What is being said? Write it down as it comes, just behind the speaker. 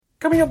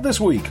Coming up this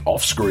week,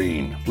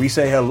 off-screen. We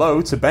say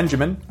hello to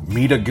Benjamin,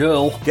 Meet a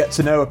girl. get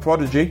to know a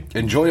prodigy,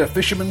 Enjoy a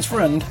fisherman's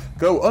friend.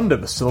 go under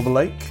the Silver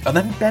Lake, And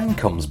then Ben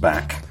comes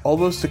back. all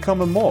those to come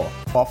and more,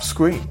 off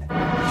screen.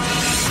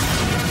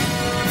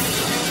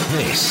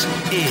 This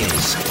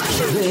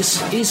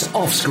is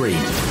Offscreen.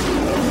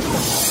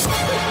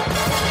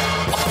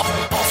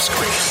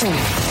 Offscreen.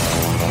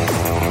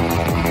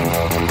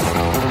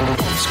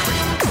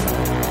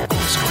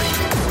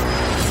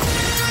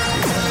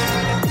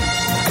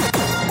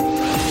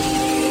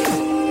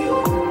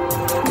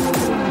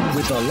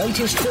 With the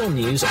latest film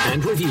news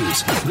and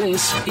reviews,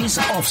 this is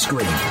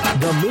Offscreen,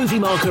 the Movie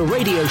Marker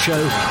radio show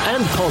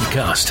and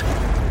podcast.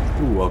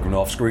 Ooh, welcome to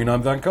Off-Screen,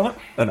 I'm Van Connor.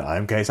 And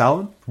I'm Case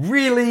Allen.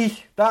 Really?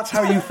 That's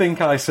how you think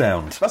I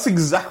sound? That's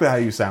exactly how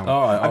you sound.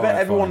 I bet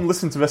everyone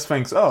listening to this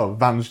thinks, oh,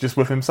 Van's just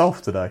with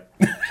himself today.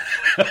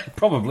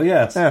 Probably,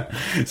 yes. Yeah.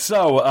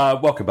 So,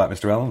 welcome back,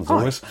 Mr. Allen, as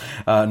always.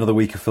 Another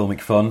week of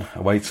filmic fun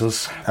awaits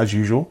us. As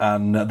usual.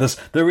 And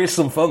there is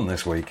some fun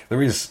this week.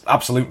 There is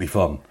absolutely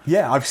fun.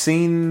 Yeah, I've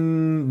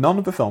seen none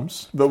of the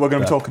films that we're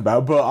going to talk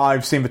about, but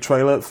I've seen the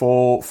trailer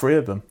for 3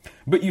 of them.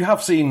 But you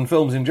have seen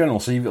films in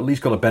general, so you've at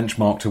least got a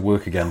benchmark to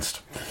work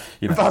against.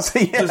 You know, That's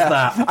it, yeah. There's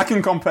that. I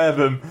can compare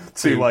them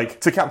to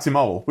Captain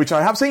Marvel, which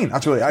I have seen,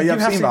 actually. I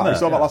have seen that. I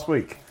saw that last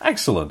week.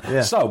 Excellent.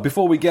 Yeah. So,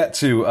 before we get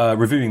to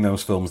reviewing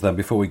those films, then,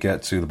 before we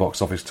get to the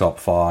box office top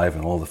 5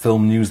 and all the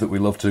film news that we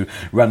love to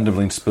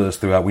randomly intersperse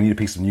throughout, we need a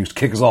piece of news to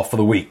kick us off for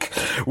the week.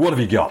 What have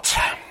you got?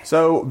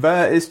 So,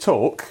 there is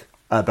talk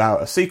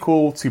about a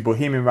sequel to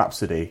Bohemian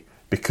Rhapsody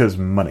because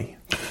money.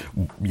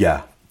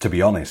 Yeah. To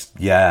be honest,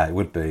 yeah, it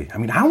would be. I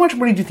mean, how much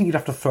money do you think you'd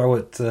have to throw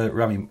at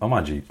Rami? Oh,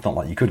 mind you, it's not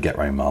like you could get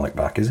Rami Malek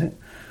back, is it?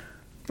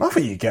 I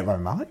think you'd get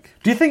Rami Malek.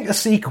 Do you think a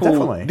sequel?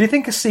 Definitely. Do you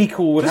think a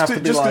sequel would have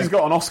to be just like? he's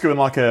got an Oscar and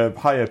like a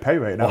higher pay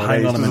rate Well, nowadays.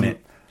 hang on a doesn't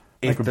minute.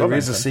 make If a there bug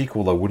is a anything.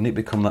 sequel, though, wouldn't it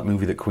become that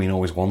movie that Queen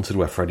always wanted,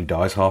 where Freddie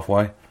dies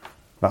halfway?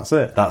 That's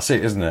it. That's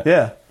it, isn't it?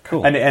 Yeah.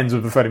 Cool. And it ends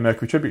with the Freddie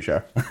Mercury tribute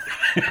show.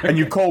 And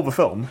you call the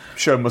film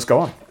 "Show Must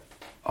Go On."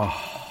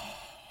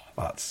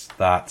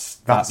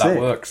 That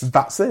it. works.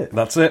 That's it.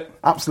 That's it.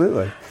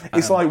 Absolutely.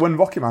 It's like when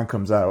Rocketman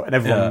comes out and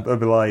everyone will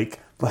be like,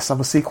 let's have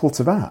a sequel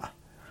to that.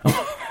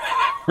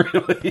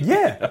 Really?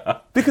 Yeah.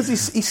 Because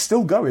he's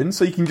still going,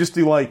 so you can just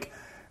do like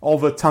all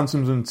the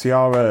Tantrums and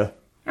Tiara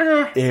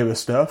era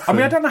stuff. I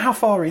mean, I don't know how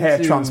far into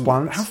hair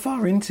transplants. How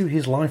far into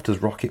his life does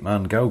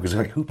Rocketman go? Because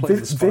like, who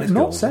plays the Spice They've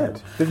not Girls?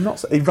 said. They've not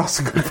said. That's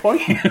a good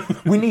point.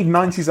 We need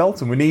 90s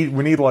Elton. We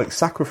need like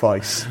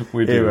Sacrifice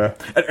We do. era.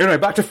 Anyway,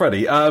 back to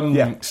Freddie.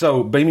 Yeah.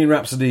 So, Bohemian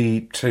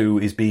Rhapsody 2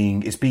 is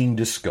being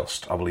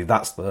discussed. I believe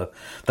that's the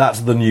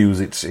news.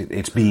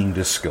 It's being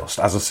discussed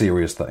as a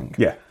serious thing.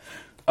 Yeah.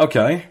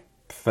 Okay.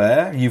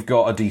 Fair. You've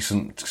got a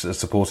decent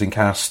supporting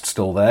cast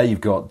still there.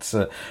 You've got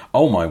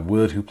oh my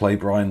word, who played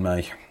Brian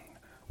May?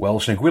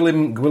 Welsh name.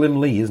 Gwilym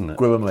Lee, isn't it?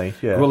 Gwilym Lee,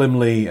 yeah. Gwilym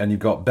Lee, and you've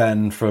got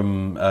Ben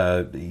from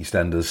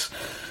EastEnders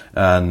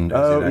and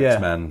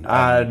X-Men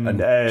and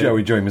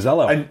Joey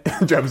Mazzello. And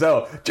Joe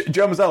Mazzello.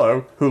 Joe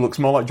Mazzello, who looks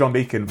more like John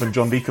Deacon than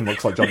John Deacon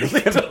looks like John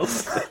Deacon.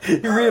 He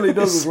really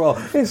does as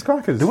well. It's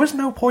crackers. There was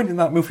no point in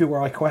that movie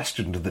where I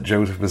questioned that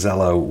Joseph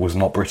Mazzello was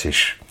not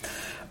British.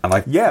 And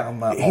I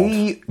found that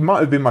he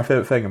might have been my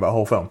favourite thing about the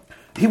whole film.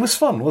 He was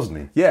fun, wasn't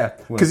he? Yeah,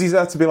 because he's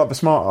there to be like the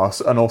smart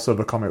ass and also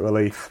the comic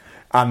relief.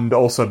 And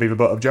also be the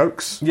butt of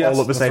jokes Yes,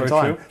 all at the that's same very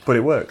time. true. But it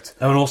worked.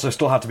 And also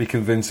still had to be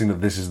convincing that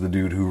this is the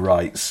dude who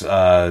writes...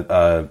 Again,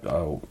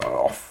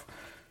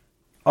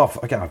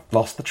 I've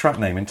lost the track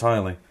name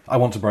entirely. I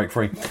Want to Break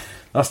Free.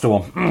 That's the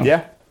one.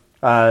 Yeah.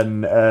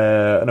 And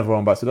Another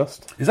One Bites the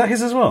Dust. Is that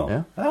his as well?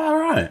 Yeah. Oh,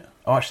 right.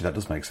 Oh, actually, that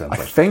does make sense. I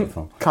think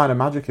Kind of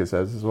Magic is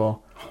his as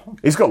well.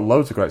 He's got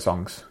loads of great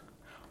songs.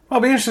 Well,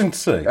 it'll be interesting to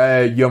see.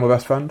 You're My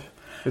Best Friend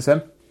is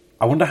him.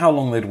 I wonder how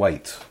long they'd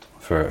wait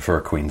for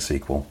a Queen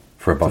sequel,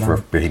 for a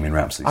Bohemian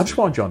Rhapsody I just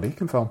want a John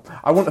Deacon film.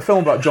 I want a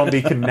film about John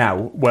Deacon now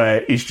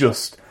where he's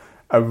just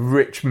a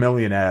rich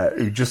millionaire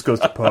who just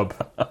goes to pub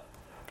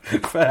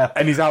Fair.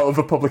 and he's out of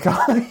the public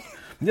eye.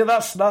 Yeah,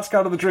 that's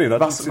kind of the dream.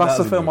 That's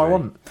the film I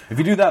want. If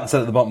you do that instead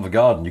at the bottom of the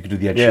garden, you could do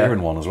the Ed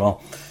Sheeran one as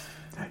well.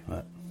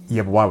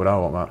 Yeah, but why would I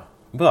want that?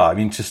 But I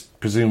mean, just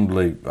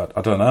presumably,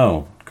 I don't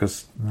know,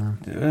 because I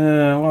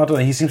don't know.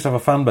 He seems to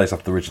have a fan base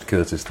after the Richard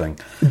Curtis thing,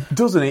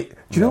 doesn't he? Do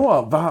you know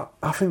what?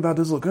 I think that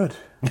does look good.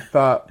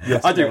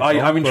 Yes, I do.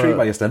 I'm intrigued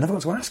by it. your stand. I never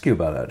got to ask you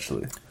about it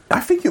actually.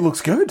 I think it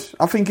looks good.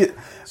 I think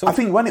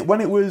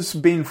when it was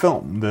being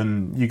filmed,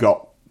 and you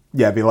got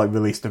they like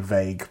released a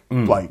vague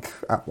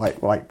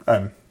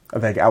a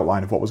vague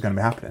outline of what was going to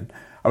be happening.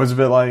 I was a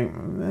bit like,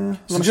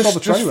 So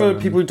just for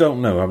people who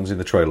don't know, who haven't seen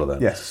the trailer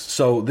then. Yes.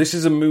 So this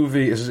is a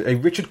movie, it's a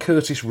Richard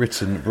Curtis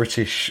written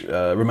British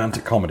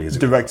romantic comedy, is it?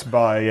 Directed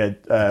by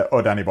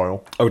Danny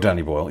Boyle. Oh,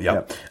 Danny Boyle, yeah.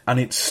 Yep.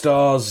 And it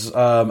stars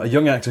a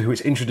young actor who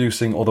it's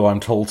introducing, although I'm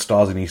told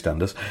stars in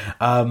EastEnders,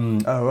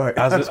 right.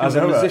 as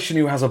a musician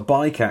who has a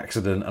bike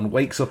accident and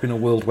wakes up in a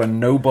world where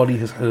nobody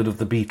has heard of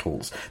the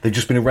Beatles. They've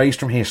just been erased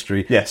from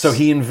history. Yes. So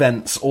he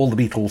invents all the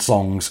Beatles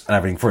songs and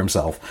everything for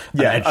himself.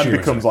 And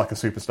becomes like a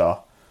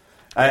superstar.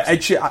 Ed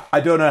Sheeran, I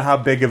don't know how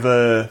big of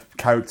a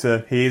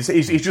character he is.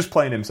 He's just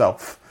playing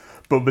himself.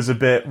 But there's a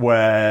bit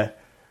where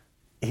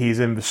he's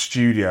in the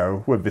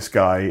studio with this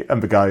guy,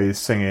 and the guy is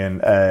singing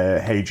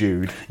Hey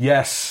Jude.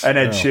 Yes. And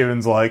Ed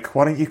Sheeran's like,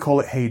 why don't you call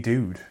it Hey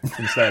Dude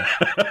instead?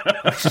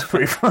 Which is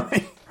pretty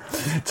funny.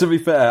 To be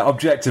fair,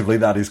 objectively,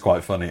 that is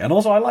quite funny. And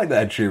also, I like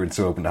that Ed Sheeran's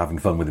so open to having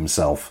fun with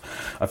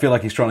himself. I feel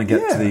like he's trying to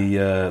get to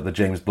the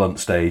James Blunt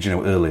stage,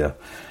 earlier.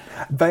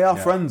 They are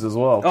friends as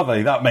well. Are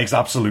they? That makes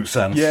absolute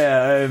sense.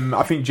 Yeah,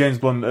 I think James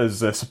Blunt has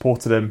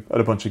supported him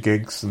at a bunch of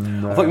gigs.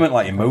 And, I thought you meant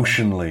like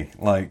emotionally.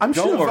 Like, I'm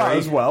don't sure worry, of that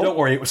as well. Don't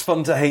worry, it was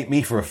fun to hate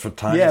me for a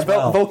time. Yeah, as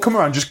well. they'll come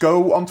around. Just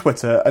go on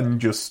Twitter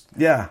and just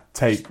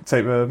take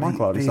the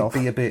mic out of yourself.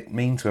 Be a bit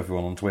mean to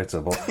everyone on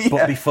Twitter, but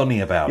be funny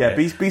about it.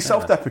 Yeah, be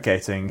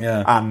self-deprecating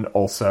and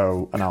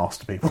also an arse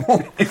to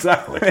people.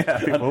 Exactly.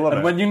 People love it.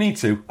 And when you need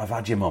to, I've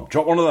had your mum.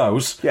 Drop one of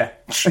those. Yeah.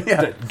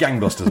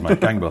 Gangbusters, mate.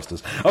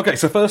 Gangbusters. Okay,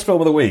 so first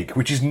film of the week,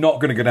 which is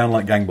not going to go down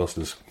like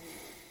Gangbusters.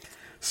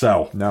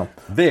 So, no.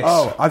 This.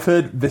 Oh, I've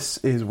heard this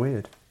is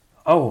weird.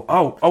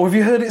 Oh, have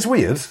you heard it's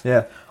weird?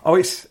 Yeah. Oh,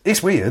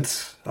 it's weird.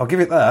 I'll give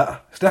it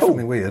that. It's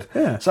definitely weird.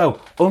 Yeah. So,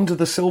 Under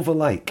the Silver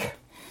Lake,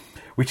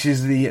 which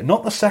is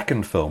not the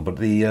second film, but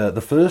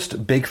the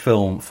first big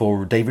film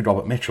for David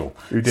Robert Mitchell.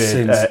 Who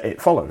did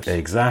It Follows.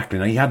 Exactly.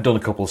 Now, he had done a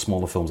couple of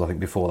smaller films, I think,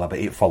 before that, but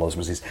It Follows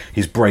was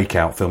his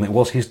breakout film. It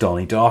was his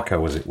Donnie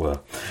Darko, as it were.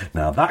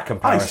 Now, that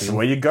comparison... I see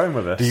where you're going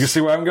with this. Do you see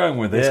where I'm going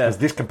with this? Yeah. Because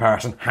this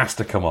comparison has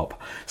to come up.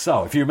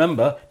 So, if you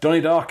remember,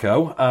 Donnie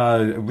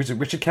Darko,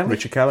 Richard Kelly?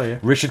 Richard Kelly, yeah.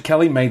 Richard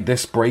Kelly made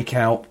this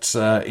breakout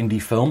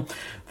indie film.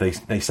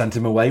 They sent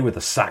him away with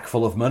a sack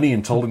full of money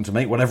and told him to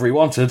make whatever he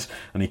wanted,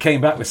 and he came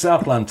back with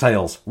Southland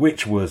Tales,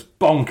 which was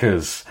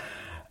bonkers.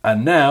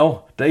 And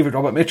now, David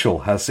Robert Mitchell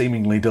has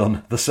seemingly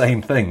done the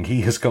same thing.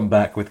 He has come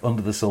back with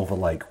Under the Silver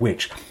Lake,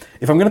 which,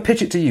 if I'm going to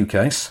pitch it to you,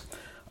 Case,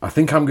 I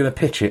think I'm going to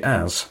pitch it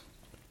as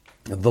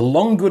The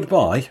Long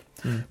Goodbye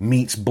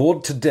meets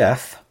Bored to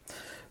Death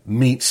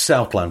meets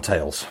Southland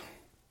Tales.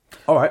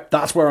 All right.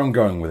 That's where I'm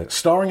going with it.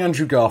 Starring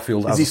Andrew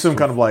Garfield. Is he some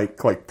kind of like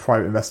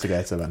private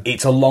investigator then?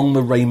 It's along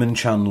the Raymond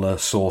Chandler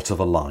sort of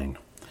a line.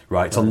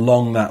 Right, it's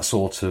along that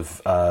sort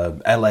of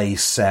LA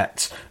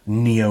set,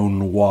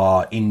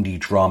 neo-noir, indie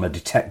drama,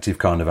 detective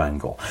kind of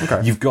angle.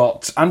 Okay. You've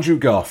got Andrew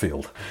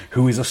Garfield,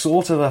 who is a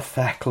sort of a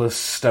feckless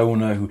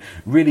stoner who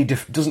really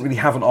doesn't really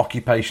have an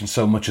occupation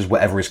so much as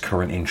whatever his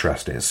current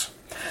interest is.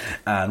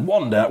 And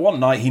one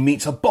night he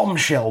meets a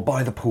bombshell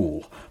by the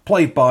pool,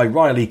 played by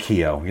Riley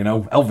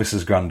Keough,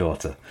 Elvis's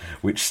granddaughter,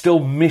 which still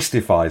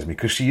mystifies me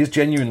because she is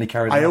genuinely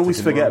charismatic. I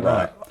always forget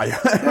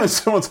that.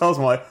 Someone tells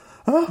me, like,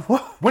 oh,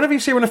 what? Whenever you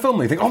see her in a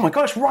film, you think, oh my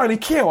gosh, Riley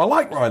Keough, I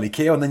like Riley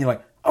Keough, and then you're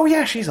like, oh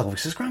yeah, she's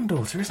Elvis's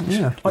granddaughter, isn't she?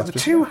 Yeah, like the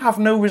two have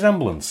no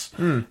resemblance.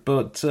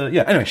 But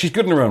anyway, she's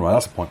good in her own way,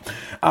 that's the point.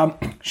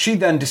 She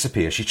then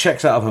disappears. She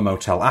checks out of her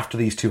motel after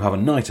these two have a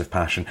night of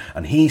passion,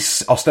 and he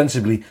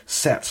ostensibly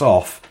sets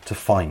off to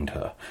find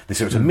her. This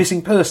is a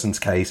missing persons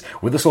case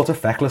with a sort of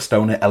feckless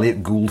stoner,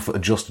 Elliot Gould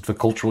adjusted for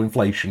cultural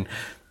inflation,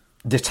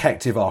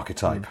 detective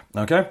archetype.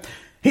 Okay?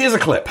 Here's a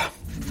clip.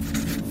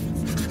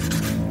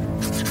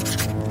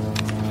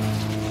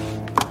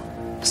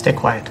 Stay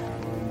quiet.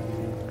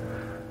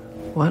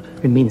 What?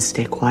 It means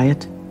stay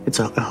quiet. It's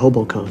a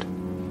hobo code.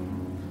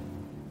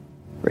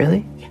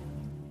 Really? Yeah.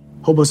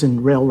 Hobos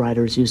and rail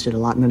riders used it a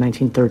lot in the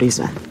 1930s.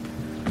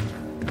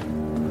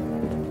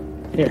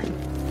 Here.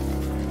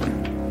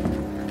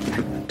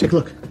 Take a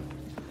look.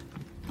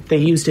 They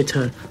used it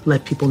to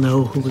let people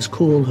know who was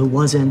cool, who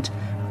wasn't,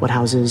 what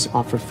houses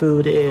offer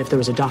food, if there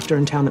was a doctor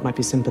in town that might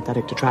be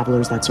sympathetic to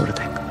travelers, that sort of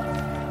thing.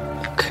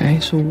 Okay,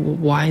 so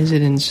why is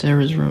it in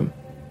Sarah's room?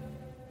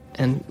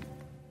 And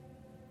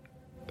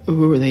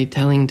who were they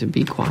telling to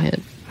be quiet?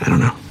 I don't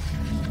know.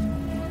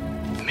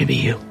 Maybe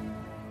you.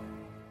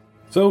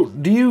 So,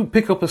 do you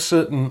pick up a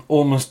certain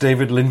almost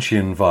David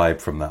Lynchian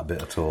vibe from that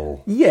bit at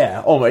all?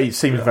 Yeah, it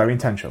seems very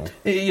intentional.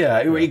 Yeah,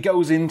 it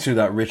goes into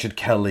that Richard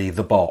Kelly,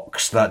 The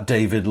Box, that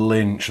David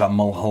Lynch, that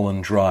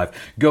Mulholland Drive,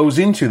 goes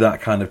into that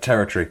kind of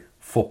territory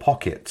for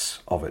pockets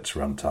of its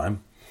runtime.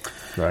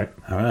 Right.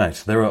 All right.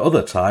 There are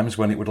other times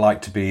when it would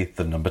like to be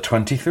the number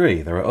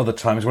 23. There are other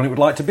times when it would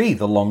like to be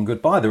The Long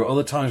Goodbye. There are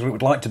other times when it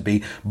would like to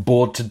be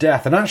Bored to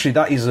Death. And actually,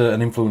 that is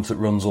an influence that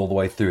runs all the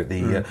way through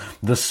it.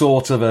 The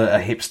sort of a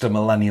hipster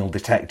millennial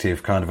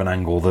detective kind of an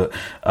angle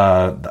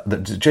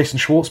that Jason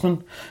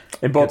Schwartzman...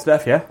 In Bored to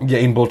Death, yeah? Yeah,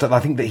 in Bored to Death. I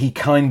think that he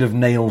kind of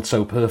nailed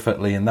so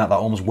perfectly in that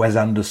almost Wes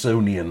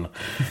Andersonian,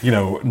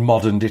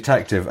 modern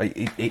detective.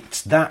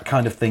 It's that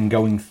kind of thing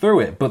going through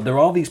it. But there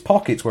are these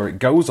pockets where it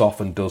goes off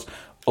and does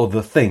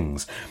other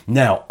things.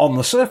 Now, on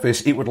the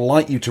surface, it would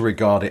like you to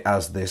regard it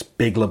as this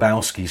Big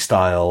Lebowski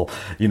style,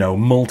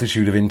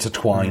 multitude of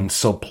intertwined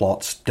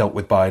subplots dealt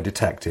with by a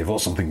detective, or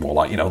something more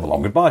like, The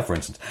Long Goodbye, for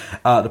instance.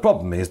 The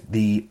problem is,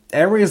 the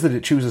areas that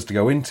it chooses to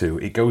go into,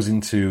 it goes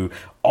into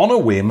on a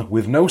whim,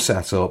 with no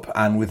setup,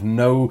 and with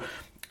no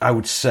I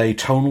would say,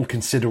 tonal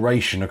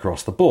consideration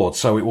across the board.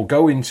 So it will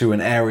go into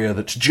an area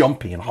that's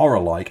jumpy and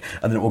horror-like,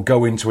 and then it will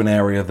go into an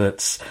area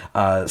that's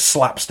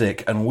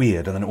slapstick and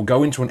weird, and then it will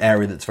go into an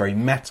area that's very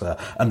meta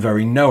and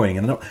very knowing,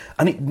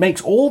 and it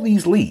makes all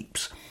these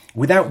leaps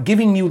without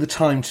giving you the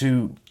time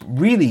to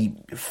really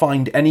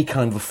find any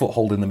kind of a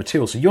foothold in the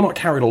material. So you're not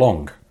carried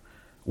along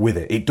with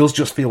it. It does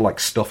just feel like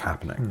stuff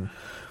happening.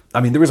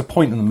 I mean, there is a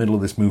point in the middle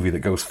of this movie that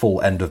goes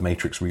full end of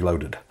Matrix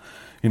Reloaded.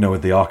 You know,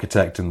 with the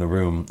architect in the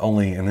room.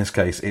 Only in this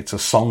case, it's a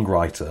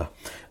songwriter.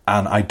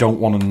 And I don't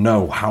want to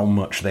know how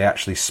much they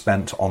actually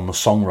spent on the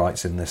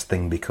songwrites in this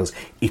thing, because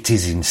it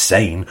is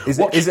insane. Is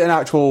it an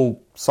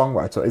actual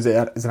songwriter? Is it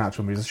an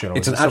actual musician? Or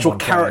it's an actual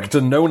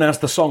character known as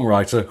the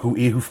songwriter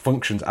who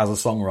functions as a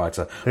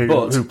songwriter.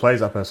 Who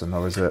plays that person,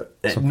 or is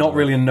it not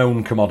really a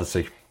known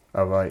commodity?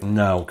 Oh, right.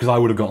 No, because I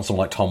would have gotten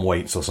someone like Tom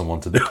Waits or someone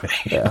to do it.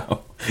 Yeah.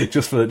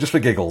 Just for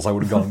giggles, I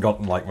would have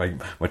gotten like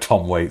my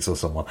Tom Waits or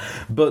someone.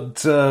 But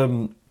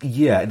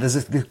there's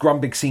this grand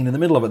big scene in the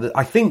middle of it that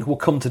I think will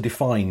come to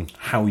define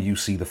how you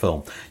see the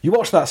film. You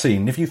watch that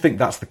scene, if you think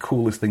that's the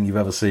coolest thing you've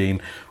ever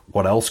seen,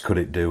 what else could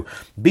it do?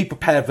 Be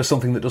prepared for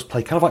something that does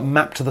play kind of like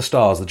Map to the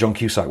Stars, the John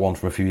Cusack one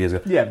from a few years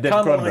ago. Yeah, the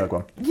Cronenberg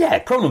one. Yeah,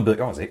 Cronenberg.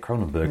 Oh, is it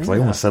Cronenberg? Because I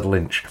almost said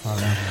Lynch.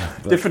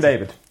 Different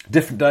David.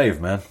 Different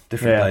Dave, man.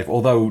 Different Dave.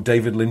 Although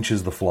David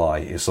Lynch's The Fly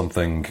is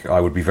something I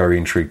would be very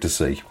intrigued to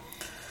see.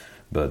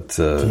 But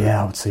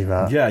I would see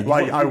that. Yeah,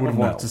 I would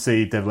want to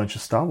see David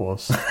Lynch's Star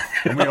Wars.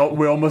 And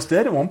we almost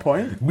did at one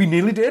point. We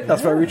nearly did.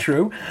 That's very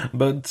true.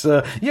 But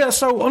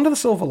so Under the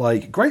Silver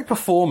Lake, great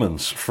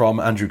performance from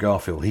Andrew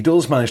Garfield. He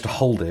does manage to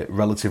hold it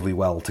relatively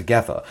well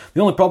together.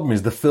 The only problem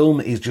is the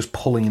film is just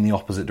pulling in the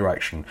opposite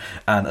direction.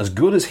 And as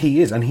good as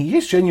he is, and he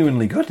is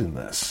genuinely good in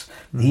this,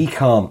 he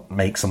can't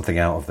make something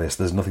out of this.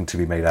 There's nothing to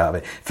be made out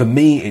of it. For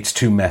me, it's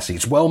too messy.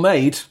 It's well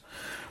made.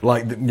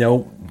 Like, you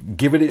know,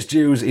 give it its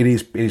dues. It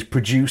is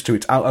produced to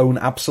its own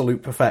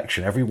absolute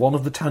perfection. Every one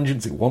of the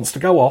tangents it wants to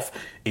go off,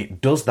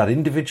 it does that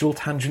individual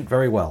tangent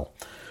very well.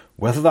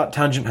 Whether that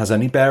tangent has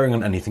any bearing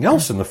on anything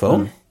else in the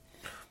film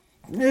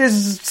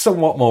is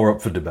somewhat more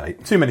up for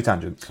debate. Too many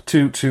tangents.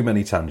 Too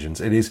many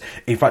tangents. It is,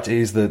 in fact, it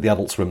is the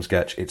Adult Swim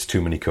sketch. It's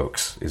too many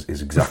cooks.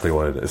 Is exactly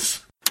what it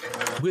is.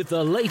 With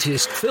the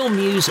latest film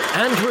news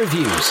and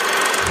reviews,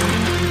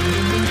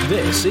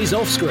 this is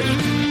Offscreen,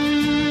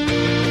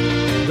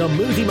 the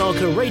Movie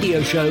Marker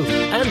radio show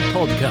and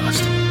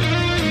podcast.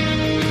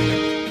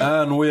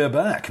 And we're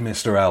back,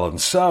 Mr. Allen.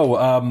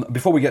 So,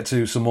 before we get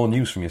to some more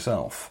news from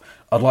yourself,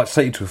 I'd like to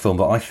take you to a film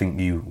that I think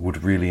you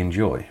would really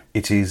enjoy.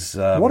 It is...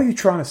 what are you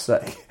trying to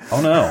say?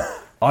 Oh, no.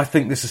 I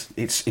think this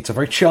is... It's a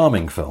very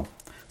charming film.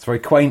 It's a very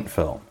quaint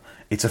film.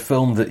 It's a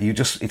film that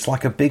it's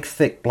like a big,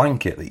 thick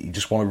blanket that you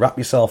just want to wrap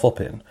yourself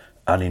up in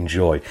and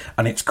enjoy.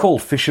 And it's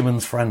called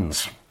Fisherman's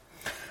Friends.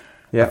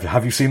 Yeah.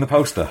 Have you seen the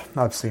poster?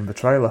 I've seen the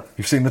trailer.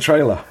 You've seen the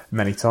trailer?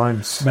 Many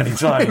times. Many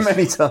times?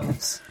 Many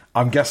times.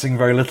 I'm guessing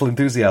very little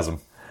enthusiasm.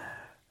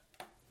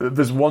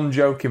 There's one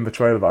joke in the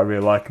trailer that I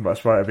really like, but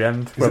it's right at the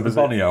end. Is it the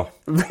Bonio?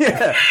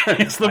 Yeah.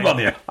 It's the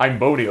Bonio. I'm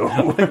Bonio.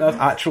 I think that's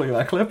actually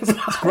that clip. It's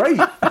great.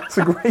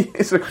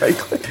 It's a great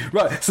clip.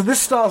 Right, so this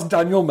stars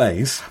Daniel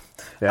Mays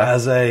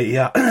as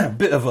a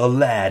bit of a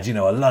lad,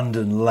 a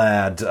London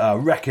lad,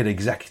 record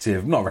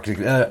executive,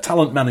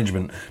 talent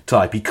management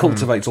type. He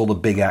cultivates all the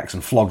big acts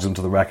and flogs them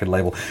to the record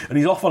label. And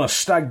he's off on a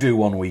stag do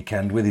one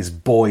weekend with his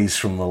boys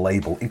from the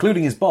label,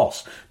 including his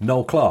boss,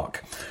 Noel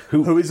Clarke.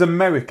 Who is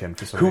American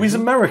for some reason. Who is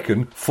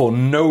American for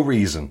no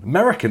reason.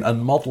 American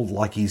and modelled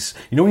like he's...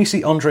 You know when you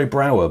see Andre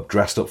Braugher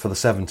dressed up for the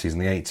 70s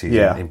and the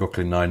 80s in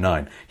Brooklyn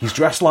Nine-Nine? He's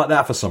dressed like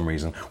that for some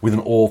reason, with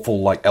an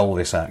awful,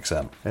 Elvis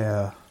accent.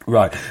 Yeah.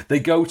 Right,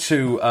 they go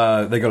to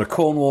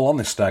Cornwall on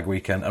this stag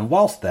weekend, and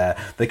whilst there,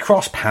 they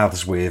cross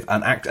paths with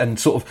and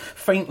sort of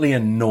faintly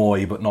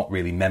annoy, but not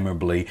really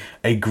memorably,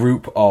 a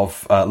group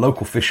of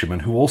local fishermen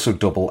who also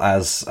double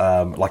as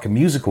like a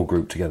musical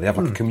group together. They have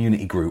a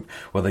community group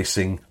where they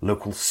sing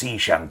local sea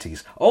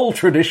shanties, old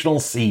traditional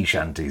sea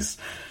shanties.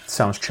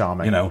 Sounds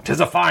charming.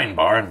 'Tis a fine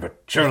barn,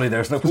 but surely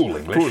there's no pool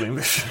English. Pool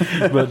English.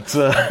 But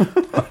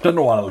I don't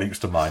know why that leaps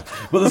to mind.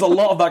 But there's a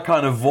lot of that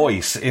kind of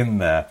voice in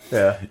there.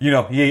 Yeah.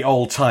 Ye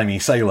old-timey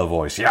sailor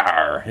voice.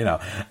 Yar!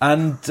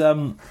 And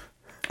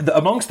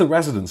amongst the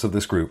residents of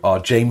this group are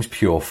James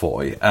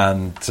Purefoy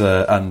and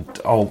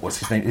what's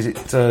his name? Is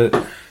it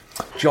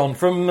John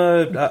from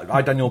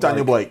I, Daniel Blake?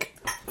 Daniel Blake.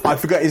 I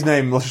forget his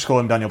name. Let's just call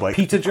him Daniel Blake.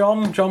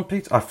 John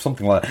Peter?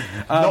 Something like that.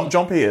 Not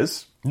John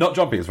Peters. Not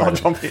John Peters. Not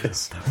John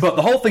Peters. But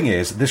the whole thing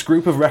is, this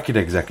group of record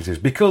executives,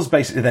 because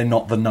basically they're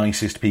not the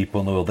nicest people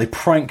in the world, they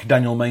prank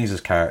Daniel Mays'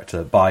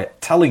 character by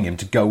telling him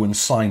to go and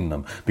sign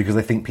them, because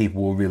they think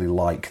people will really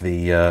like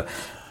the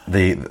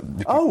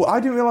Oh, I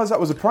didn't realise that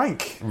was a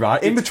prank.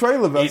 Right. In the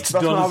trailer, that's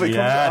done not how it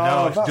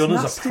comes. It's done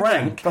as a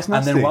prank. That's and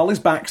nasty. then while his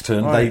back's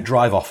turned, they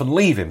drive off and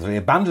leave him. So they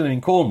abandon him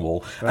in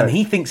Cornwall, and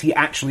he thinks he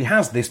actually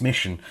has this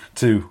mission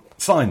to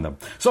sign them.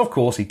 So, of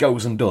course, he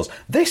goes and does.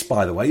 This,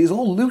 by the way, is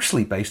all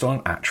loosely based on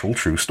an actual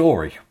true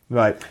story.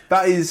 Right.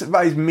 That is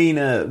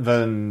meaner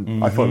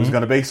than I thought it was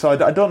going to be, so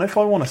I don't know if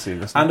I want to see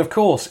this. And, of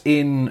course,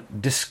 in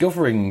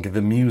discovering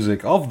the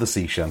music of the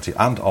sea shanty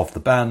and of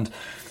the band,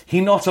 he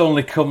not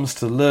only comes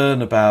to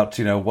learn about,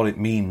 what it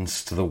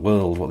means to the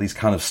world, what these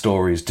kind of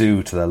stories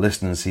do to their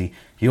listeners, he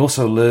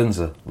also learns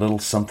a little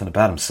something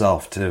about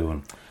himself, too.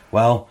 And,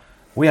 well,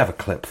 we have a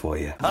clip for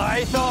you.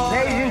 Ladies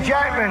and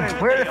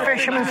gentlemen, we're the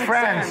Fisherman's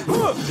Friends.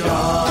 What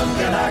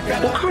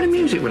kind of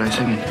music were they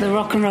singing? The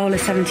rock and roll of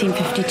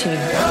 1752.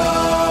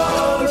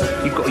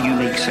 You've got a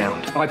unique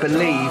sound. I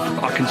believe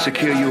I can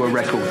secure you a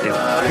record deal.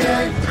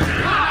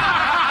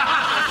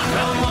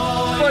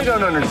 I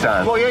don't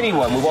understand why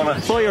anyone would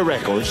want to buy a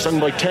record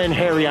sung by 10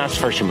 hairy-ass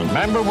fishermen.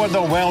 Remember what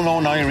the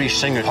well-known Irish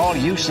singer Paul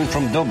Houston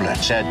from Dublin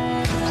said?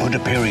 Put a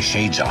pair of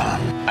shades on.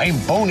 I'm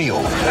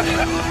Bonio.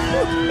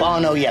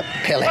 Bono, you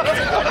pillock.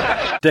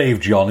 Dave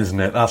John, isn't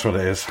it? That's what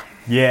it is.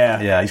 Yeah.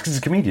 Yeah, he's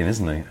a comedian,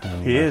 isn't he?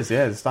 He is,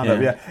 yeah,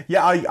 stand-up, yeah.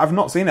 Yeah, I've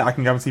not seen it. I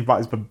can guarantee that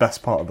is the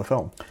best part of the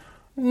film.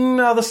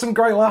 No, there's some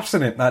great laughs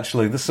in it,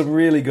 actually. There's some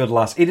really good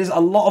laughs. It is, a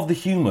lot of the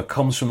humour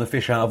comes from the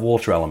fish out of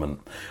water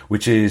element,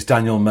 which is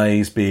Daniel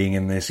Mays being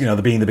in this,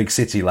 being the big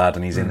city lad,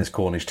 and he's in this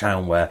Cornish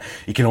town where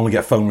he can only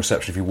get phone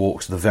reception if he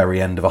walks to the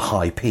very end of a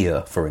high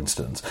pier, for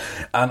instance.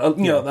 And,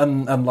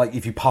 and like,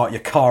 if you park your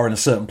car in a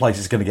certain place,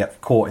 it's going to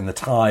get caught in the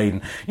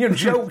tide. And,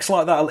 jokes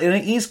like that. And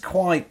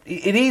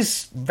it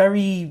is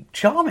very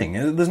charming.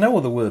 There's no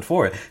other word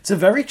for it. It's a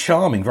very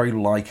charming, very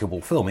likeable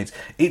film.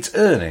 It's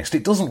earnest.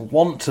 It doesn't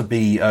want to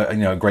be,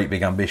 a great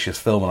big ambitious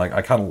film, and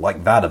I kind of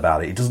like that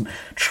about it. It doesn't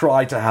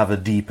try to have a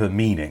deeper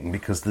meaning,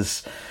 because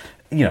this,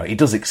 it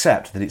does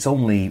accept that it's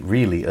only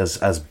really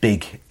as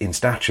big in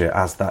stature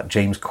as that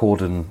James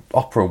Corden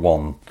opera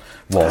one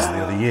was the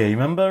other year. You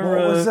remember?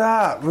 What was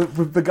that?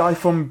 With the guy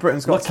from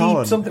Britain's Got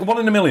Talent? Something, 1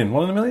 in a million.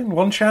 1 in a million?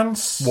 One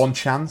chance? One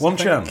chance? One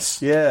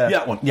chance. Yeah.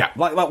 Yeah,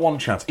 like that one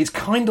chance. It's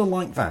kind of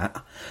like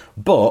that,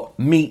 but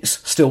meets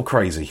Still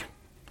Crazy.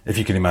 If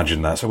you can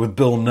imagine that. So with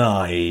Bill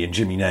Nye and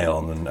Jimmy Nail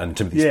and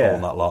Timothy Spall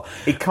and that lot.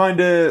 It kind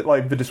of,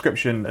 like, the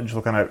description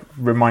just kind of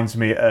reminds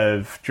me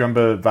of, do you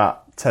remember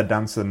that Ted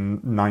Danson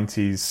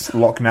 90s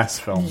Loch Ness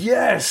film?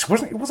 Yes!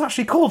 It was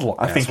actually called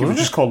Loch Ness, I think it was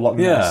just called Loch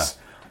Ness.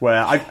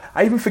 Where I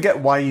even forget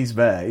why he's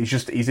there.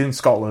 He's in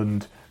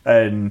Scotland,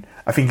 and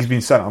I think he's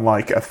been sent on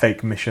like a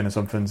fake mission or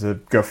something to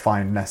go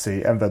find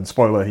Nessie, and then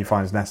spoiler, he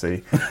finds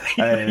Nessie.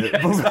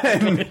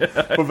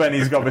 But then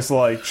he's got this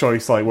like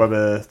choice, like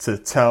whether to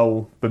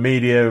tell the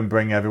media and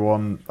bring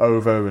everyone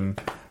over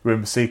and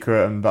ruin the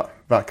secret and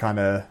that kind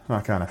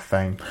of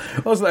thing.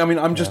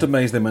 I'm just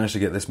amazed they managed to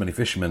get this many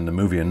fishermen in the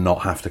movie and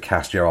not have to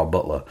cast Gerard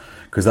Butler,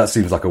 because that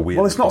seems like a weird.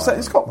 Well, it's not set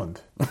in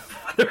Scotland.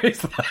 There is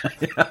that,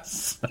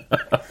 yes.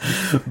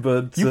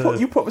 But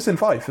you put this in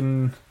Fife,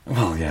 and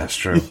well, yeah, it's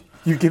true.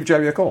 You give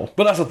Jerry a call.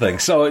 But that's the thing.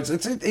 So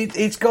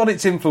it's got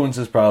its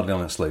influences proudly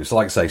on its sleeve. So,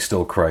 like I say,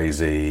 Still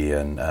Crazy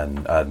and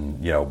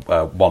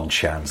One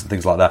Chance and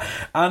things like that.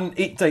 And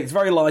it's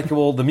very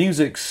likeable. The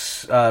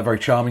music's very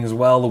charming as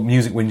well. The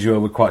music wins you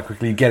over quite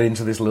quickly. You get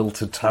into this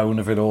lilted tone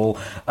of it all.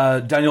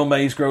 Daniel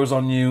Mays grows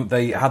on you.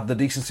 They had the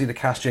decency to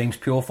cast James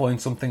Purefoy in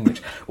something,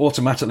 which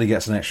automatically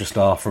gets an extra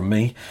star from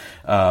me.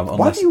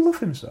 Why do you love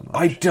him so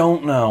much? I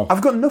don't know.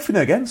 I've got nothing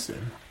against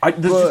him.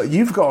 But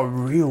you've got a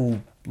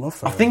real love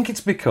for him. I think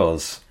it's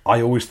because I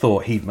always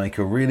thought he'd make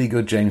a really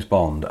good James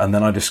Bond, and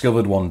then I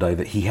discovered one day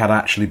that he had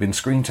actually been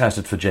screen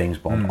tested for James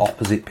Bond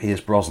opposite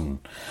Pierce Brosnan.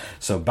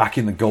 So back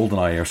in the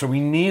GoldenEye era. So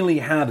we nearly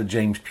had a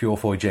James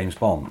Purefoy James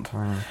Bond.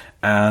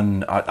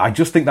 And I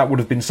just think that would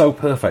have been so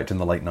perfect in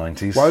the late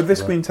 90s. Why would they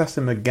screen test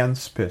him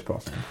against Pierce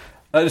Brosnan?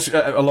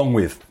 Along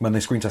with when they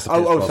screen tested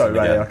Pierce Brosnan. Sorry,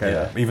 right, again. okay.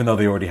 Yeah. Even though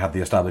they already had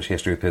the established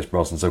history of Pierce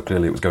Brosnan, so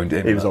clearly it was going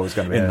to him. He was always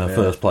going to be in the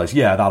first place.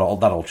 Yeah, that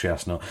old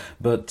chestnut.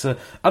 But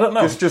I don't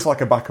know. It's just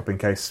like a backup in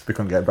case we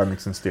couldn't get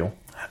Remington Steele.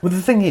 Well,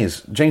 the thing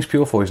is, James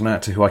Purefoy is an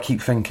actor who I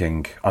keep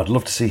thinking I'd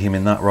love to see him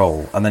in that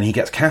role, and then he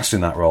gets cast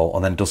in that role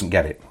and then doesn't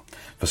get it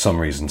for some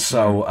reason.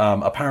 So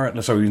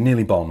apparently, so he was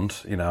nearly Bond,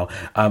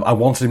 I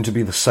wanted him to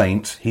be the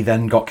Saint. He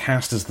then got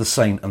cast as the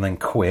Saint and then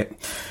quit.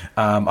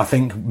 I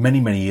think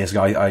many years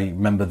ago, I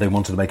remember they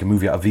wanted to make a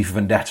movie out of V for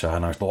Vendetta,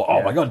 and I thought,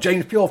 oh my God,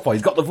 James Purefoy,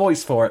 he's got the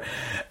voice for it.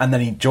 And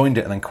then he joined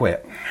it and then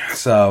quit.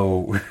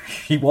 So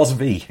he was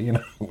V, It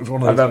was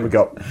one of those and then we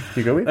got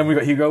Hugo Weaving. And we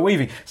got Hugo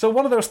Weaving. So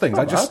one of those things,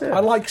 I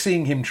like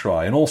seeing him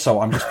try, and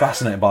also I'm just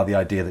fascinated by the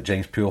idea that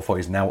James Purefoy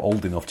is now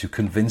old enough to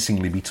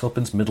convincingly be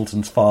Tuppence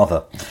Middleton's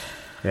father.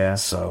 Yeah.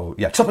 So,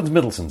 yeah, Tuppence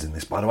Middleton's in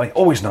this, by the way.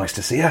 Always nice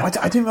to see her.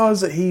 I didn't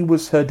realise that he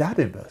was her dad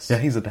in this. Yeah,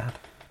 he's a dad.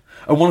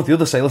 And one of the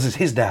other sailors is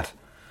his dad.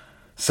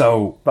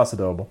 So that's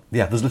adorable.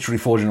 Yeah, there's literally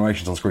 4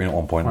 generations on screen at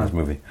one point in this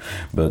movie.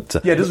 But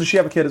yeah, doesn't she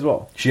have a kid as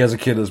well? She has a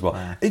kid as well.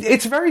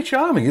 It's very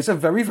charming. It's a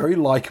very, very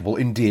likeable,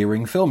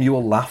 endearing film. You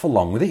will laugh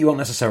along with it. You won't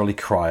necessarily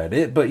cry at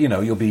it, but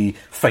you'll be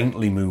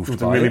faintly moved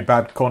with by a really it.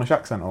 bad Cornish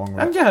accent along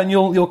with it. And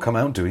you'll come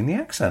out doing the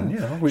accent.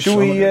 Shall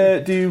we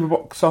do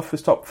box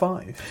office top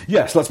 5?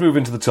 Yes, let's move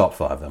into the top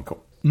 5 then.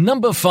 Cool.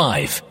 Number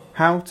 5.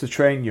 How to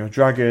Train Your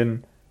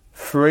Dragon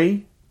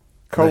 3,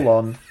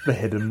 The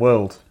Hidden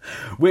World.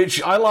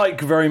 Which I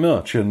like very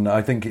much, and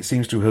I think it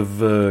seems to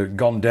have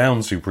gone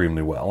down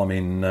supremely well. I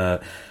mean,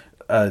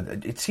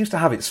 it seems to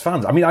have its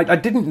fans. I mean, I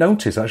didn't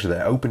notice, actually,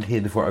 that it opened here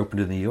before it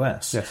opened in the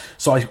US. Yes.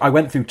 So I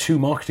went through 2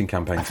 marketing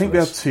campaigns. I think they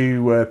had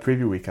 2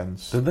 preview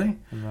weekends. Did they?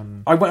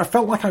 I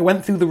felt like I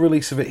went through the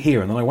release of it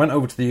here, and then I went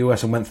over to the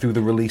US and went through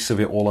the release of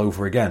it all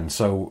over again.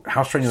 So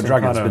How to Train Your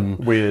Dragon's been...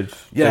 weird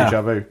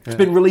deja vu. Yeah. It's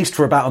been released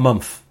for about a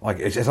month. Like,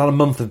 it's had a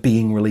month of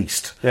being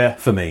released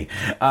for me.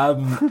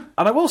 And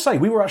I will say,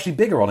 we were actually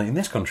bigger on it in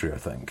this country, I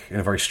think, in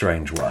a very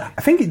strange way.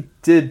 I think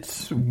it did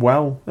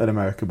well in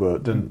America,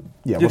 but didn't...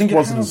 Yeah,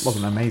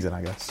 wasn't amazing,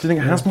 I guess. Do you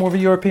think it has more of a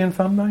European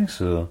fan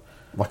base? Or?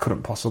 I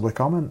couldn't possibly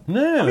comment.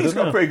 No, I think it's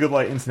got a pretty good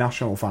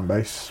international fan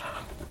base.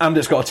 And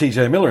it's got a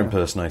TJ Miller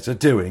impersonator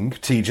doing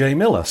TJ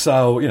Miller.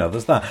 So,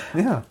 there's that.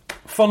 Yeah.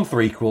 Fun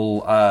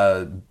threequel,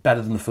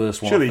 better than the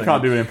first one. Surely you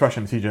can't do an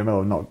impression of TJ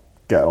Miller and not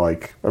get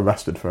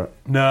arrested for it.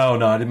 No,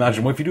 I'd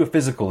imagine. Well, if you do a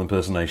physical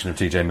impersonation of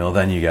TJ Miller,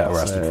 then you get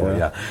arrested for it,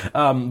 yeah.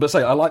 But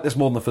I like this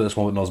more than the first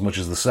one, but not as much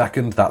as the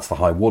second. That's the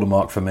high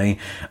watermark for me.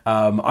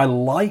 I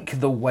like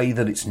the way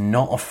that it's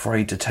not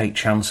afraid to take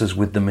chances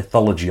with the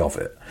mythology of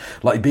it.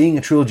 Like, being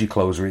a trilogy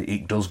closer,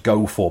 it does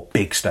go for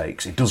big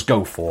stakes. It does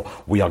go for,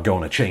 we are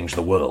going to change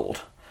the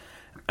world.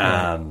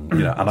 And,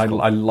 and I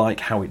like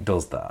how it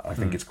does that. I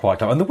think it's quite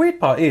tough. And the weird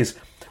part is,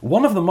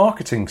 one of the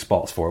marketing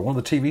spots for it, one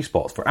of the TV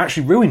spots for it,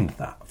 actually ruined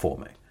that for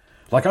me.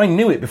 Like, I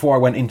knew it before I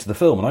went into the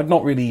film, and I'd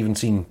not really even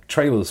seen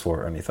trailers for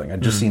it or anything.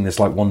 I'd just seen this,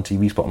 one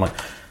TV spot. I'm like,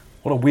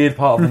 what a weird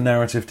part of the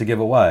narrative to give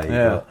away.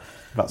 Yeah, but,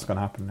 that's going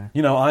to happen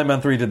now. Iron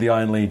Man 3 did the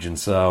Iron Legion,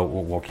 so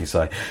what can you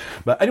say?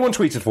 But anyone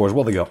tweeted for us,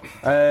 what they got?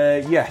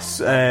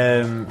 Yes,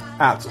 at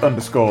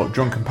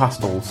 _Drunken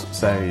Pastels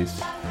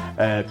says...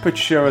 pretty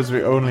sure as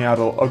the only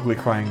adult ugly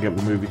crying at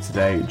the movie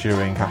today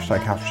during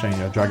 #How to Train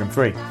Your Dragon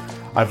 3.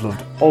 I've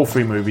loved all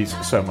 3 movies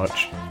so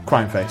much.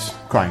 Crying face,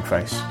 crying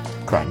face,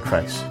 crying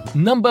face.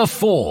 Number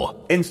 4.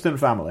 Instant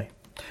Family.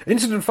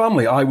 Instant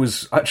Family, I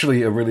was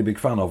actually a really big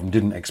fan of and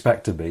didn't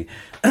expect to be.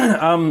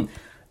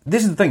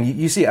 This is the thing,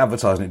 you see it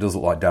advertised and it does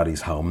look like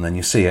Daddy's Home, and then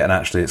you see it and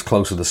actually it's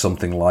closer to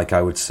something like,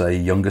 I would say,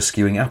 younger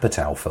skewing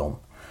Apatow film,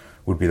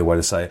 would be the way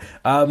to say it.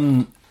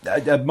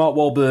 Mark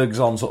Wahlberg's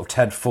on sort of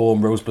Ted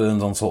form, Rose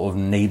Byrne's on sort of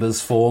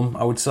Neighbours form,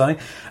 I would say.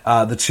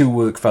 The two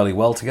work fairly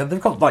well together.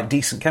 They've got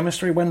decent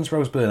chemistry. When's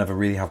Rose Byrne ever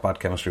really have bad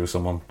chemistry with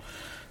someone?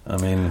 I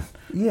mean,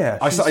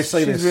 yeah, she's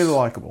really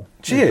likeable.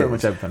 She is. Pretty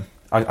much everything.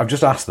 I've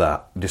just asked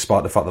that,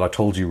 despite the fact that I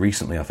told you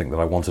recently, I think, that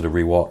I wanted to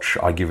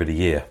rewatch I Give It a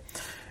Year,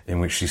 in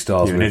which she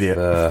stars You're with... an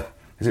idiot.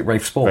 Is it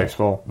Rafe Spall? Rafe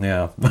Spall.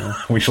 Yeah,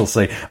 we shall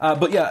see.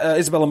 But yeah,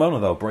 Isabella Mona,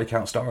 though,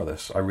 breakout star of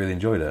this. I really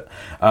enjoyed it.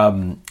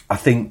 I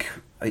think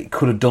it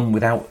could have done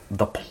without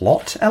the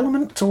plot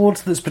element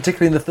towards this,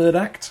 particularly in the third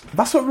act.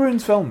 That's what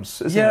ruins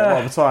films, isn't it? A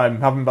lot of the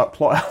time, having that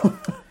plot element.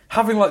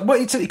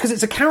 Because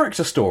it's a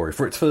character story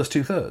for its first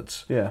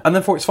 2/3. Yeah. And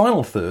then for its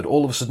final third,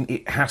 all of a sudden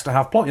it has to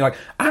have plot. You're like,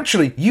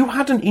 actually, you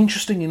had an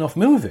interesting enough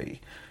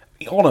movie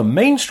on a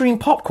mainstream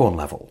popcorn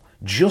level,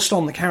 just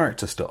on the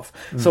character stuff.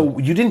 So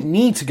you didn't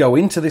need to go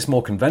into this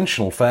more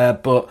conventional fare,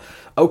 but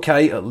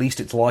okay, at least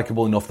it's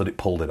likeable enough that it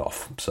pulled it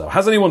off. So,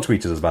 has anyone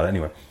tweeted us about it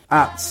anyway?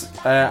 At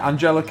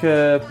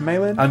Angelica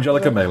Malin.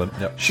 Angelica Malin,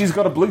 yep. She's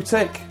got a blue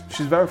tick.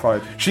 She's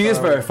verified. She is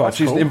verified.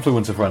 She's cool. an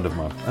influencer friend of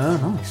mine. Oh,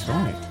 nice,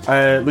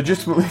 right.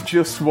 Legitimately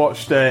just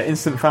watched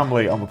Instant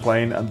Family on the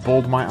plane and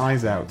bawled my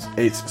eyes out.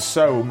 It's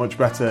so much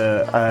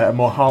better and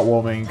more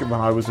heartwarming than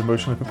I was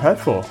emotionally prepared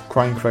for.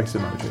 Crying face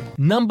emoji.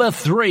 Number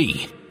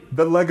 3.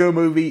 The Lego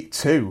Movie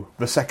 2,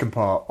 the second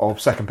part, or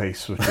second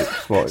piece, which is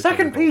what it's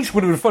second piece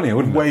would have been funnier,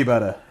 wouldn't it? Way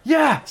better.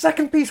 Yeah,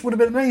 second piece would have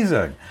been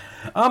amazing.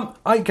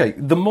 Okay,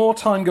 the more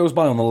time goes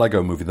by on the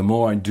Lego Movie, the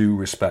more I do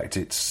respect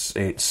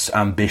its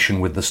ambition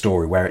with the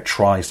story, where it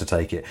tries to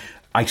take it.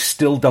 I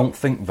still don't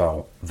think,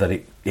 though, that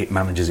it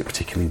manages it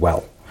particularly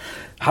well.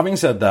 Having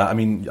said that, I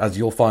mean, as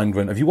you'll find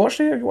when... Have you watched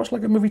it? Have you watched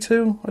Lego Movie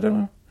 2? I don't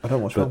know. I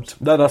don't watch films.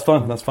 No, that's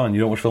fine. That's fine. You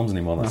don't watch films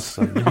anymore.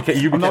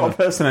 I'm not a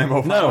person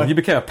anymore. No, you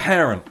became a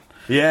parent.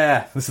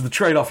 Yeah. This is the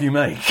trade-off you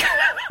make.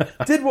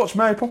 I did watch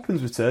Mary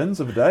Poppins Returns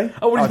the other day.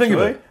 Oh, what do you think of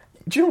it?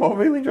 Do you know what? I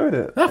really enjoyed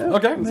it. Oh, yeah,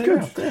 okay. It's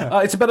good.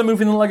 Yeah. It's a better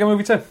movie than Lego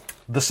Movie 2.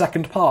 The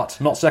second part,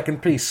 not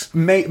second piece.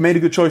 Made a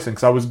good choice then,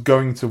 because I was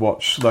going to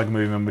watch Lego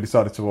Movie and we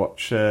decided to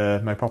watch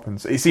Mary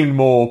Poppins. It seemed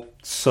more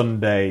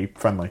Sunday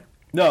friendly.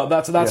 No,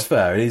 that's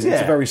fair. It's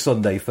a very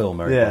Sunday film,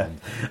 Mary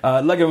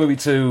Poppins. Lego Movie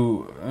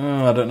 2,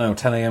 I don't know,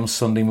 10 a.m.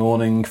 Sunday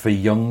morning for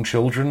young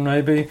children,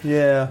 maybe?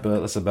 Yeah. But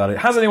that's about it.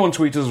 Has anyone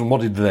tweeted us and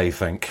what did they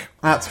think?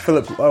 At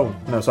Philip... Oh,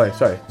 no, sorry,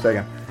 say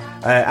again.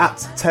 At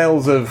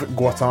Tales of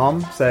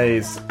Guatam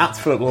says, at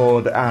Philip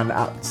Lord and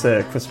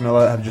at Chris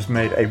Miller have just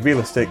made a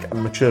realistic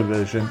and mature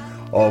version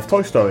of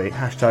Toy Story,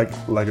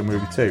 # Lego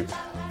Movie 2.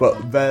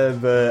 But they're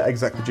the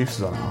exec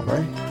producers on it, aren't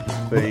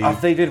they?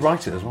 They did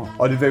write it as well.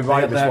 Or did they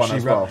write this one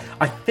as well?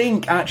 I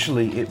think,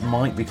 actually, it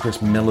might be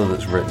Chris Miller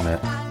that's written it.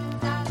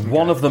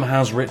 One of them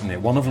has written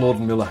it. One of Lord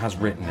and Miller has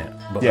written it,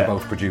 but they're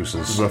both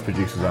producers. They're both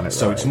producers on it.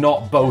 So it's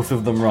not both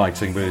of them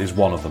writing, but it is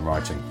one of them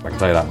writing. I can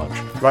tell you that much.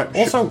 Right.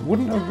 Also,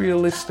 wouldn't a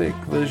realistic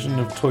version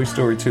of Toy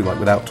Story 2, like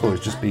without toys,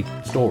 just be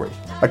story?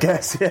 I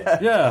guess, yeah.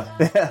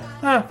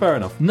 Yeah. Fair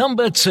enough.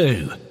 Number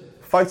 2.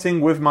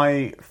 Fighting with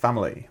My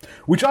Family.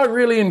 Which I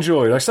really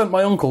enjoyed. I sent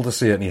my uncle to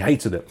see it and he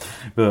hated it.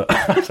 But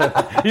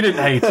he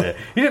didn't hate it.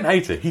 He didn't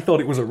hate it. He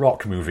thought it was a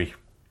rock movie.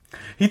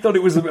 He thought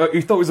it was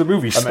a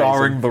movie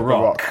starring The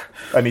Rock.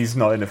 And he's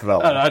not in it for that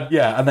long.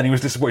 And then he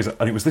was disappointed.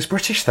 And it was this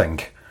British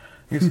thing.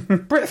 He goes,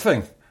 Brit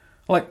thing.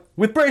 Like,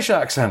 with British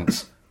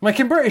accents.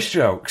 Making British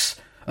jokes.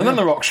 And then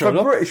The Rock showed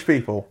up. For British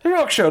people. The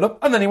Rock showed up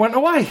and then he went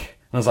away.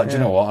 And I was like, do you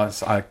know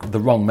what? The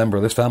wrong member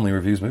of this family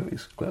reviews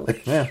movies, clearly.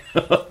 Yeah.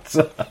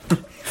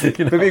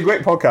 It'd be a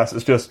great podcast.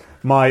 It's just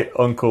my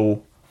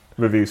uncle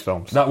reviews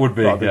films. That would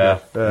be, yeah.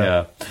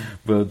 Yeah.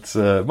 But,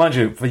 mind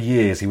you, for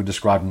years he would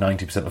describe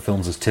 90% of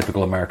films as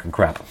typical American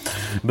crap.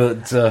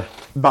 But...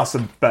 that's a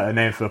better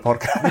name for the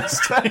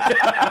podcast.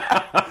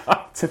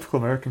 Typical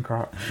American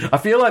crap. I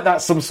feel like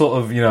that's some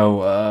sort of,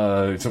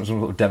 some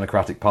sort of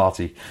Democratic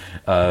Party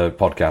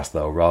podcast,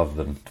 though, rather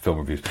than film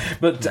reviews.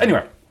 But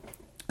anyway...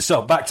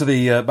 So back to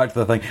the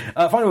thing.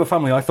 Fighting with a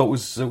Family, I thought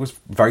was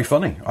very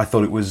funny. I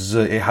thought it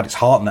had its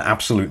heart in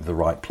absolutely the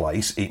right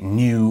place. It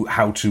knew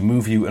how to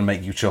move you and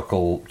make you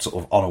chuckle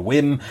sort of on a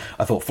whim.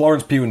 I thought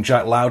Florence Pugh and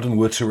Jack Lowden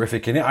were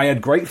terrific in it. I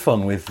had great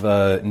fun with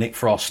Nick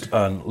Frost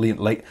and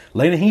Lena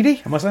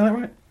Headey. Am I saying that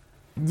right?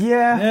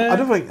 Yeah. I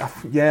don't think.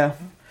 Yeah.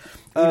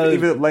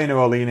 Either Lena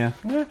or Lena.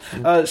 Yeah.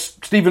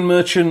 Stephen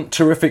Merchant,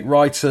 terrific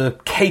writer,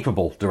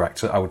 capable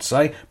director, I would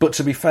say. But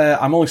to be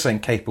fair, I'm always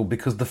saying capable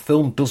because the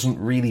film doesn't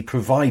really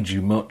provide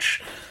you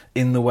much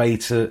in the way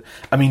to...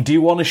 I mean, do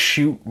you want to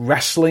shoot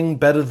wrestling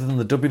better than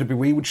the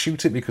WWE would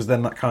shoot it? Because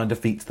then that kind of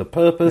defeats the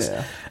purpose.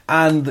 Yeah.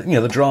 And,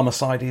 the drama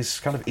side is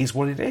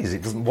what it is.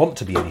 It doesn't want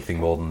to be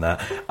anything more than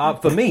that.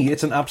 For me,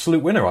 it's an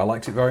absolute winner. I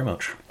liked it very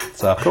much.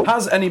 So, cool.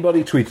 Has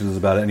anybody tweeted us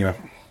about it anyway?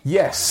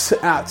 Yes,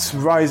 at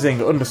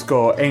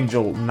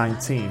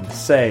rising_angel19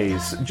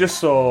 says,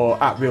 just saw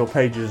at Real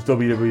Page's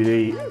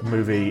WWE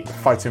movie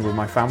Fighting With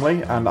My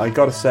Family, and I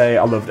gotta say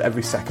I loved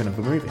every second of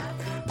the movie.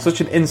 Such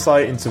an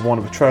insight into one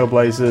of the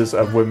trailblazers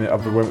of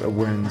the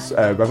women's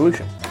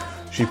revolution.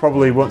 She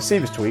probably won't see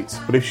this tweet,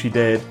 but if she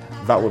did,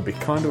 that would be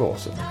kind of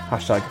awesome.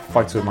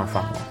 #Fighting With My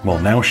Family. Well,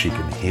 now she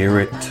can hear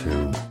it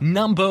too.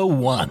 Number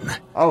 1.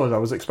 Oh, I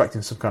was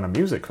expecting some kind of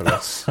music for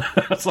this.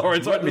 Sorry,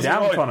 let me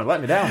down, Connor.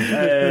 Let me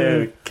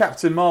down.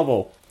 Captain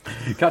Marvel.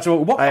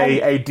 What?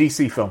 A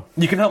DC film.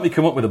 You can help me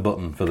come up with a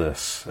button for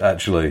this,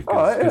 actually.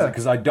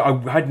 Because I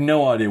had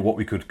no idea what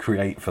we could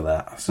create for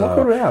that. So what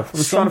could we have?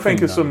 I'm trying to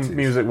think of some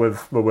music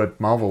with the word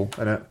Marvel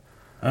in it.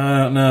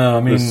 No, I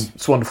mean...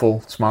 It's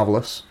wonderful. It's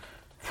marvellous.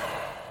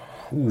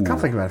 I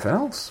can't think of anything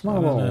else.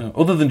 Marvel.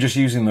 Other than just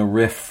using the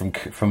riff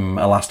from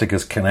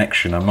Elastica's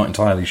Connection, I'm not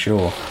entirely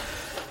sure.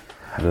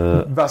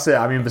 That's it.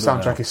 I mean, the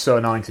soundtrack is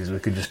so 90s, we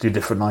could just do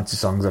different 90s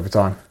songs every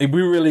time. We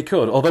really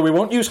could. Although we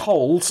won't use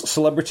Hole's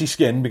Celebrity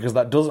Skin, because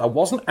I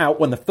wasn't out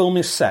when the film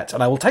is set,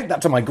 and I will take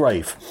that to my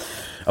grave.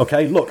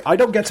 Okay, look, I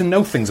don't get to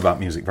know things about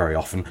music very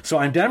often, so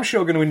I'm damn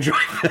sure going to enjoy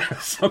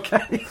this,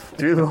 okay?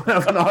 Do you want to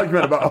have an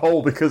argument about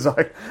Hole? Because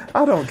I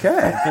don't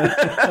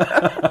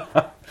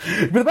care.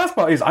 But the best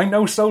part is, I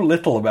know so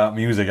little about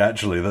music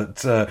actually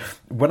that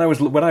when I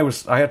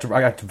had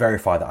to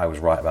verify that I was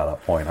right about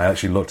that point. I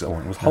actually looked at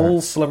it. Was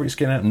Hole's Celebrity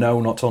Skin out?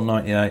 No, not till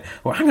 98.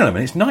 Well, hang on a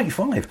minute, it's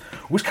 95.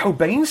 Was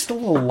Cobain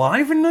still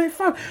alive in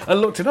 95? I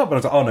looked it up and I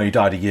was like, oh no, he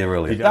died a year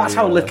earlier. That's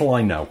how little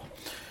I know.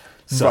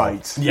 So,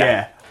 right?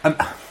 Yeah. And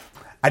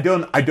I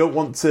don't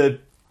want to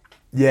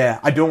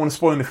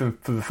spoil anything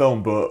for the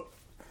film, but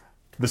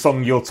the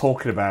song you're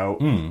talking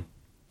about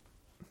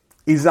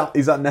is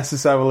that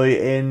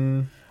necessarily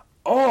in?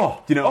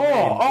 Oh, do you know what I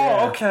mean?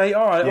 Yeah. Okay,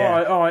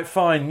 all right,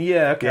 fine.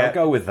 Yeah, okay, I'll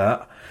go with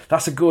that.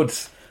 That's a good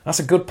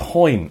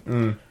point.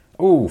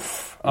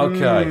 Oof.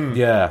 Okay.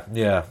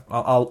 Yeah.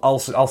 I'll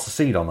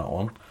secede on that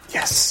one.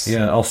 Yes.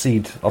 Yeah, I'll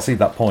cede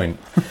that point.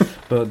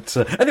 But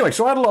anyway,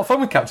 so I had a lot of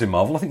fun with Captain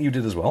Marvel. I think you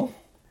did as well.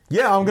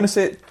 Yeah, I'm going to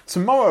see it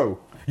tomorrow.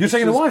 You're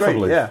taking the wife, I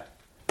believe. Yeah.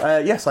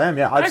 Yes, I am.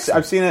 Yeah,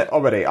 I've seen it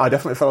already. I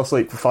definitely fell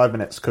asleep for 5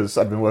 minutes because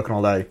I'd been working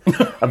all day,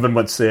 and then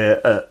went to see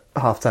it at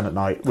 10:30 at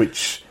night,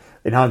 which.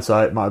 In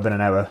hindsight, might have been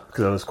an error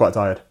because I was quite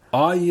tired.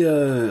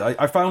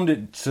 I found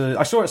it.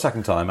 I saw it a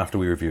second time after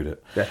we reviewed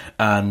it,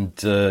 and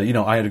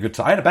I had a good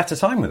time. I had a better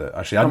time with it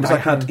actually. I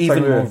had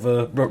even more of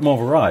a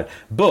ride.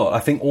 But I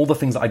think all the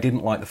things that I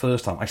didn't like the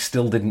first time, I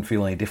still didn't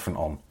feel any different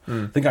on.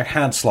 I think I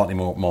had slightly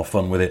more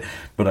fun with it,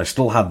 but I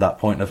still had that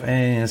point of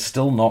it's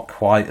still not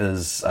quite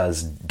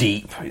as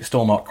deep. It's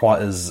still not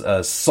quite as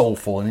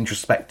soulful and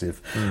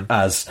introspective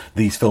as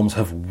these films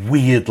have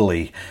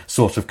weirdly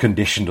sort of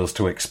conditioned us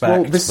to expect.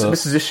 Well, this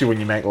is the issue when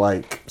you make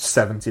like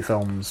 70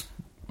 films.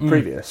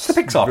 Previous. It's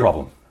a Pixar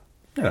problem.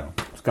 There's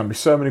going to be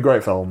so many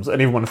great films,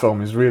 and even when a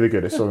film is really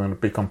good, it's still going to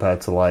be compared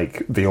to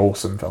like the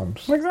awesome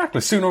films. Exactly.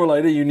 Sooner or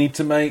later, you need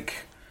to make.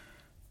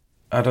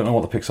 I don't know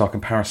what the Pixar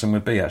comparison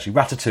would be. Actually,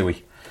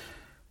 Ratatouille.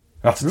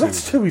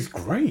 Ratatouille is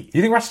great.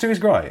 You think Ratatouille is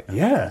great?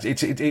 Yeah.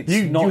 It's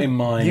not in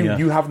my...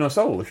 You have no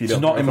soul if you don't.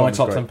 It's not in my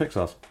top great. 10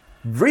 Pixars.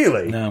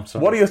 Really? No,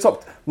 sorry. What are your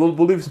top... We'll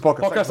do this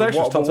podcast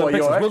Extras, top 10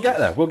 Pixars.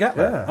 We'll get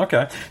there. Yeah.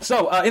 Okay.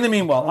 So, in the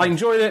meanwhile, I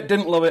enjoyed it,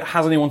 didn't love it.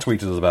 Has anyone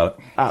tweeted us about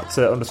it? At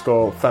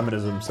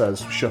 _feminism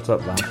says, shut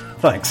up, man.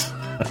 Thanks.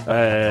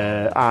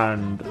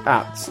 And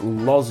at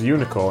Loz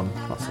Unicorn,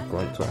 that's a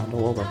great Twitter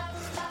handle, well done,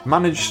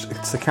 managed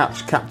to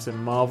catch Captain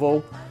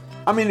Marvel.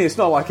 I mean, it's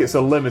not like it's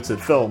a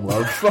limited film,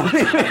 love. Well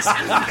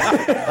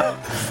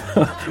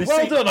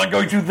done, I'm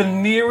going to the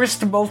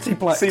nearest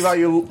multiplex. See about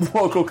your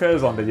local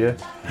Curzon, did you?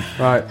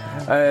 Right.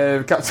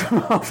 Captain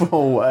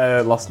Marvel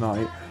last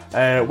night.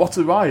 What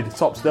a ride,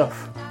 top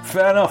stuff.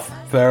 Fair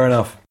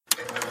enough.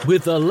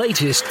 With the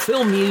latest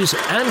film news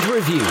and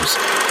reviews.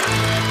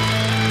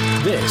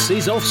 This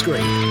is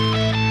Offscreen,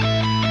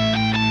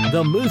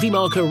 the Movie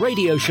Marker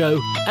radio show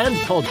and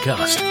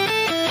podcast.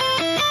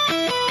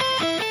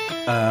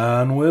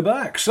 And we're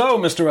back. So,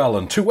 Mr.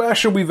 Allen, to where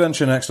shall we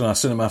venture next on our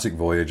cinematic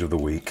voyage of the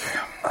week?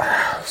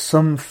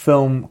 Some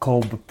film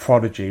called The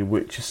Prodigy,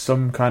 which is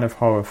some kind of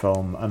horror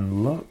film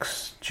and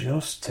looks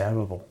just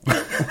terrible.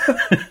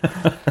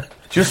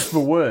 Just the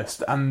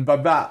worst. And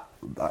by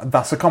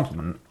that's a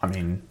compliment. I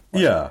mean...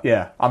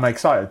 Yeah, I'm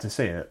excited to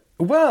see it.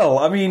 Well,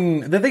 I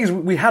mean, the thing is,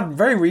 we had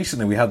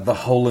The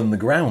Hole in the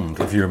Ground,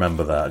 if you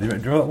remember that. Do you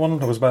remember that one?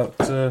 That was about...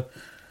 in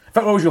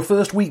fact, it was your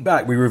first week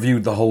back, we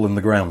reviewed The Hole in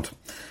the Ground.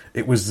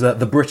 It was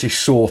the British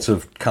sort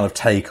of kind of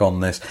take on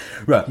this.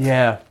 Right.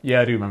 Yeah,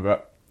 I do remember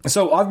that.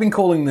 So I've been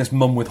calling this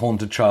Mum with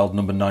Haunted Child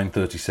number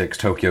 936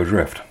 Tokyo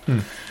Drift.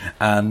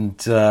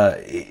 And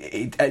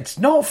it's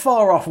not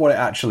far off what it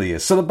actually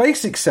is. So the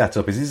basic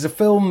setup is it's a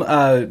film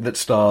that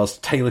stars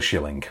Taylor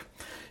Schilling.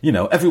 You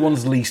know,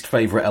 everyone's least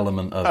favourite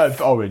element of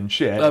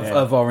Orange,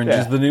 of Orange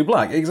is the New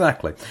Black,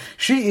 exactly.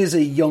 She is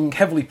a young,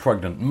 heavily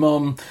pregnant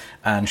mum,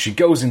 and she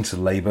goes into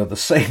labour the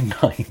same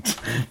night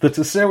that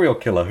a serial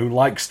killer who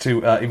likes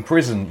to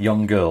imprison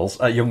young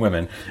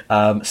women,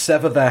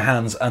 sever their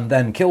hands and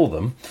then kill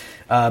them,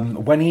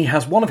 when he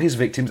has one of his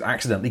victims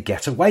accidentally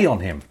get away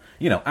on him.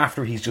 You know,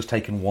 after he's just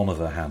taken one of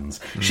their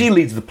hands. She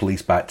leads the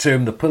police back to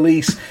him. The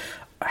police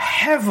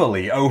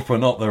heavily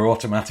open up their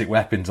automatic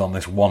weapons on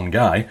this one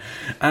guy,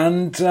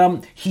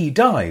 and he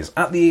dies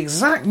at the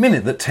exact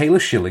minute that Taylor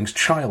Schilling's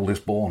child is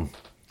born.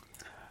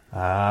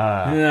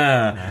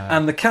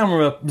 And the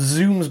camera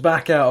zooms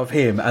back out of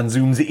him and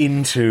zooms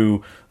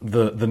into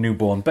the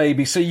newborn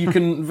baby, so you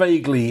can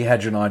vaguely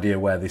hedge an idea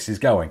where this is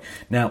going.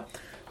 Now,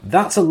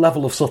 that's a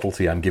level of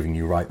subtlety I'm giving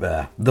you right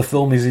there. The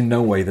film is in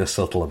no way this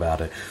subtle about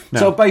it. No.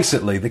 So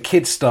basically, the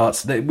kid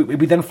starts...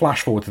 We then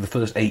flash forward to the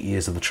first 8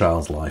 years of the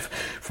child's life.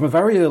 From a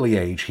very early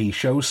age, he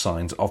shows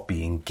signs of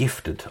being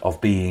gifted,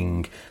 of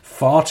being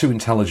far too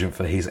intelligent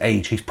for his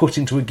age. He's put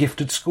into a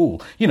gifted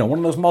school. You know, one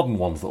of those modern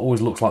ones that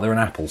always looks like they're an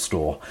Apple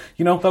store.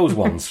 You know, those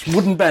ones.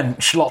 Wooden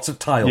bench, lots of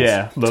tiles.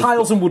 Yeah.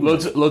 Tiles and wood.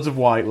 Loads of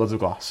white, loads of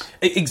glass.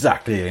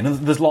 Exactly. And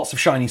there's lots of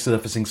shiny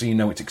surfacing, so you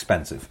know it's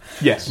expensive.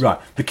 Yes. Right.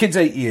 The kid's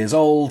 8 years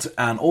old,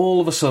 and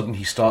all of a sudden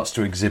he starts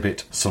to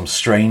exhibit some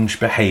strange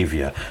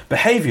behaviour.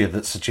 Behaviour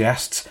that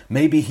suggests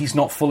maybe he's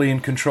not fully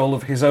in control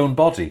of his own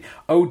body.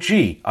 Oh,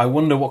 gee, I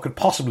wonder what could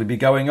possibly be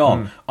going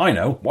on. I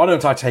know. Why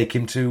don't I take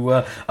him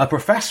to a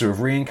professor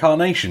of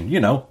reincarnation? You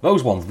know,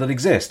 those ones that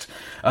exist.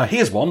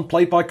 Here's one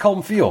played by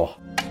Colm Feore.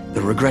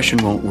 The regression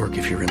won't work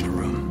if you're in the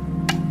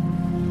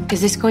room.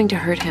 Is this going to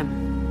hurt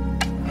him?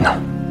 No.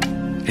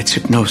 It's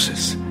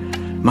hypnosis.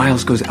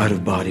 Miles goes out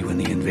of body when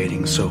the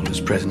invading soul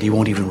is present. He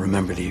won't even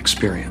remember the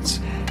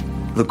experience.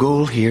 The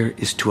goal here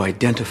is to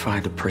identify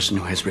the person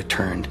who has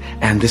returned,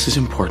 and this is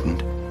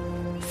important,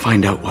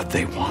 find out what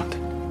they want.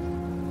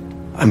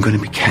 I'm going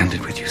to be candid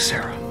with you,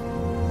 Sarah.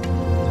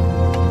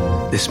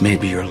 This may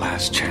be your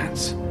last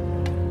chance.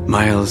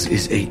 Miles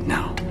is 8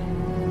 now.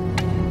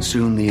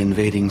 Soon the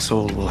invading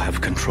soul will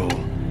have control,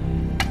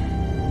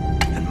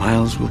 and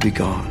Miles will be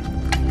gone.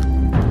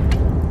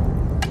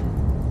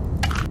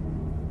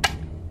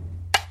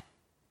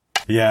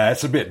 Yeah,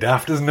 it's a bit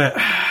daft, isn't it?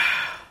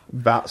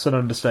 That's an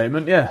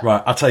understatement, yeah.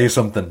 Right, I'll tell you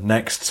something.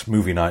 Next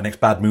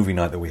bad movie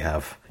night that we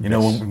have. You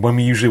know, when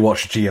we usually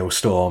watch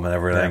Geostorm and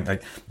everything,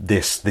 like,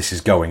 this is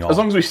going on. As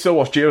long as we still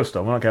watch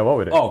Geostorm, I don't care what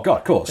we do. Oh, God,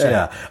 of course,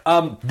 yeah.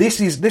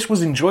 This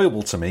was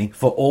enjoyable to me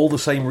for all the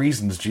same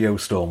reasons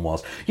Geostorm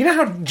was. You know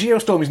how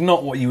Geostorm is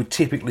not what you would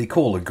typically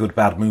call a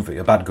bad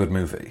good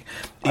movie?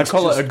 I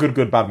call it a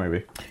good bad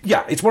movie.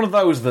 Yeah, it's one of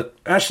those that,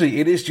 actually,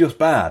 it is just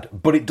bad,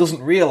 but it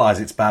doesn't realise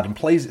it's bad and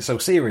plays it so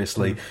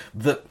seriously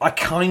that I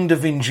kind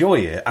of enjoy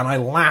it, and I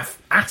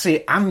laugh at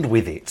it and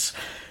with it.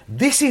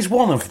 This is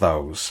one of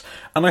those.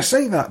 And I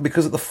say that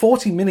because at the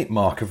 40-minute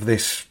mark of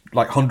this,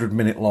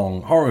 100-minute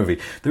long horror movie,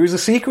 there is a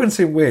sequence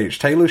in which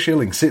Taylor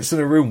Schilling sits in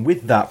a room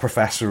with that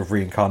professor of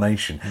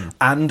reincarnation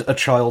and a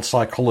child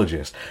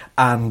psychologist.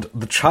 And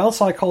the child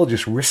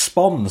psychologist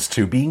responds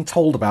to being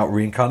told about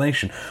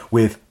reincarnation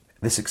with,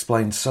 "This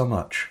explains so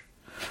much."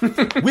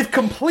 with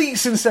complete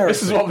sincerity.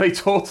 This is what they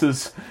taught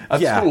us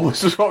at school.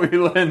 This is what we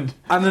learned.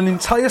 And an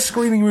entire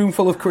screening room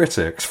full of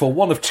critics, for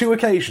one of 2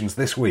 occasions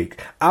this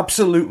week,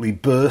 absolutely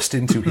burst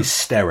into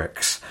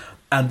hysterics.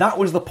 And that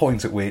was the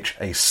point at which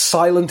a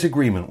silent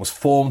agreement was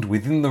formed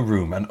within the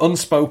room, an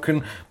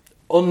unspoken,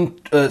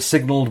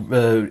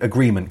 unsignalled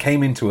agreement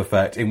came into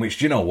effect in which,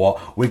 you know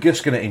what, we're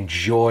just going to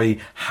enjoy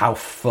how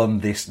fun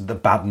the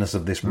badness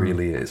of this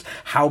really is,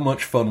 how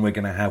much fun we're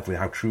going to have with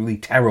how truly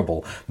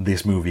terrible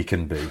this movie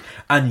can be.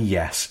 And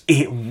yes,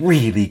 it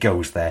really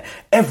goes there.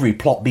 Every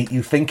plot beat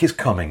you think is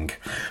coming.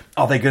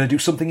 Are they going to do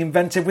something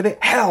inventive with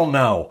it? Hell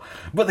no.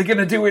 But they're going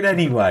to do it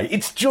anyway.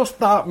 It's just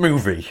that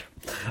movie.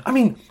 I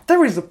mean,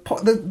 there's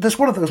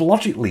one of those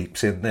logic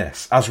leaps in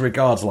this as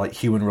regards like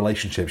human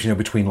relationships,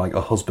 between like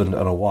a husband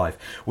and a wife,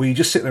 where you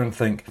just sit there and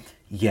think,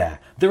 yeah,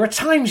 there are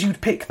times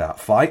you'd pick that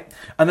fight,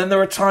 and then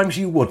there are times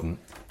you wouldn't.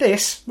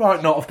 This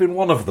might not have been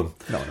one of them.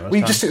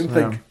 We just sit and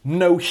think,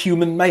 no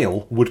human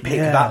male would pick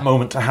that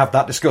moment to have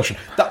that discussion.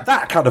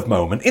 That kind of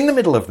moment in the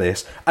middle of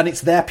this, and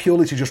it's there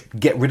purely to just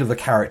get rid of the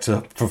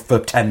character for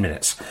 10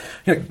 minutes.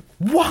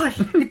 Why?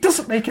 It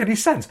doesn't make any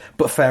sense.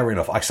 But fair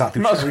enough. I sat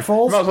through Cherry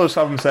Falls. Might as well just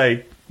have them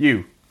say,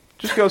 you.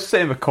 Just go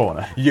sit in the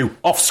corner. You,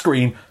 off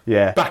screen,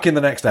 back in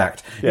the next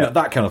act.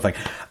 That kind of thing.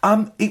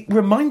 It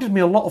reminded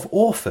me a lot of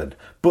Orphan,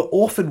 but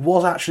Orphan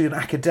was actually an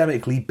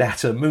academically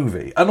better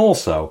movie. And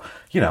also,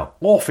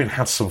 Orphan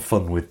had some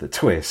fun with the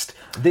twist.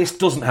 This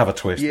doesn't have a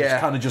twist. It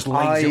kind of just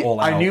lays it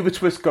all out. I knew the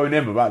twist going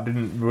in, but that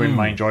didn't ruin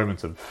my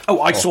enjoyment of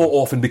I saw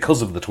Orphan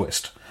because of the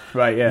twist.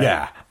 Right, yeah.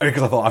 Yeah,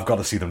 because I thought, I've got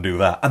to see them do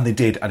that. And they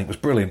did, and it was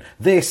brilliant.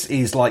 This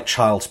is like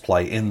Child's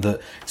Play in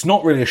that it's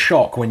not really a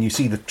shock when you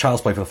see the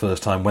Child's Play for the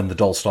first time when the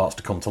doll starts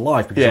to come to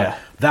life. Because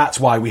that's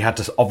why we had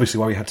to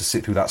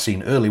sit through that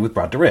scene early with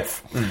Brad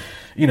Dourif.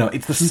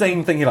 It's the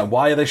same thing. You're like,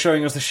 why are they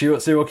showing us the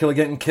serial killer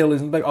getting killed?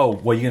 Isn't they? Oh,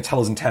 well, you're going to tell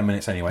us in 10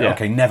 minutes anyway.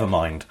 Okay, never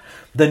mind.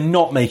 They're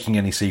not making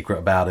any secret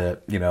about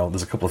it.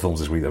 There's a couple of films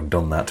this week that have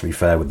done that, to be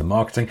fair, with the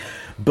marketing.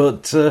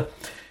 But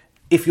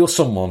if you're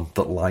someone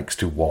that likes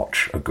to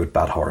watch a good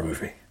bad horror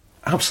movie,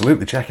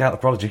 absolutely check out The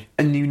Prodigy.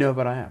 And you know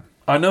that I am.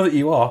 I know that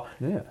you are.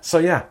 Yeah. So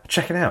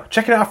check it out.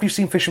 Check it out after you've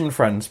seen The Fisherman's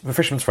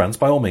Friends,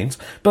 by all means.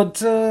 But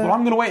well,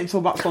 I'm going to wait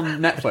until that's on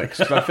Netflix,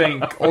 because I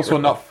think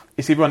also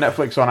it's either on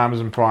Netflix or on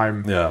Amazon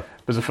Prime. Yeah.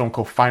 There's a film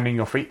called Finding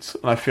Your Feet,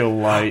 and I feel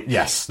like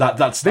yes,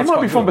 that's they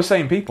might be from the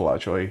same people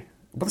actually.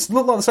 But they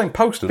look like the same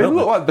poster. They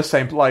look like the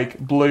same, like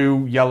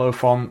blue, yellow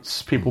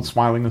fonts, people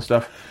smiling and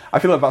stuff. I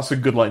feel like that's a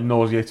good, like,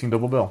 nauseating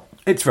double bill.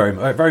 It's very,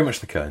 very much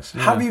the case.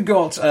 Yeah. Have you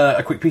got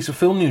a quick piece of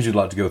film news you'd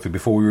like to go through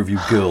before we review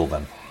Girl,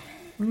 then?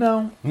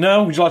 No.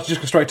 No? Would you like to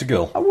just go straight to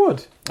Girl? I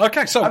would.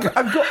 Okay, so I've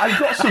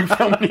got some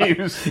film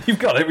news. You've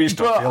got it, but you just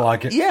don't feel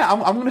like it. Yeah,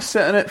 I'm going to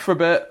sit in it for a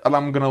bit, and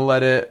I'm going to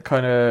let it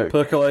kind of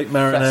percolate,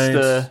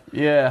 marinate.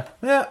 Yeah.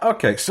 Yeah.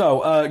 Okay.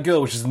 So,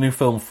 Girl, which is the new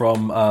film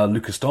from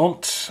Lucas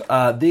Dont.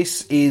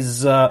 This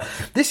is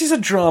a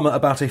drama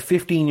about a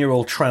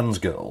 15-year-old trans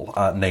girl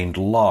named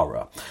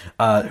Lara,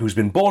 who's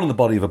been born in the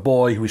body of a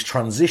boy who is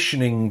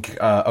transitioning,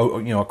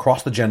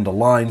 across the gender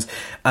lines,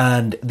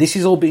 and this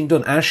is all being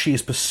done as she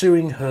is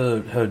pursuing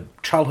her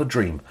childhood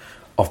dream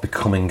of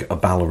becoming a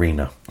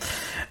ballerina.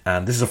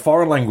 And this is a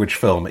foreign language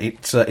film.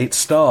 It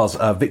stars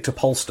Victor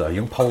Polster, a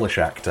young Polish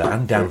actor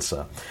and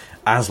dancer,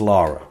 as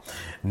Lara.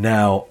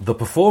 Now, the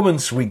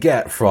performance we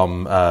get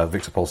from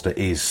Victor Polster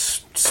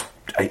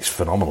it's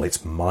phenomenal.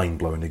 It's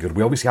mind-blowingly good.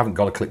 We obviously haven't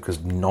got a clip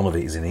because none of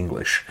it is in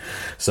English,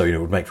 so it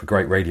would make for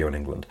great radio in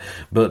England.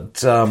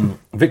 But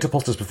Victor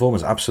Polster's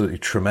performance is absolutely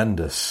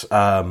tremendous.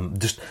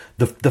 Just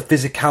the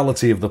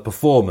physicality of the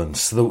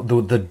performance,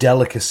 the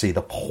delicacy,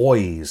 the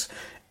poise.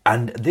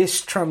 And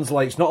this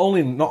translates not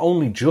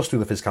only just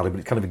through the physicality, but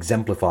it's kind of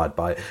exemplified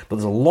by it. But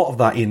there's a lot of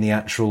that in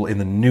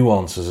the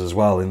nuances as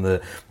well, in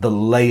the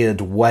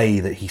layered way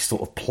that he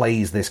sort of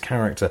plays this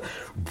character.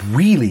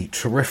 Really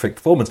terrific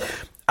performance.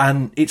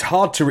 And it's a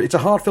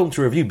hard film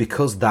to review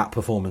because that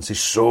performance is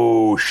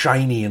so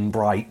shiny and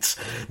bright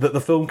that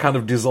the film kind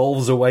of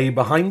dissolves away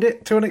behind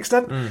it to an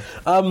extent.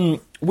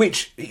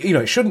 Which,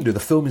 it shouldn't do. The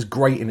film is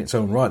great in its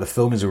own right. The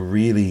film is a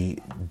really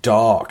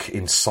dark,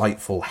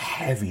 insightful,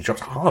 heavy,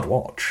 just hard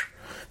watch.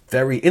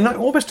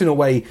 Almost in a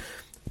way,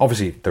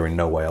 obviously they're in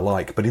no way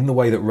alike, but in the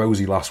way that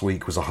Rosie last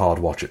week was a hard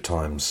watch at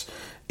times.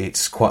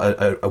 It's quite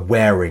a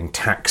wearing,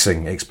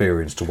 taxing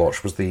experience to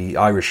watch. Was the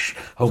Irish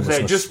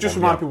homelessness... Just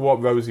remind people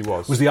what Rosie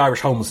was. Was the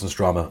Irish homelessness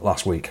drama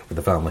last week with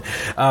the family.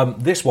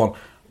 This one,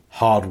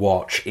 hard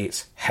watch.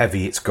 It's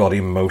heavy. It's got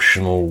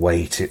emotional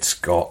weight. It's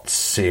got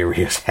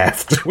serious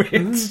heft to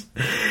it,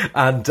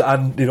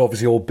 and it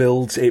obviously all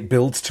builds. It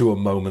builds to a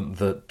moment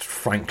that,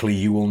 frankly,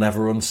 you will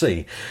never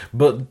unsee.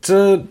 But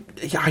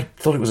I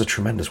thought it was a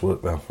tremendous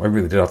work, though. I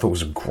really did. I thought it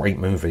was a great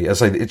movie.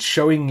 As I say, it's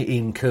showing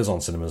in Curzon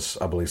cinemas,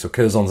 I believe. So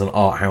Curzon's and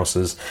art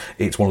houses.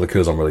 It's one of the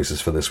Curzon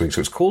releases for this week. So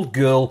it's called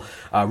Girl,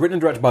 written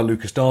and directed by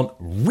Lucas Dont.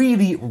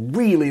 Really,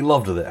 really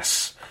loved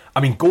this. I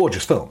mean,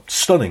 gorgeous film,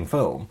 stunning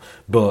film,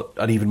 but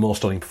an even more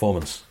stunning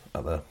performance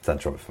at the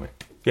centre of it for me.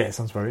 Yeah, it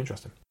sounds very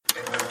interesting.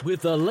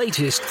 With the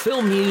latest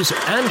film news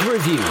and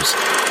reviews,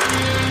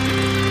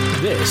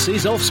 This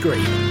is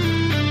Offscreen,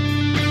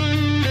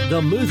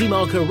 the Movie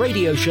Marker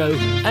radio show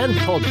and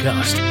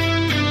podcast.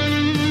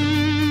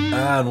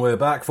 And we're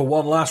back for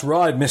one last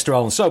ride, Mr.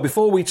 Allen. So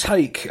before we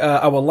take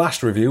our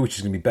last review, which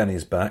is going to be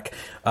Benny's Back,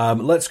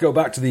 let's go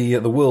back to the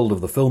world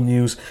of the film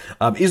news.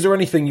 Is there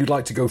anything you'd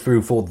like to go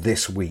through for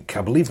this week?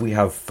 I believe we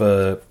have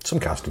some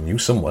casting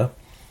news somewhere.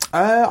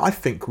 I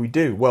think we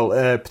do. Well,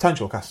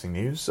 potential casting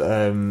news.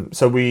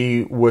 So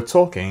we were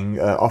talking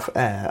off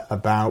air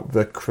about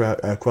the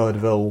Cruella de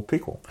Vil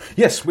prequel.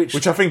 Yes,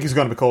 which I think is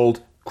going to be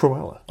called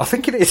Cruella. I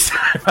think it is,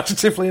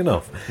 imaginatively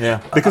enough.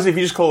 Yeah, because if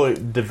you just call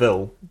it de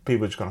Vil,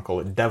 people are just going to call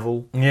it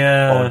Devil.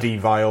 Yeah. Or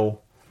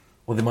De-Vile.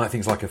 Well, they might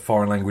think it's like a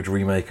foreign language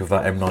remake of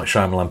that M. Night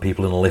Shyamalan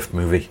People in a Lift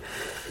movie.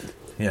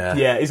 Yeah.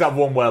 Yeah, is that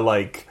one where,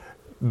 like,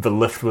 the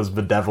lift was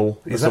the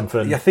devil or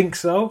something? I think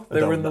so.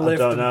 They were in the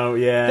lift. I don't know,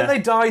 yeah. Did they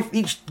die,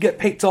 each get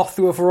picked off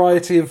through a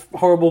variety of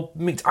horrible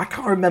meats? I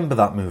can't remember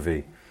that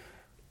movie.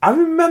 I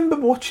remember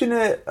watching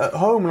it at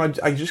home and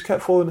I just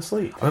kept falling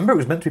asleep. I remember it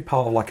was meant to be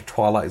part of like a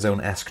Twilight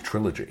Zone-esque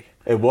trilogy.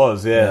 It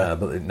was, yeah.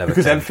 But it never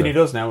because came everything he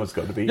does now has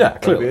got to be,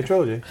 clearly a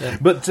trilogy. Yeah.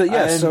 But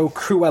so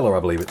Cruella,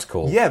 I believe it's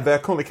called. Yeah, they're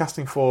currently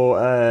casting for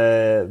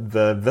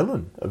the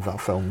villain of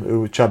that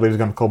film, which I believe is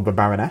going to be called the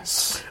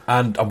Baroness.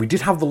 And we did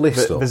have the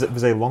list up.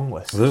 There's a long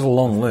list. There's a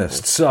long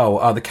list.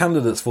 So the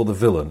candidates for the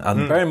villain,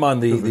 and bear in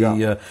mind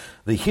the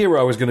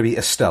hero is going to be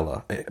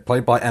Estella,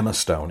 played by Emma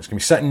Stone. It's going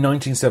to be set in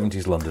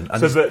 1970s London. And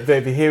so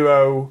the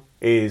hero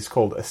is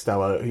called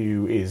Estella,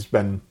 who is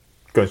then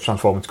going to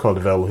transform into Cruella de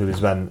Vil, who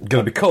is then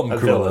going to become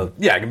Cruella.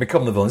 Yeah, going to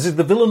become the villain. This is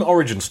the villain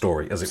origin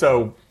story, as it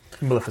were.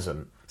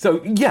 Maleficent.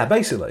 So, yeah,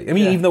 basically. I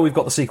mean, even though we've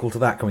got the sequel to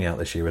that coming out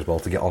this year as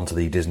well to get onto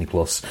the Disney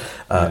Plus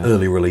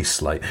early release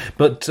slate.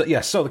 But,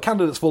 so the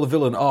candidates for the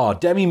villain are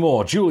Demi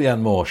Moore,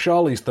 Julianne Moore,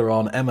 Charlize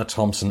Theron, Emma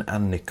Thompson,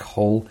 and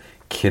Nicole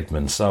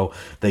Kidman. So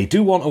they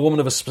do want a woman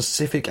of a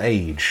specific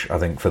age, I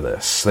think, for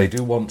this. They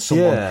do want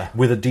someone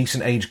with a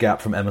decent age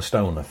gap from Emma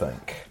Stone, I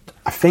think.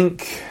 I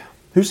think...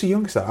 Who's the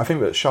youngest? I think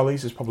that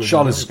Charlize is probably...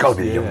 Charlize has got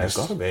to be the youngest.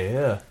 Got to be,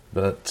 yeah.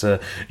 But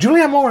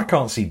Julianne Moore, I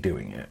can't see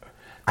doing it.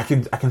 I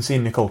can see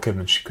Nicole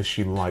Kidman because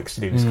she likes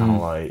to do this kind of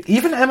like...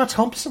 Even Emma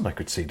Thompson, I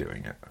could see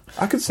doing it.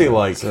 I could see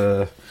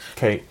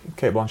Kate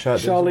Blanchett.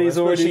 Charlize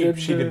already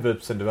she did the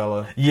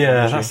Cinderella.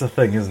 Yeah, that's the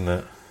thing, isn't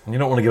it? You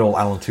don't want to get all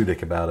Alan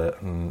Tudyk about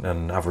it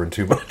and have her in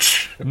too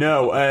much.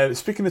 No,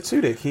 speaking of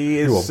Tudyk, he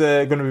is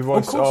going to be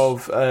voice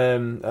of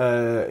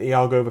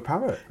Iago the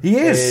Parrot. He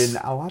is.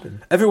 In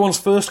Aladdin. Everyone's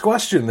first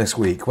question this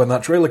week when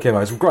that trailer came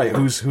out is, great,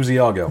 who's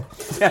Iago?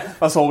 Yeah,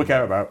 that's all we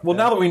care about. Well,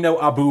 now that we know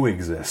Abu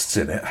exists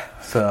in it.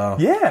 So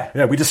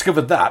yeah, we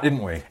discovered that,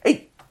 didn't we?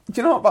 Hey,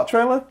 do you know what, that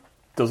trailer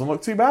doesn't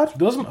look too bad?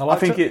 Doesn't? I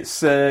think it's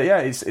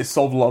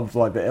solved a lot of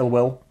like the ill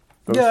will.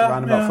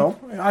 That film.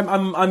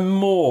 I'm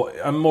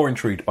more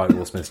intrigued by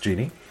Will Smith's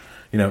Genie.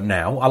 You know,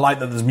 now I like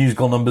that there's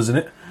musical numbers in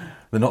it.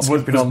 They're not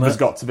skipping on there. There's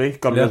got to be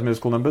those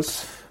musical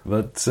numbers.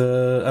 But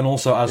and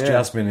also as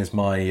Jasmine is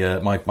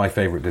my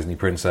favourite Disney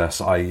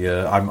princess,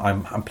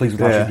 I'm pleased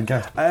with how she's been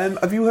cast.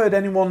 Have you heard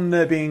anyone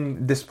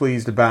being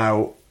displeased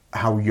about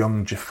how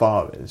young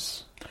Jafar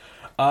is?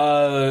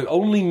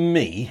 Only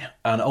me,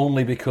 and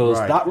only because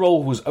that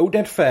role was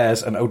Oded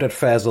Fehr's and Oded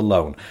Fehr's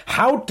alone.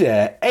 How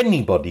dare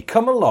anybody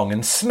come along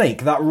and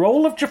snake that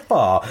role of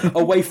Jafar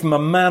away from a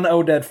man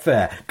Oded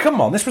Fehr? Come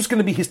on, this was going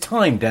to be his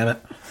time, damn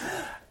it.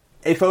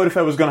 If Oded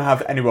Fehr was going to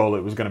have any role,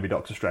 it was going to be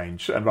Doctor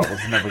Strange, and that was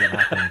never going to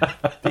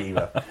happen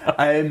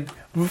either.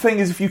 The thing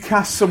is, if you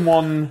cast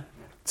someone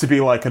to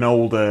be like an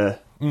older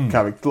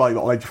character,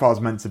 like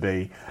Jafar's meant to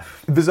be,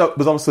 there's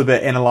obviously a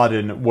bit in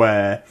Aladdin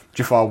where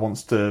Jafar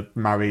wants to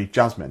marry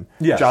Jasmine.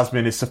 Yes.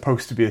 Jasmine is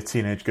supposed to be a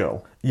teenage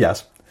girl.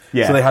 Yes.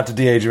 Yeah. So they had to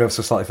de-age her ever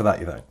so slightly for that,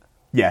 you think?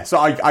 Yeah, so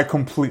I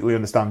completely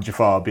understand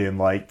Jafar being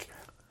like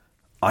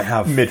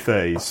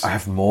mid-30s. I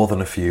have more than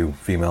a few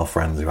female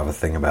friends who have a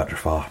thing about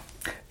Jafar.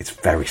 It's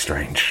very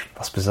strange.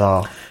 That's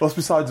bizarre. Well, that's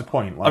besides the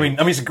point. I mean,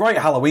 it's a great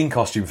Halloween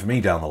costume for me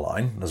down the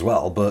line as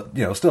well, but,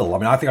 still,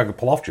 I think I could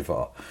pull off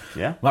Jafar.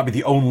 Yeah. Might be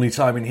the only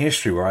time in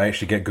history where I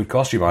actually get good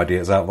costume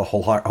ideas out of the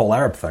whole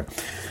Arab thing.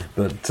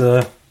 But,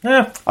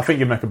 yeah. I think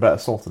you'd make a better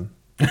Sultan.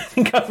 I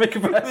think I'd make a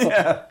better Sultan.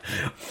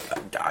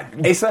 Yeah.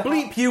 It's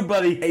bleep you,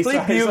 buddy. It's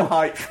a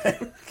hype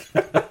thing.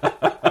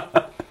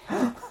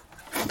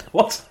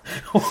 What's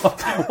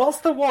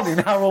the one in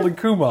Harold and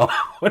Kumar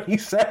when he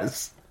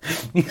says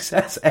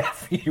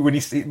F you when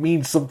it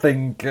means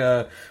something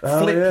flip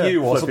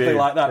you or something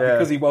like that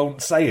because he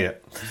won't say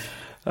it.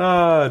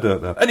 I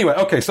don't know. Anyway,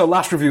 okay, so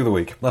last review of the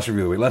week. Let's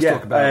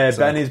talk about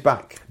Benny's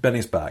Back.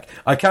 Benny's Back.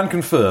 I can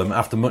confirm,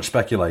 after much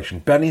speculation,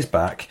 Benny's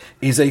Back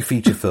is a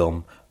feature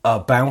film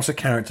about a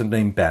character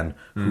named Ben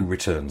who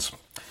returns.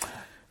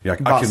 Yeah,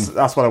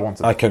 that's what I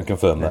wanted. I can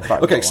confirm that.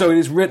 Okay, so it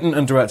is written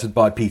and directed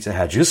by Peter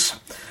Hedges,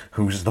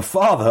 who's the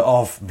father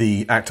of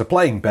the actor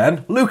playing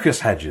Ben,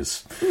 Lucas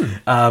Hedges,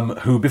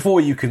 who, before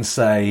you can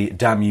say,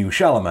 damn you,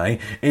 Chalamet,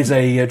 is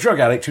a drug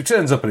addict who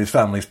turns up at his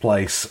family's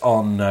place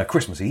on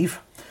Christmas Eve,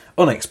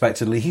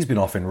 unexpectedly, he's been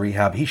off in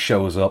rehab. He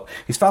shows up.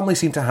 His family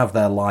seem to have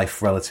their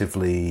life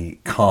relatively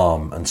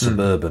calm and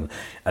suburban,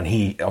 and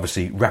he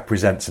obviously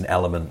represents an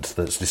element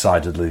that's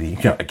decidedly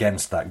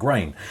against that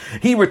grain.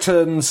 He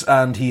returns,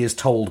 and he is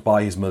told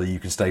by his mother, you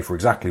can stay for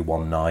exactly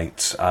one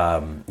night.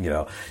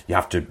 You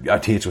have to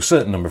adhere to a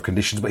certain number of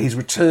conditions, but his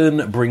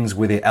return brings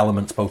with it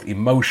elements both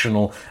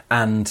emotional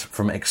and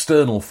from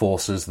external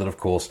forces that, of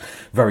course,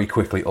 very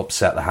quickly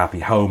upset the happy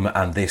home,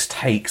 and this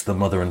takes the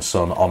mother and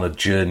son on a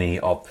journey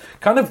of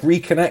kind of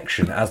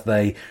reconnection as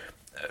they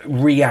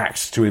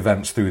react to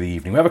events through the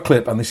evening. We have a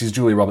clip, and this is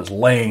Julia Roberts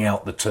laying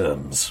out the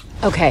terms.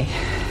 Okay.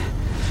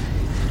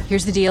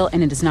 Here's the deal,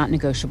 and it is not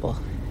negotiable.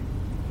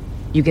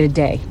 You get a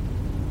day.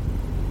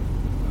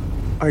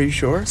 Are you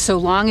sure? So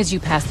long as you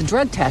pass the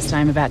drug test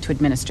I'm about to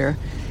administer,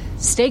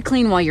 stay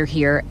clean while you're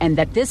here, and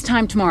that this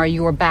time tomorrow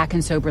you are back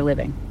in sober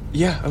living.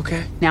 Yeah,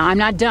 okay. Now, I'm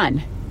not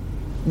done.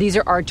 These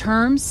are our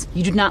terms.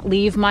 You do not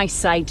leave my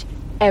sight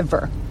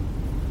ever.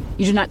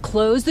 You do not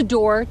close the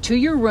door to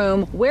your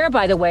room, where,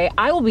 by the way,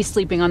 I will be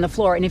sleeping on the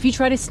floor. And if you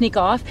try to sneak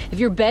off, if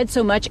your bed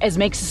so much as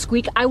makes a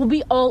squeak, I will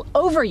be all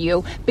over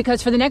you,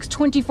 because for the next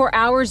 24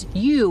 hours,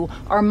 you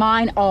are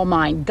mine, all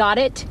mine. Got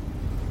it?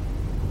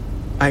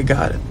 I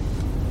got it.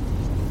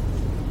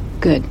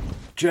 Good.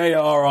 JR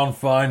on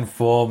fine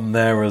form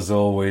there as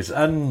always,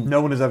 and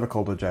no one has ever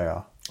called her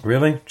JR.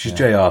 Really? She's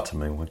JR to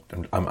me.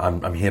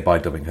 I'm hereby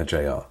dubbing her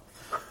JR.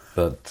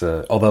 But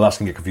although that's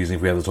going to get confusing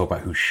if we ever talk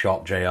about who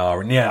shot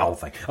JR and whole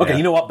thing. Okay,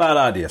 You know what? Bad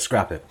idea.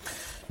 Scrap it.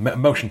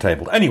 Motion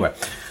tabled. Anyway,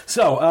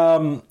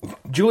 so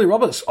Julia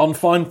Roberts on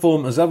fine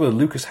form as ever.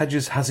 Lucas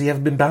Hedges, has he ever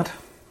been bad?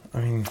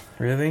 I mean,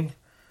 really?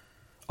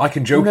 I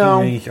can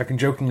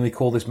jokingly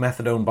call this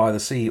methadone by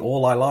the sea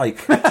all I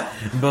like,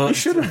 but you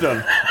should have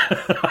done.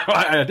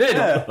 I did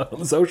on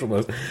the social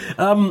post.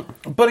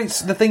 But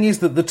the thing is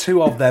that the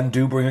two of them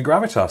do bring a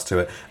gravitas to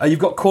it. You've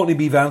got Courtney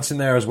B. Vance in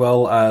there as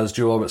well as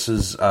Julia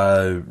Roberts'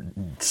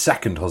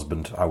 second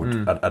husband, I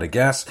would at a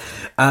guess.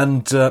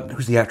 And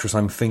who's the actress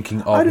I'm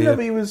thinking of? I didn't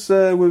know he was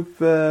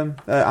with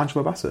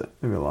Angela Bassett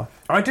in real life.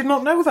 I did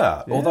not know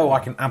that. Yeah. Although I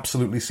can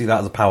absolutely see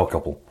that as a power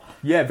couple.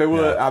 Yeah, they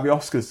were at the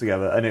Oscars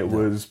together, and it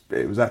was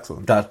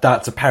excellent.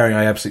 That's a pairing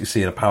I absolutely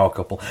see in a power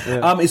couple.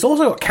 Yeah. It's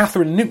also got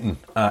Catherine Newton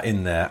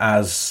in there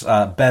as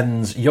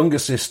Ben's younger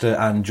sister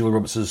and Julia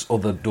Roberts'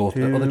 other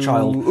daughter, other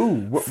child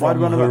why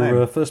do I know that name?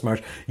 Her first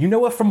marriage. You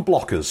know her from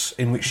Blockers,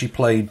 in which she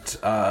played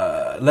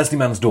Leslie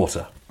Mann's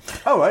daughter.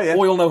 Oh, right, yeah.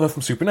 Or you'll know her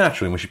from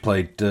Supernatural, in which she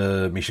played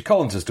Misha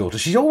Collins' daughter.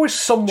 She's always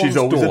someone's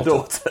daughter. She's always a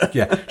daughter.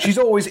 Yeah, she's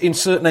always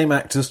insert name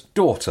actor's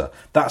daughter.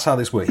 That's how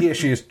this works. Here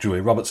she is,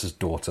 Julia Roberts'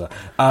 daughter.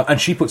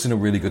 And she puts in a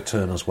really good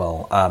turn as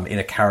well, in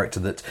a character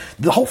that...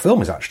 The whole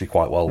film is actually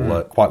quite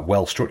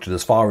well structured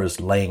as far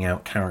as laying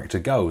out character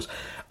goes.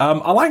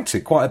 I liked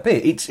it quite a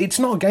bit. It's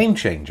not a game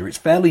changer. It's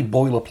fairly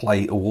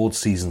boilerplate awards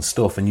season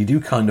stuff, and you do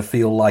kind of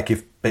feel like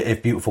if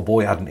Beautiful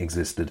Boy hadn't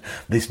existed,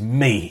 this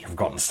may have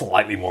gotten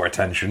slightly more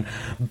attention.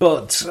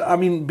 But, I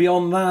mean,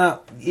 beyond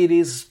that, it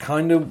is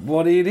kind of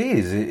what it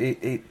is.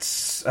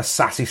 It's a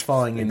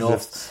satisfying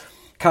enough...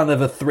 kind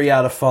of a 3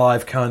 out of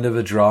 5 kind of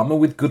a drama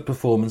with good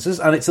performances,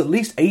 and it's at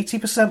least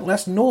 80%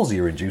 less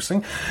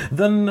nausea-inducing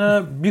than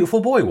Beautiful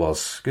Boy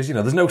was. Because,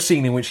 there's no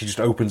scene in which he just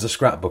opens a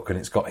scrapbook and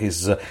it's got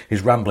his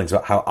ramblings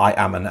about how I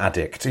am an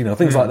addict,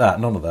 things like that,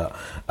 none of that.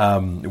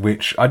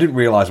 Which I didn't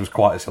realise was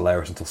quite as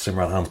hilarious until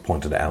Simran Hans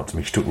pointed it out to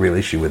me. She took real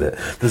issue with it.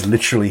 There's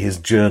literally his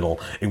journal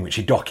in which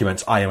he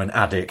documents, I am an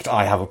addict,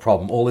 I have a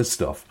problem, all this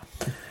stuff.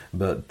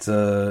 But,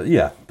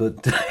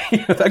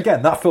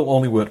 again, that film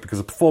only worked because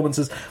of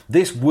performances.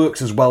 This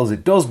works as well as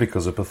it does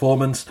because of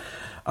performance.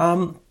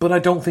 But I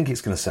don't think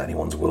it's going to set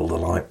anyone's world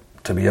alight,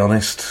 to be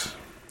honest.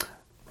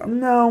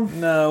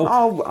 No.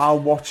 I'll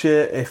watch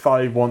it if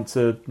I want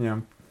to,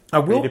 I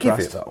will give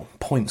it, though,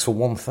 points for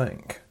one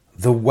thing.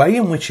 The way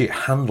in which it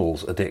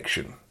handles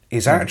addiction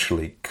is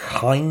actually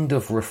kind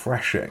of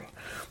refreshing.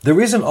 There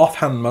is an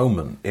offhand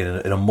moment in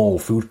a mall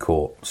food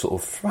court,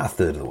 sort of about a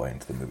third of the way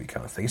into the movie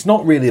kind of thing. It's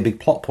not really a big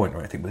plot point or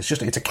anything, but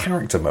it's a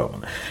character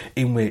moment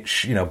in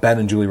which, Ben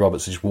and Julia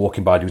Roberts are just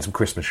walking by doing some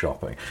Christmas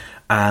shopping,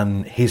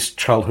 and his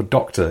childhood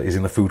doctor is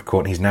in the food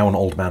court, and he's now an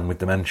old man with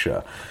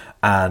dementia.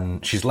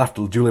 And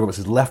Julia Roberts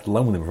is left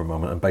alone with him for a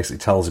moment and basically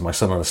tells him, my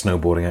son had a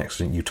snowboarding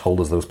accident, you told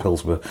us those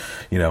pills were,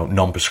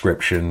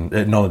 non-prescription,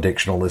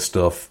 non-addiction, all this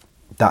stuff.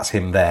 That's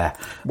him there.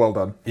 Well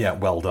done. Yeah,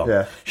 well done.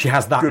 Yeah. She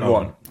has that Good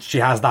moment. One. She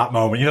has that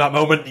moment. That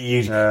moment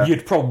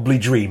you'd probably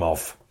dream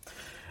of.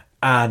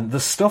 And the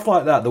stuff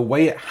like that, the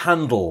way it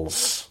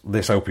handles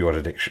this opioid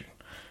addiction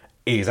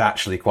is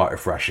actually quite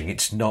refreshing.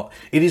 It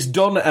is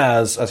done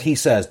as he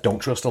says, don't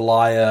trust a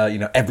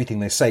liar, everything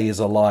they say is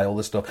a lie, all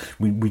this stuff.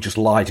 We just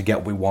lie to get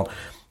what we want.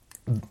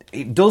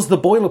 It does the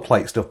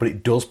boilerplate stuff, but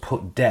it does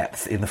put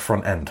depth in the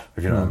front end,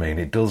 if you know what I mean.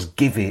 It does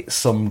give it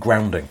some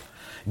grounding.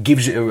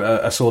 Gives you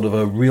a sort of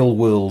a real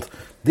world.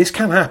 This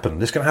can happen.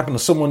 This can happen to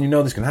someone you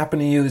know. This can happen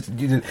to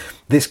you.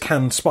 This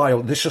can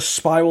spiral. This just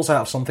spirals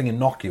out of something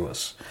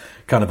innocuous.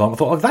 Kind of. I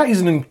thought, that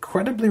is an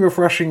incredibly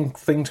refreshing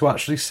thing to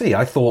actually see.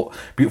 I thought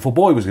Beautiful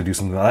Boy was going to do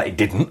something like that. It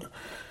didn't.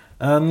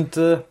 And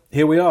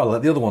here we are.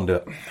 Let the other one do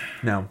it.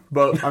 No,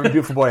 but I mean,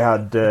 Beautiful Boy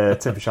had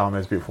Timothée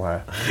Chalamet's beautiful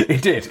hair.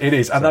 It did. It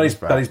is, and that is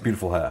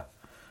beautiful hair.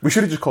 We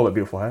should have just called it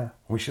Beautiful Hair.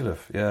 We should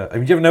have, yeah. I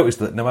mean, you ever noticed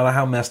that no matter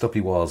how messed up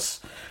he was,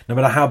 no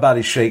matter how bad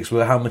his shakes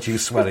were, how much he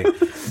was sweating,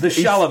 the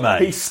Chalamet...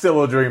 He's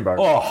still a dreamboat.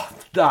 Oh,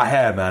 that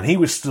hair, man. He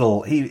was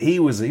still... He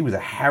was a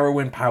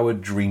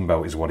heroin-powered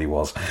dreamboat is what he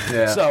was.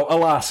 Yeah. So,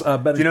 alas,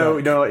 Ben... You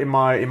know, in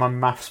my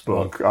maths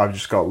book, I've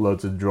just got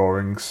loads of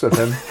drawings of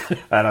him,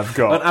 and I've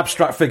got... An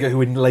abstract figure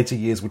who in later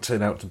years would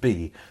turn out to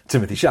be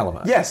Timothée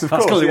Chalamet. Yes, of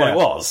course. That's clearly what it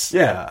was.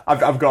 Yeah.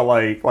 I've got,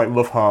 like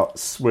love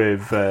hearts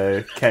with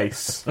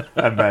Case,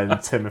 and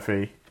then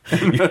Timothy.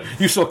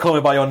 You saw Call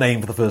Me By Your Name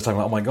for the first time,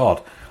 like, oh my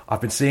God,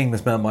 I've been seeing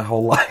this man my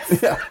whole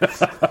life. Yeah.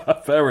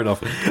 Fair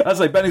enough.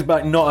 As I say, Benny's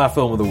back, not our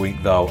film of the week,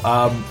 though.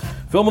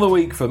 Film of the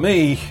week for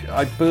me,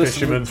 I personally...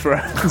 Fisherman's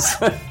Friends.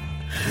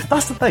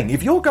 That's the thing.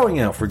 If you're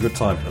going out for a good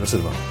time at the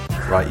cinema,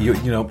 right, you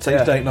know,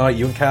 take a date night,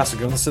 you and Cass are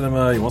going to the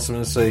cinema, you want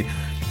something to see.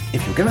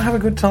 If you're going to have a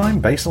good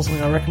time, based on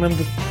something I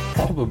recommended,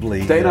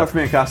 probably... Date night for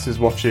me and Cass is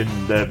watching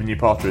The New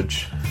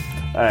Partridge.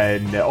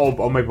 And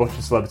or maybe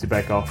watching Celebrity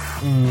Bake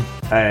Off.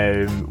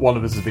 One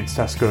of us has been to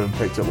Tesco and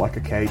picked up like a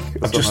cake.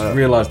 I've just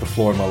realised the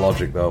flaw in my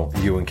logic, though.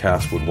 You and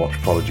Cass would watch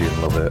Prodigy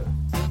and love it.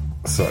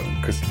 So,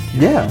 because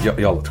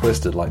y'all are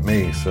twisted like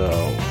me, so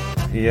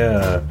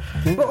yeah.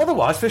 But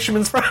otherwise,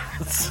 Fisherman's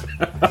Friends.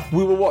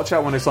 We will watch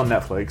out when it's on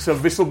Netflix. So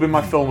this will be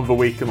my film of the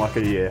week in like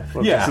a year.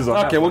 Yeah,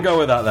 okay, we'll go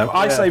with that then.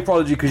 I say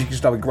Prodigy because you can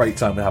just have a great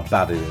time with how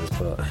bad it is.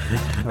 But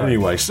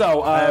anyway, so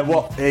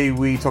what are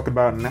we talking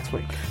about next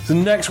week? So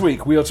next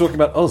week we are talking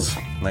about Us.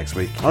 Next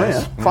week, oh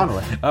yes.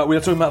 Finally, we are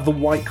talking about The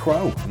White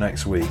Crow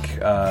next week.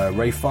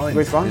 Ray Fiennes,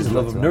 his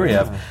love of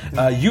Nureyev.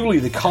 Yuli,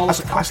 the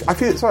Carlos. I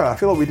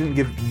feel like we didn't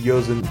give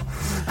yours and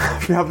I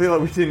feel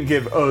like we didn't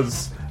give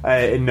Us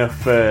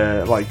enough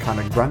like kind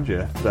of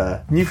grandeur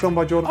there. New film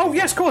by Jordan. Oh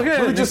yes, cool.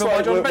 Yeah, we're just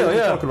like Jordan Peele.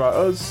 We're talking about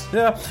Us.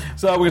 Yeah.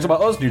 So we're going to talk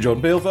about Us, new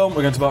Jordan Peele film.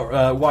 We're going to talk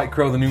about White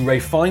Crow, the new Ray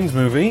Fiennes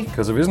movie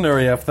because of his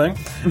Nureyev thing.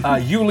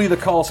 Yuli, the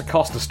Carlos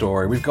Acosta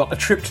story. We've got A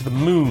Trip to the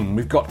Moon.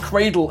 We've got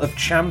Cradle of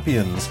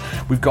Champions.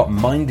 We've got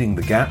Minding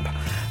the Gap.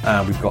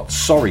 We've got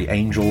Sorry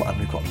Angel, and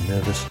we've got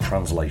Nervous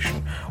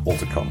Translation, all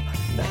to come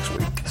next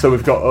week. So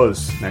we've got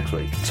Us next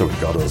week.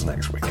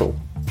 Cool.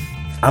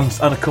 And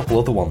a couple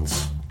other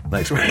ones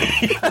next week.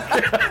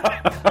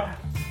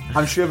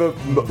 I'm sure a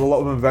lot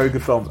of them are very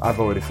good films I've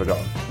already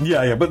forgotten.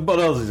 Yeah, but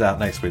Us is out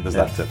next week, there's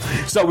that too.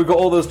 So we've got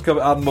all those to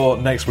cover and more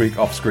next week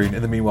off screen.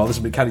 In the meanwhile, this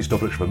has been Candy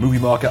Stubbridge from Movie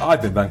Market.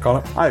 I've been Ben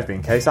Connor. I've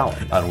been Case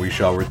Allen. And we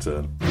shall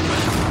return.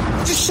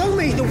 Just show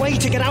me the way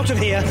to get out of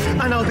here,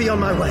 and I'll be on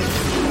my way.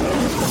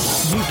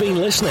 You've been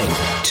listening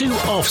to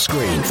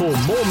Offscreen. For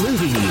more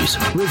movie news,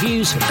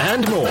 reviews,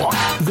 and more,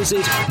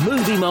 visit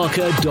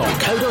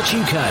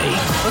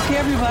moviemarker.co.uk. Okay,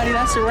 everybody,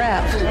 that's a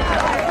wrap.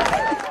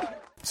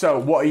 So,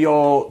 what are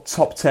your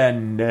top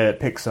 10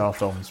 Pixar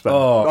films, Ben?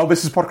 Oh,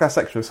 this is Podcast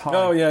Extras. Hi.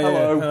 Oh, yeah,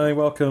 hello. Yeah. Hi,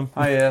 welcome.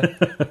 Hiya.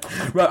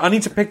 Right, I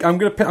need to pick. I'm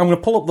going to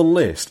pull up the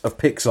list of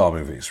Pixar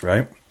movies,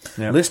 right?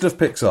 Yep. List of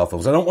Pixar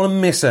films. I don't want to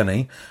miss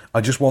any.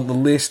 I just want the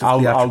list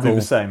of theatrical... I'll do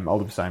the same.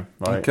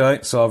 Right. Okay,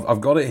 so I've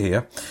got it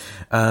here.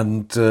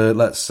 And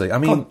let's see. I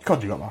mean...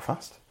 God, you got that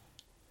fast.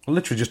 I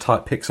literally just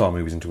typed Pixar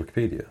movies into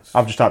Wikipedia.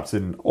 I've just typed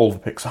in all the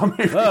Pixar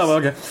movies. Oh,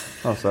 okay.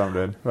 That's what I'm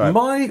doing. Right.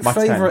 My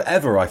favourite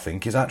ever, I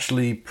think, is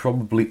actually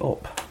probably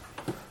Up.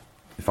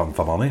 If I'm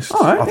honest.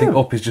 Right, I think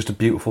Up is just a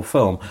beautiful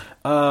film.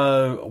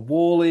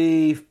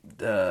 WALL-E,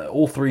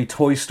 all three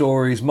Toy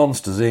Stories,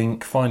 Monsters,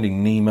 Inc.,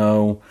 Finding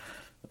Nemo...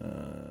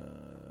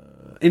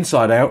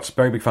 Inside Out,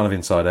 very big fan of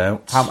Inside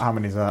Out. How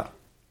many is that?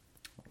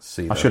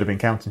 See, I should have been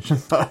counting.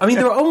 I mean,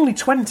 there are only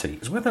 20.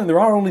 It's worth noting there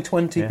are only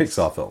 20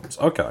 Pixar films.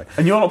 Okay.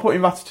 And you're not putting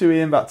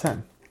Ratatouille in that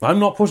 10? I'm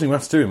not putting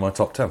Ratatouille in my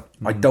top 10.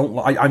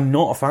 I'm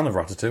not a fan of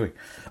Ratatouille.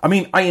 I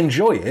mean, I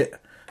enjoy it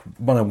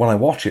when I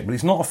watch it, but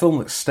it's not a film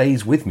that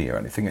stays with me or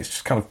anything. It's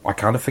just I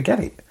kind of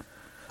forget it.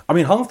 I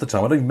mean, half the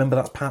time I don't even remember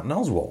that's Patton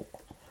Oswalt.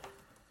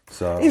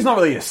 So he's not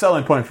really a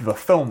selling point for the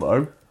film,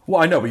 though.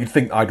 Well, I know, but you'd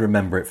think I'd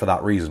remember it for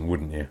that reason,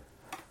 wouldn't you?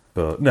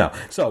 But no.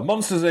 So,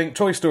 Monsters, Inc.,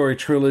 Toy Story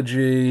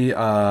Trilogy,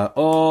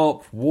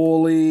 Up,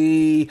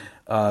 WALL-E,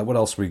 what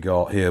else we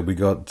got here? We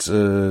got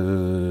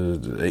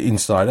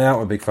Inside Out,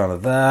 I'm a big fan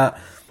of that.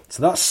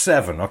 So that's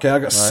 7, okay? I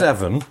got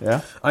 7.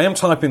 Yeah. I am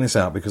typing this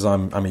out because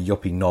I'm a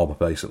yuppie knob,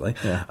 basically.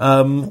 Yeah.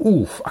 I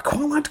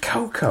quite liked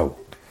Coco.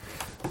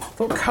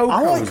 I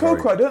like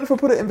Coco. I don't know if I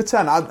put it in for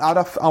 10.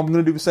 I'm going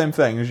to do the same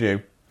thing as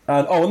you.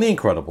 And The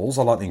Incredibles.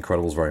 I like The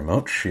Incredibles very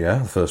much. Yeah,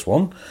 the first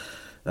one.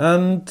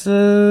 And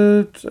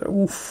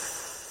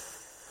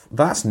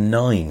that's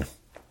 9.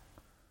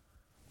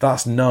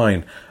 That's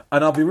 9.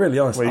 And I'll be really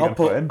honest,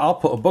 I'll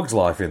put A Bug's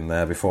Life in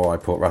there before I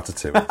put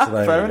Ratatouille.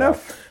 So fair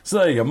enough. So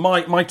there you go.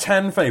 My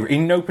 10 favourite,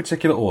 in no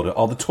particular order,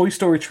 are the Toy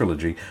Story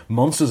Trilogy,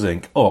 Monsters,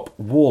 Inc., Up,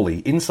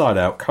 WALL-E, Inside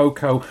Out,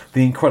 Coco,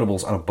 The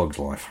Incredibles, and A Bug's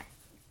Life.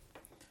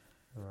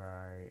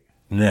 Right.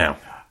 Now.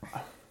 I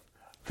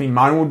think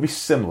mine would be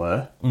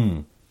similar.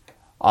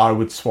 I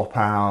would swap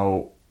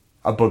out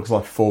A Bug's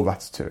Life for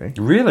Ratatouille.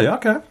 Really?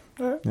 Okay.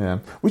 Yeah.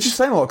 Which is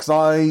saying a lot,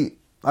 because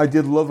I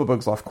did love A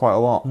Bug's Life quite a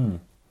lot.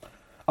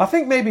 I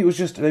think maybe it was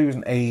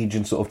an age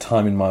and sort of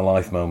time in my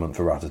life moment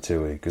for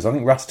Ratatouille, because I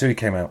think Ratatouille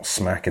came out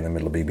smack in the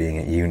middle of me being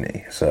at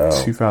uni. So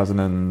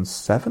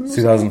 2007?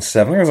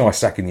 2007. I was in my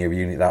second year of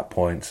uni at that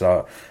point.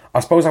 So I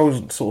suppose I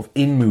was sort of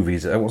in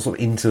movies. I was sort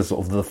of into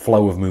sort of the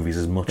flow of movies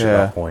as much at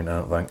that point, I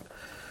don't think.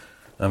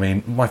 I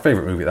mean, my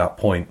favourite movie at that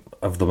point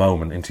of the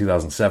moment in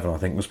 2007, I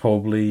think, was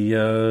probably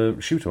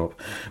Shoot 'Em Up.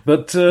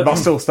 But that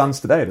still stands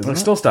today, doesn't it? It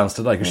still stands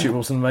today, because Shoot 'Em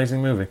Up's an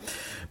amazing movie.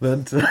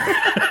 But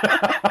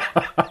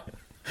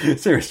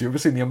seriously, you've ever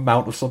seen the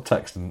amount of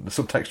subtext and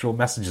subtextual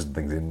messages and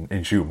things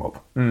in Shoot 'Em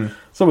Up?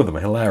 Some of them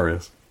are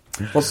hilarious.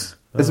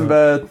 Isn't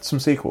there some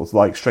sequels,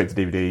 like straight to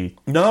DVD?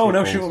 No,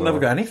 Shoot 'Em Up never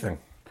got anything.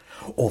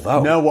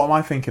 Although... No, what am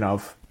I thinking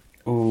of?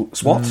 Ooh,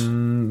 SWAT?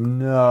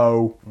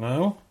 No.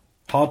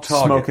 Hard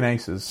Target. Smoking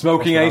Aces.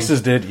 Smoking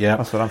Aces did, yeah.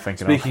 That's what I'm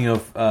thinking Speaking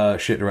of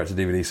shit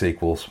direct-to-DVD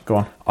sequels. Go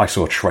on. I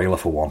saw a trailer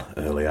for one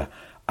earlier,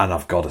 and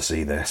I've got to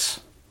see this.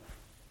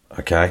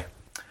 Okay?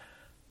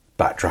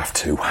 Backdraft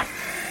 2.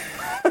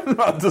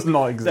 That does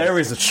not exist. There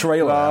is a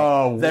trailer.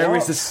 Oh, there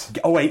what? is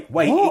a... Oh, wait.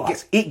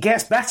 It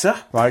gets better.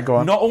 Right, go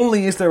on. Not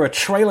only is there a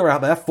trailer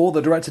out there for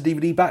the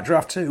direct-to-DVD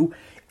Backdraft 2,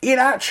 it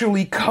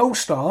actually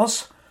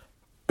co-stars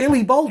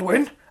Billy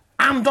Baldwin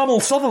and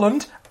Donald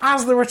Sutherland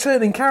as the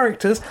returning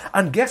characters,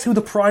 and guess who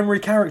the primary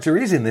character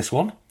is in this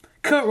one?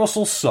 Kurt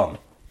Russell's son.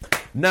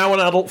 Now an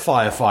adult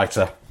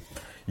firefighter.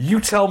 You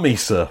tell me,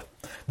 sir.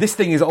 This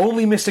thing is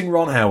only missing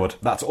Ron Howard.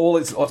 That's all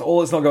it's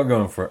not got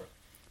going for it.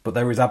 But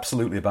there is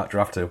absolutely a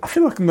Backdraft 2. I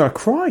feel like I'm going to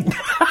cry.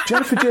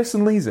 Jennifer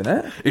Jason Leigh's in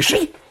it. Is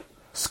she?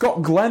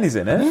 Scott Glenn is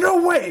in it.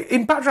 No way!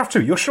 In Backdraft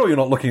 2, you're sure you're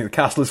not looking at the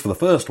cast list for the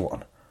first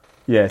one?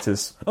 Yeah, it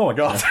is. Oh my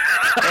god.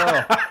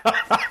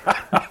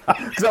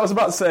 Because I was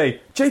about to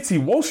say,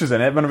 JT Walsh is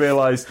in it, but I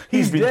realised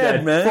he's been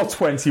dead man. for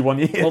 21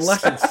 years.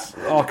 Unless it's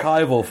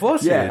archival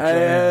footage.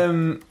 Yeah,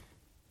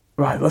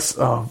 right, let's...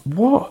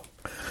 what?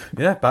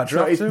 Yeah,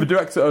 Backdraft 2. He's the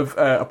director of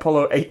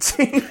Apollo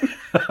 18.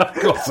 Of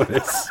course it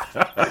is.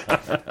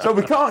 So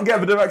we can't get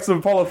the director of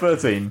Apollo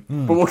 13,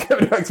 but we'll get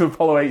the director of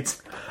Apollo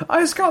 8.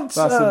 It's got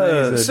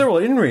Cyril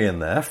Inry in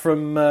there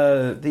from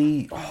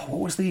what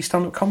was the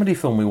stand-up comedy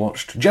film we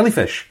watched?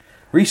 Jellyfish,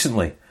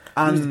 recently.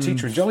 And he was the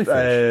teacher in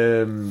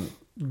Jellyfish.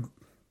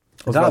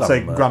 I was about to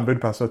say Grand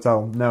Budapest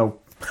Hotel. No.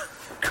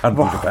 Grand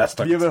Budapest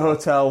Hotel. The other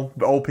hotel,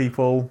 the old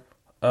people.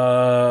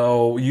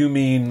 You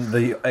mean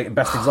the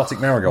Best Exotic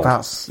Marigold?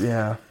 That's,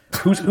 yeah.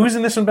 Who's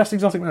in this one, Best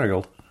Exotic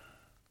Marigold?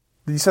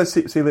 Did you say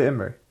Celia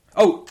Imrie?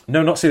 Oh,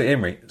 no, not Celia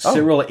Imrie.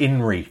 Cyril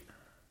Inry.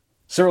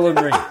 Cyril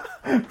Inry.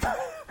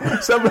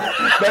 So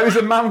there is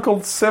a man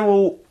called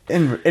Cyril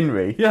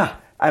Inry. Yeah.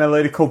 And a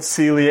lady called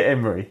Celia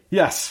Imrie.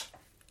 Yes.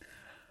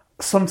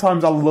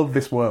 Sometimes I love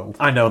this world.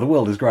 I know, the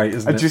world is great,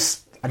 isn't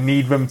it? I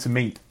need them to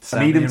meet.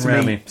 Sammy I need them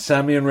to meet.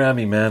 Sammy and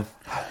Rami, man.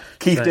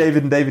 Keith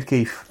David and David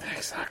Keith.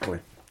 Exactly.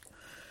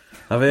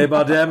 Javier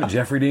Bardem and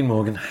Jeffrey Dean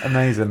Morgan.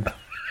 Amazing.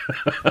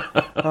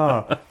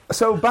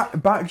 So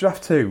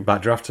Backdraft 2.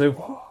 Backdraft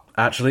 2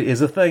 actually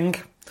is a thing.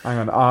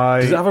 Hang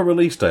on, Does it have a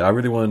release date? I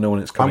really want to know when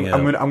it's coming out.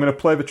 I'm going to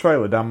play the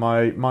trailer down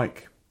my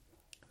mic.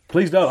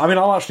 Please don't. I mean,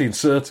 I'll actually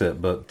insert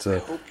it, but... I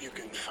hope you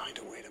can find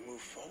a way to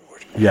move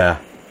forward. Yeah.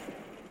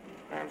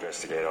 I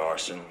investigate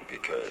arson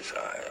because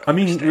I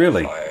mean,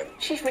 really.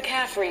 Chief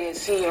McCaffrey,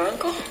 is he your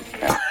uncle?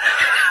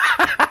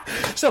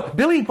 So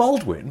Billy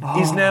Baldwin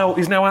is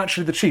now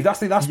actually the chief.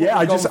 That's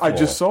what I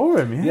just saw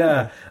him.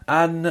 Yeah,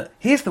 and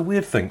here's the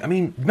weird thing. I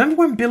mean, remember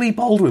when Billy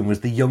Baldwin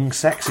was the young,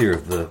 sexier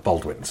of the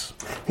Baldwins?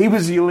 He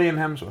was Liam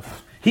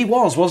Hemsworth. He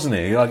was, wasn't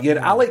he? Like, you had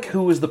Alec,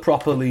 who was the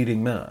proper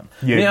leading man.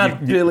 Yeah, you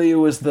had Billy,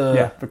 who was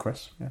the the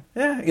Chris.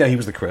 Yeah, he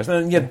was the Chris.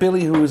 And you had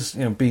Billy, who was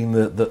being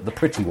the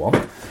pretty one.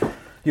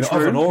 Of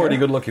an already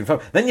good-looking film.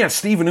 Then you had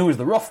Stephen, who was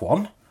the rough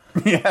one.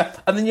 Yeah,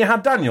 and then you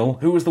had Daniel,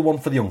 who was the one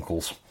for the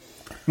uncles.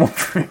 One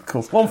for the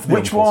uncles.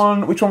 Which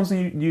one was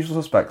the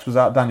Usual Suspects? Was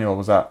that Daniel or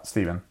was that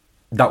Stephen?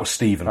 That was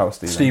Stephen.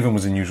 Stephen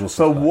was in Usual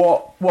So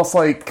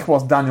Suspects.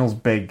 what's Daniel's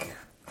big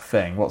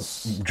thing?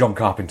 What's John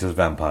Carpenter's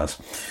Vampires?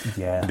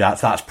 Yeah.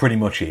 That's pretty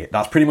much it.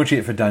 That's pretty much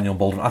it for Daniel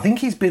Baldwin. I think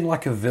he's been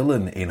like a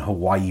villain in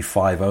Hawaii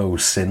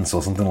Five-0 since,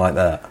 or something like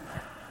that.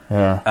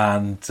 Yeah.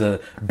 And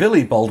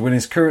Billy Baldwin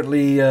is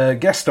currently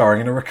guest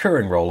starring in a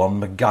recurring role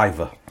on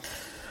MacGyver.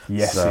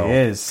 Yes, he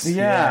is.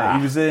 Yeah.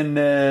 He was in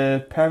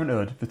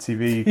Parenthood, the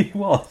TV he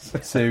was.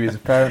 series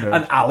of Parenthood.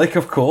 And Alec,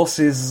 of course,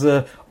 is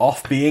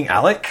off being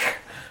Alec,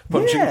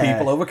 punching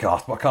people over car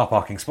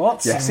parking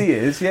spots. Yes, he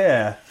is,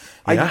 yeah.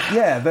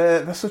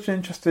 They're such an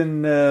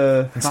interesting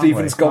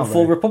Stephen's gone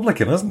full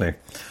Republican, hasn't he?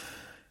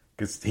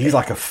 Because he's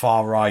like a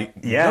far-right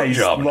he's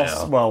job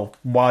lost, now. Well,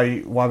 why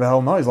the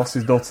hell not? He's lost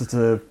his daughter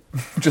to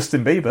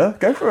Justin Bieber.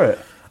 Go for it.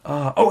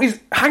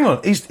 Hang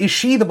on. Is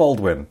she the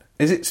Baldwin?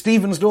 Is it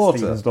Stephen's daughter?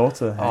 Stephen's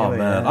daughter. Oh,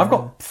 man. I've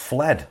got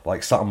Fled,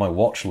 sat on my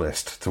watch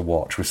list to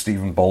watch with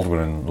Stephen Baldwin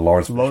and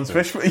Lawrence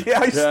Fishburne.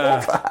 Yeah, I saw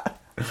that.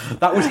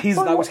 That was his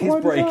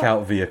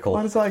breakout vehicle.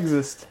 Why does that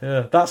exist?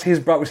 Yeah,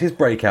 that was his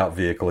breakout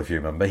vehicle. If you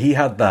remember, he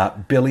had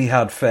that. Billy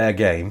had Fair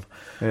Game,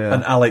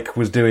 and Alec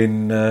was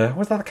doing.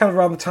 Was that kind of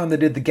around the time they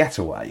did The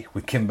Getaway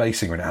with Kim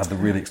Basinger, and it had the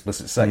really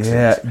explicit sex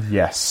scenes?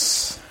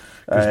 Yes.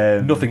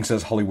 Nothing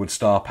says Hollywood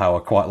star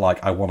power quite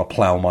like I want to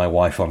plough my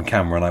wife on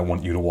camera and I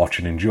want you to watch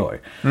and enjoy.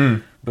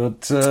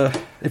 But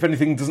if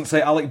anything doesn't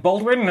say Alec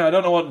Baldwin, I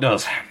don't know what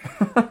does.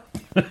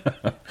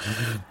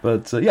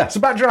 But so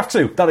Bad Giraffe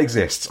 2, that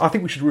exists. I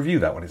think we should review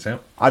that when it's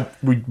out.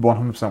 We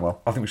 100%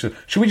 will. I think we should.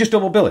 Should we just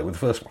double bill it with the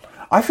first one?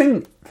 I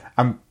think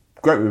I'm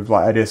great with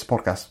ideas for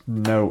podcasts.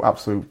 No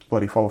absolute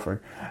bloody follow through.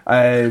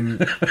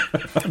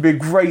 It'd be a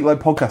great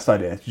podcast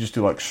idea to just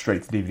do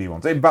straight to DVD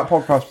ones. That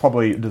podcast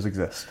probably does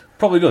exist.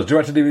 Probably does.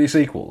 Direct to DVD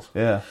sequels.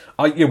 Yeah.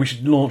 We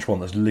should launch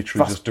one that's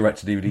literally just direct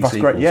to DVD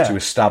sequels to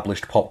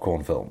established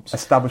popcorn films.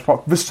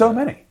 There's so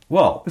many.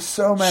 Well, there's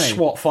so many.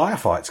 SWAT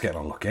Firefights getting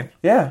on looking.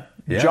 Yeah.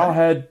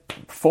 Jarhead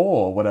 4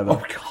 or whatever. Oh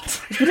god,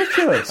 it's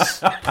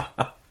ridiculous.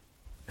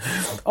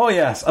 Oh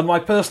yes, and my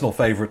personal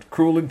favourite,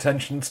 Cruel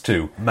Intentions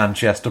 2,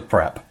 Manchester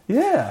Prep.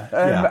 Yeah.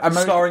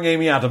 Starring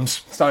Amy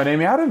Adams.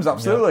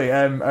 Absolutely.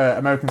 Yeah.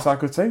 American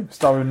Psycho 2,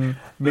 starring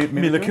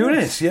Mila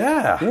Kunis.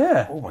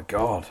 Yeah. Oh my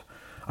god.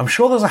 I'm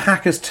sure there's a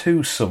Hackers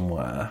 2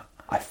 somewhere.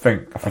 I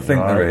think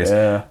there is.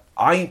 Yeah.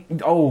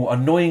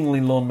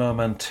 Annoyingly, Lawnmower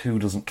Man 2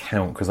 doesn't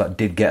count because that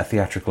did get a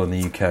theatrical in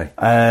the UK.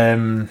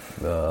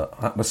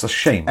 That was a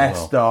shame.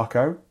 S.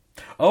 Darko.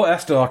 Oh,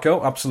 S.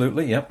 Darko,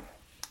 absolutely, yep.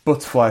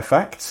 Butterfly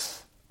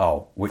Effect.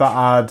 Oh, which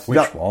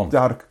one?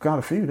 That had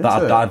a few, didn't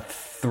it?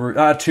 That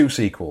had 2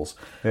 sequels.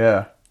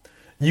 Yeah.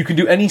 You can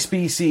do any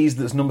species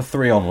that's number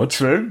 3 onwards.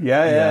 True,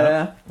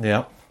 yeah.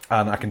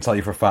 And I can tell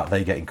you for a fact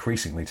they get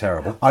increasingly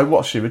terrible. I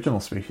watched the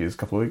original Species a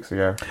couple of weeks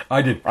ago.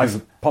 I did. It was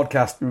a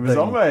podcast. It was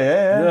on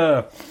there,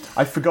 yeah.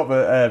 I forgot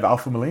that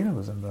Alpha Molina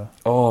was in there.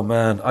 Oh,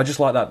 man. I just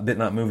like that bit in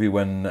that movie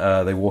when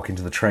they walk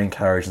into the train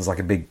carriage and there's like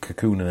a big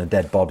cocoon and a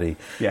dead body.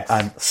 Yes.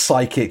 And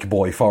psychic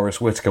boy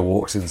Forrest Whitaker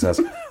walks in and says,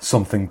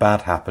 something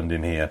bad happened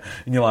in here.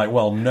 And you're like,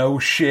 well, no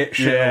shit,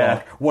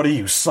 Sherlock. Yeah. What are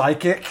you,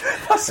 psychic?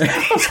 That's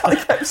what I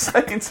kept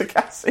saying to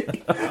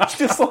Cassie. It's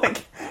just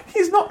like,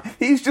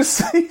 he's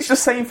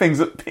just saying things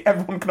that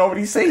everyone can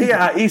already see.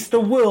 Yeah, he's the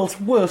world's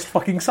worst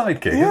fucking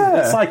sidekick.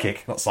 Yeah.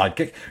 Psychic, not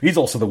sidekick. He's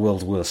also the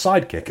world's worst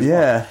sidekick as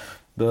well.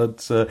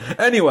 But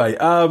anyway,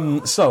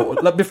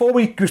 so before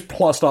we just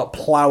start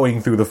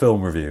ploughing through the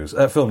film news,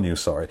 let's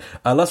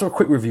have a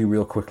quick review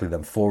real quickly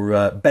then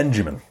for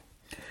Benjamin,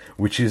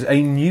 which is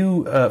a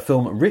new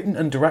film written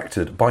and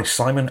directed by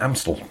Simon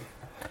Amstell.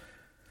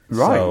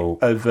 Right,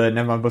 of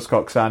Nevermind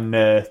Buzzcocks and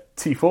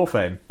T4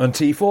 fame. And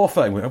T4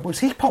 fame. Was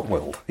he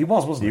Popworld? He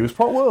was, wasn't he? He was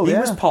Popworld, He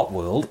was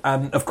Popworld,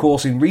 and of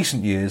course in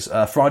recent years,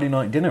 Friday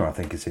Night Dinner I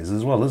think it is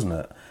as well, isn't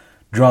it?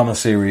 Drama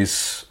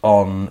series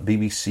on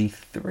BBC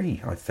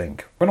 3, I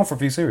think. Went on for a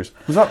few series.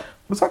 Was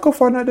that called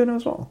Friday Night Dinner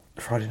as well?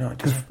 Friday Night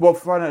Dinner?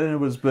 Friday Night Dinner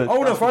was...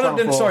 Friday Night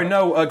Dinner, sorry,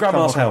 no,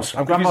 Grandma's House.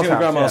 I'm confusing with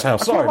Grandma's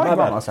House. Sorry, my bad.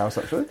 Grandma's House,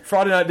 actually.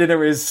 Friday Night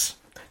Dinner is...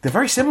 They're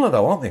very similar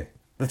though, aren't they?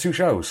 The two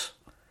shows.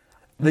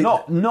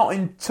 Not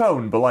in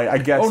tone, but I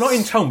guess... Oh, not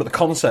in tone, but the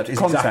concept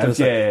is exactly the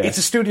same. Yeah. It's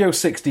a Studio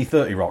 60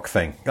 30 Rock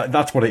thing.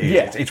 That's what it is.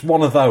 Yeah. It's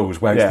one of those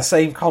where it's the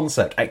same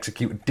concept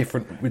executed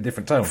with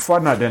different tones.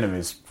 Friday Night Dinner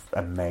is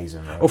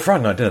amazing, though. Oh,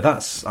 Friday Night Dinner,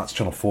 that's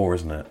Channel 4,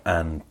 isn't it?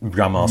 And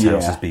Grandma's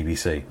House is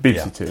BBC.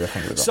 BBC 2, I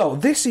think it was. So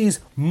this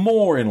is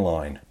more in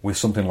line with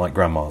something like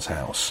Grandma's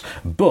House,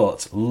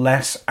 but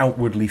less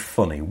outwardly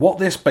funny. What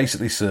this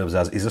basically serves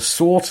as is a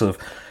sort of...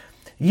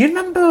 You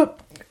remember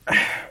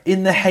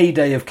in the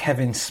heyday of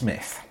Kevin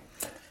Smith?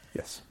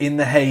 Yes. In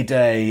the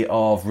heyday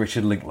of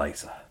Richard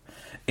Linklater?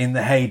 In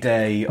the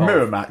heyday of...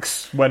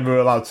 Miramax, when we were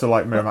allowed to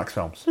like Miramax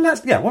films.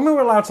 When we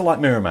were allowed to like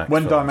Miramax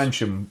When films.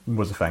 Dimension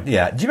was a thing.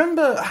 Yeah. Do you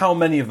remember how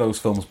many of those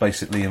films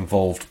basically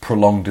involved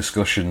prolonged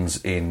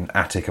discussions in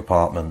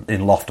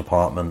loft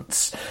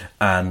apartments,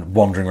 and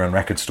wandering around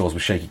record stores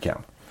with shaky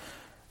cam?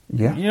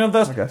 Yeah. You know,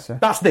 that's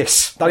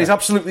this. That is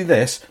absolutely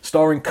this,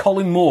 starring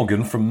Colin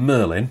Morgan from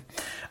Merlin,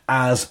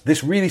 as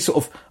this really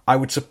sort of, I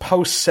would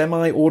suppose,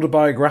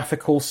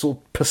 semi-autobiographical sort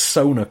of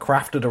persona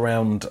crafted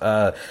around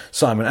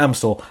Simon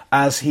Amstell,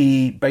 as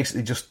he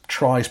basically just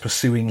tries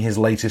pursuing his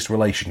latest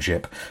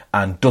relationship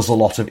and does a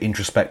lot of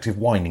introspective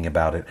whining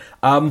about it.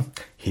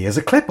 Here's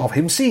a clip of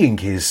him seeing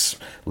his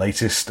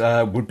latest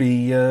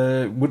would-be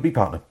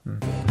partner.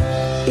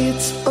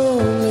 It's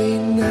only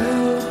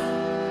now,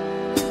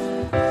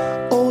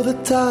 all the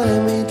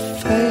time it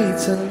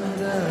fades under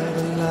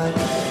the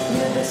light.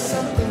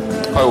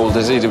 How old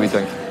is he, do we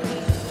think?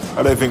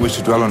 I don't think we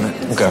should dwell on it.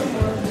 Okay.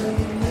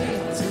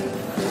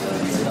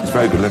 He's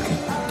very good looking.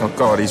 Oh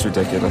God, he's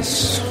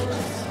ridiculous.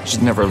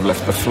 Should never have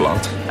left the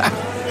float.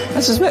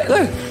 That's his bit.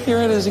 Look, here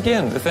it is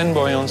again, the thin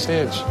boy on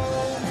stage.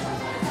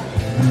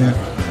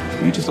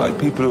 Yeah. You just like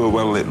people who are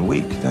well lit and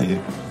weak, don't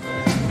you?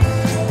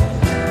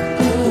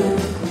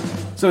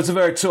 So it's a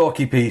very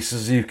talky piece,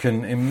 as you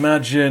can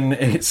imagine.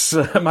 It's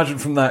imagine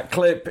from that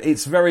clip.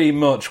 It's very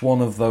much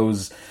one of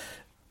those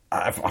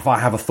if I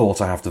have a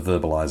thought, I have to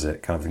verbalise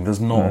it, kind of thing. There's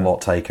not a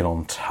lot taken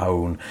on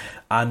tone,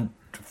 and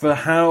for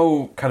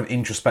how kind of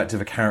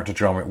introspective a character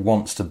drama it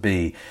wants to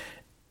be,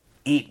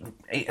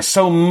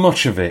 so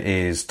much of it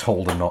is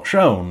told and not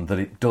shown that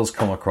it does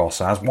come across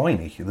as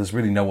whiny. There's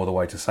really no other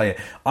way to say it.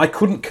 I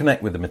couldn't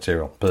connect with the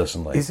material,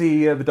 personally. Is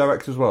he the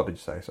director as well, did you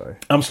say? Sorry.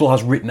 Amstel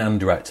has written and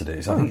directed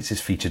it. I think it's his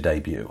feature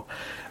debut.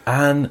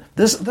 And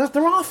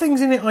there are things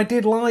in it I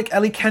did like.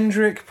 Ellie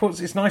Kendrick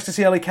it's nice to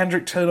see Ellie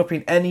Kendrick turn up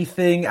in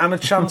anything. Anna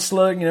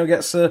Chancellor,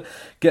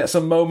 gets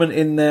a moment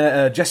in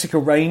there. Jessica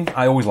Raine,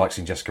 I always like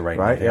seeing Jessica Raine.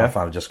 Right, yeah. I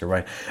found Jessica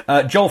Raine.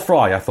 Joel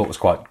Fry, I thought was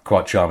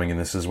quite charming in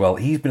this as well.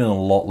 He's been in a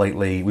lot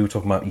lately. We were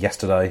talking about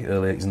yesterday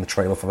earlier. He's in the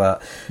trailer for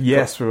that.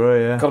 Yes, we were.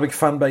 Yeah. Got a big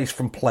fan base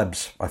from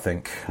Plebs, I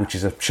think, which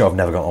is a show I've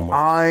never got on with.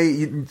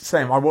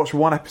 I watched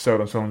one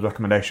episode on someone's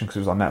recommendation because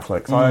it was on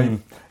Netflix.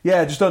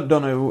 I just don't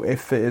know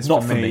if it is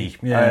not for me.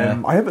 Yeah.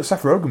 I heard that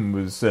Seth Rogen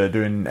was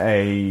doing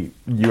a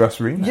US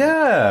remake.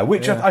 Yeah,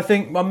 which I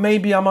think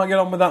maybe I might get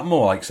on with that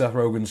more. Like Seth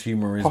Rogen's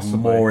humour is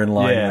more in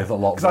line with a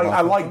lot. Because I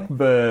like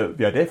the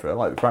idea for it. I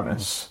like the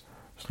premise.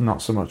 It's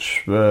not so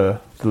much the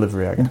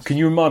delivery, I guess. Can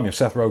you remind me of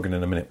Seth Rogen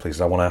in a minute, please?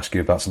 I want to ask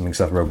you about something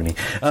Seth Rogen-y.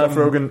 Seth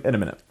Rogen in a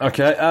minute.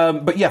 Okay,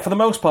 but yeah, for the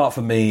most part,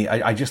 for me,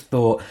 I just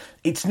thought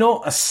it's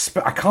not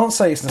I can't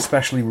say it's an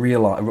especially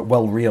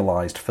well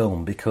realised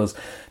film because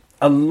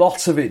a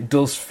lot of it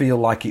does feel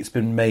like it's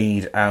been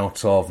made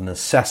out of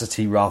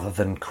necessity rather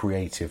than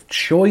creative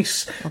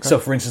choice. Okay. So,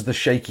 for instance, the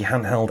shaky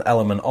handheld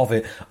element of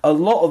it, a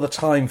lot of the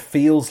time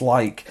feels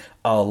like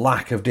a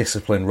lack of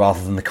discipline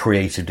rather than the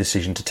creative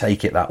decision to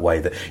take it that way.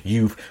 That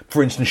you've,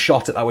 for instance,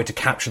 shot it that way to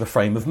capture the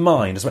frame of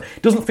mind.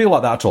 It doesn't feel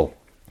like that at all.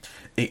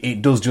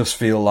 It does just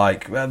feel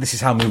like, this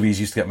is how movies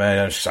used to get made,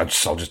 I'll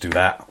just do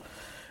that.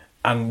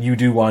 And you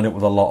do wind up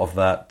with a lot of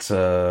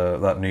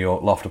that New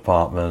York loft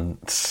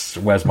apartment,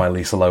 Where's My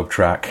Lisa Loeb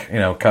track,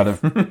 kind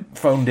of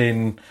phoned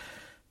in,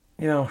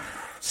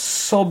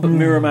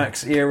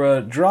 sub-Miramax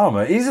era drama.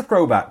 It is a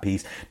throwback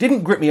piece.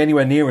 Didn't grip me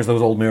anywhere near as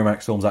those old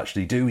Miramax films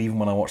actually do, even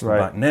when I watch them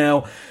back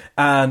now.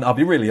 And I'll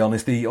be really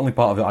honest, the only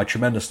part of it I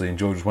tremendously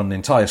enjoyed was when the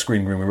entire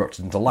screening room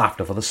erupted into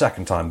laughter for the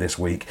second time this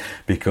week,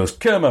 because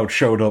Kermode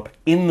showed up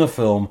in the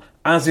film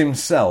as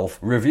himself,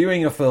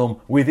 reviewing a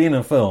film within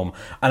a film,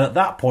 and at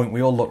that point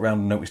we all looked around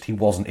and noticed he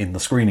wasn't in the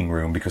screening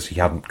room because he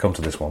hadn't come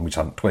to this one, we just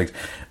hadn't twigged,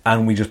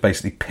 and we just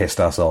basically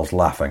pissed ourselves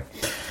laughing.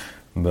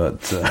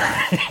 But it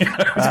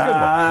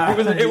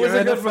was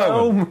a good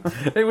moment.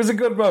 It was a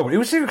good moment. It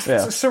was a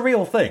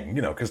surreal thing,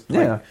 because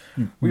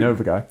we know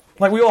the guy.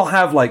 Like, we all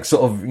have,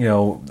 sort of,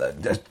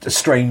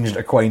 estranged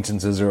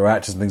acquaintances or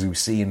actors and things we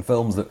see in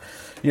films that,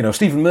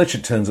 Stephen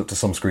Merchant turns up to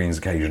some screenings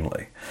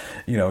occasionally,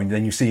 and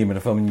then you see him in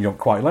a film and you don't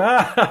quite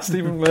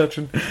Stephen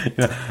Merchant.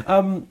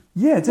 One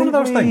of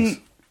those things.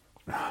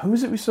 Who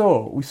was it we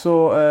saw? We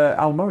saw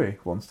Al Murray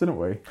once, didn't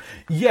we?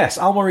 Yes,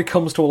 Al Murray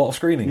comes to a lot of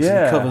screenings.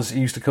 Yeah. He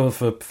used to cover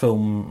for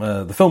film,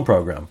 the film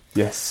programme.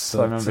 Yes,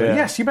 I remember.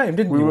 Yes, you met him,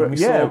 didn't you? When we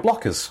saw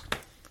Blockers.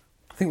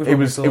 I think it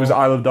was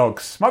Isle of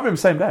Dogs. Might have been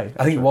the same day.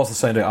 I think it was the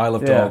same day. Isle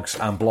of Dogs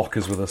and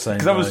Blockers were the same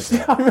day.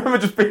 I remember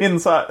just being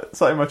sat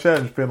in my chair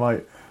and just being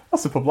like,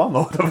 that's the pub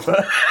landlord over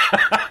there.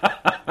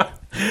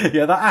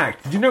 Yeah, that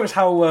act. Did you notice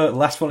how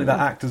less funny that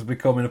act has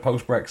become in a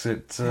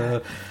post-Brexit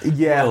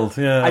world?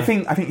 Yeah, I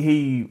think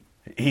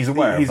he's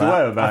aware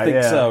of that. I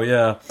think so.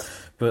 Yeah.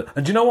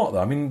 And do you know what,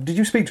 though? I mean, did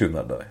you speak to him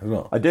that day as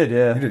well? I did,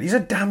 yeah. You did. He's a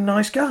damn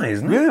nice guy,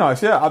 isn't he? Really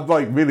nice, yeah. I'd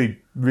really,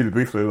 really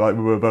briefly, we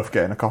were both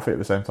getting a coffee at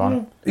the same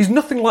time. He's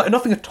nothing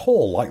at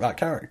all like that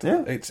character.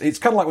 Yeah. It's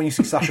kind of like when you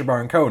see Sacha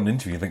Baron Cohen in an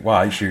interview, you think,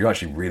 wow, you're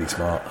actually really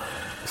smart.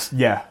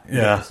 Yeah.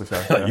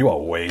 You are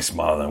way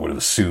smarter than I would have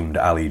assumed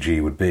Ali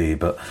G would be,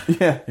 but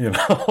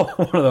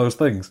one of those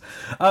things.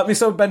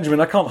 So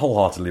Benjamin, I can't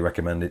wholeheartedly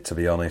recommend it, to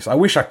be honest. I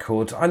wish I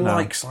could. I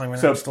like Simon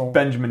Amstel.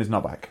 Benjamin is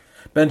not back.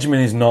 Benjamin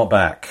is not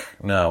back.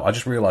 No, I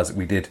just realised that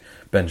we did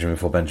Benjamin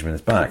before Benjamin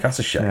is back. That's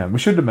a shame. Yeah, we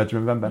should have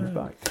Benjamin when Ben is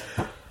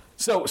back.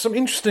 So, some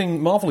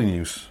interesting Marvel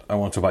news I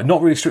want to talk about.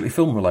 Not really strictly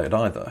film related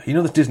either. You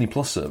know the Disney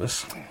Plus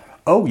service?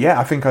 Oh, yeah,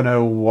 I think I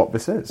know what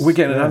this is. We're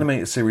getting an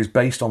animated series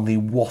based on the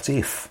What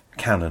If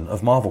canon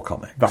of Marvel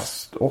Comics.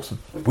 That's awesome.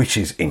 Which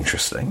is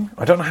interesting.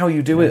 I don't know how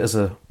you do it as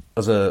a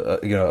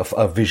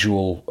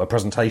visual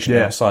presentation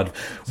outside,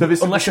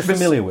 unless you're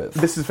familiar with.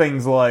 This is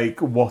things like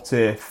what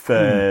if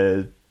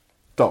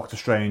Doctor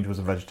Strange was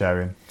a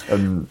vegetarian,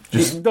 and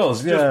it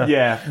does,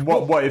 yeah.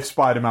 What if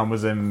Spider-Man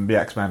was in the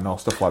X-Men or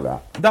stuff like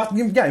that?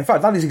 In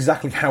fact, that is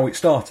exactly how it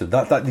started.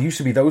 That there used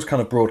to be those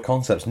kind of broad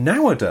concepts.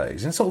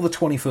 Nowadays, in sort of the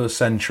 21st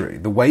century,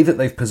 the way that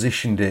they've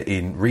positioned it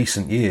in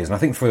recent years, and I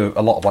think for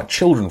a lot of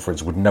children, for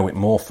instance, would know it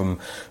more from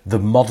the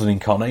modern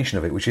incarnation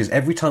of it, which is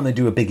every time they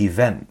do a big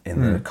event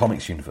in the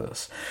comics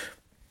universe,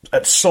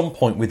 at some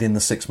point within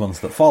the 6 months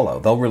that follow,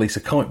 they'll release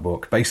a comic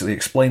book basically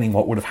explaining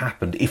what would have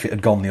happened if it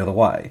had gone the other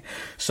way.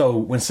 So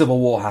when Civil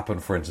War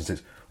happened, for instance,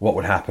 it's what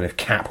would happen if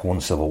Cap won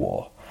Civil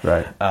War.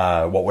 Right.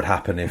 What would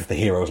happen if the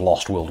heroes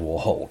lost World War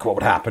Hulk? What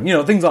would happen?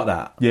 Things like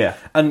that. Yeah.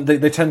 And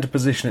they tend to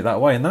position it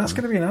that way, and that's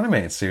going to be an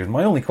animated series.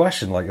 My only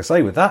question, like I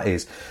say, with that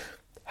is,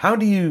 how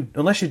do you,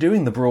 unless you're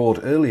doing the broad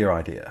earlier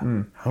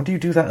idea, how do you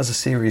do that as a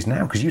series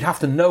now? Because you'd have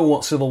to know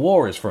what Civil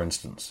War is, for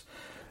instance,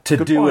 to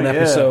Good do point, an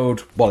yeah.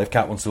 episode. What if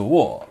Cat won Civil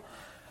War?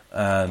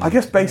 And I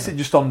guess base it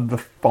just on the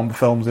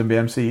films in the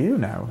MCU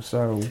now.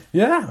 So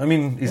yeah, I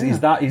mean, is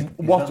that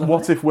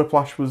what if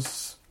Whiplash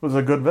was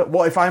a good?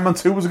 What if Iron Man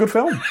 2 was a good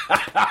film?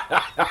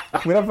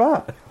 We'd have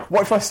that.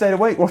 What if I stayed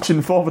awake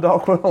watching Thor: The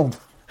Dark World?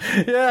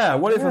 Yeah.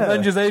 What if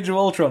Avengers: Age of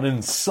Ultron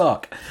didn't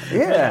suck?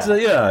 Yeah.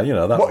 But, yeah. You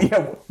know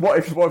that. What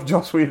if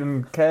Joss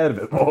Whedon cared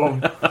a bit more on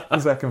the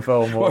second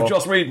film? What if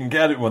Joss Whedon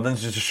cared it more? Then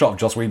it's just a shot of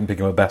Joss Whedon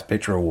picking up a Best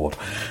Picture award.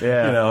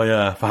 Yeah. You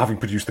know, for having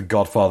produced The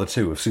Godfather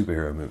 2 of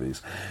superhero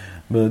movies.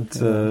 But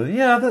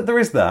there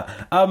is that.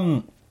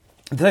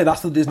 Today,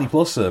 that's the Disney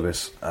Plus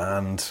service,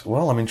 and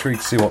well, I'm intrigued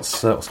to see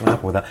what's going to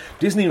happen with that.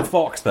 Disney and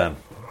Fox, then.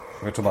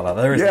 We're going to talk about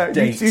that. There is a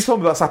date. You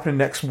told me that's happening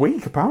next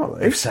week,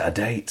 apparently. They've set a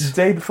date. The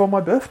day before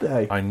my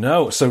birthday. I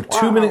know. So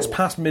 2 minutes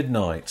past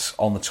midnight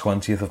on the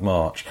 20th of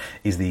March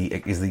is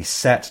the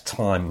set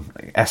time,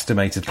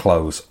 estimated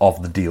close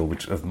of the deal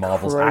of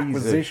Marvel's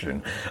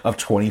acquisition of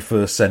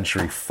 21st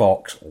Century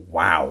Fox.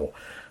 Wow.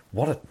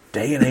 What a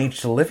day and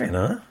age to live in,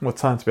 huh? What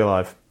time to be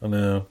alive. I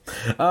know.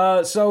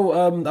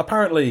 So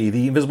apparently,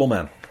 The Invisible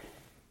Man.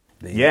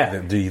 The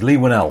Lee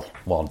Winnell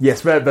one.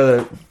 Yes,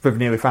 they've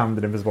nearly found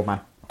an Invisible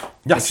Man.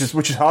 Yes.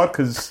 Which is hard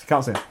because you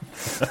can't see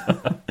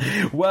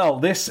him. Well,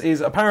 this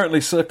is apparently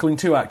circling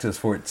two actors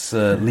for its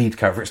lead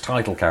character, for its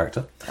title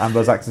character. And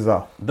those actors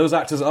are? Those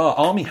actors are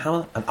Armie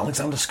Hammer and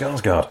Alexander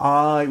Skarsgård.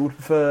 I would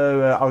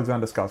prefer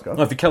Alexander Skarsgård.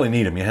 Well, if you're Kelly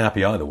Needham, you're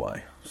happy either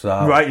way. So,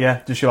 right,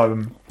 yeah. Does she like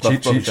them?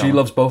 She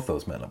loves both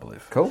those men, I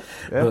believe. Cool.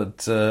 Yeah.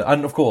 But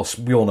and of course,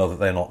 we all know that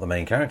they're not the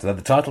main character. They're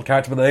the title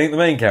character, but they ain't the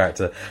main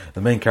character.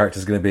 The main character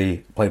is going to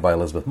be played by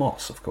Elizabeth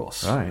Moss, of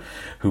course. Right.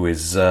 Who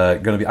is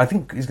going to be? I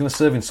think he's going to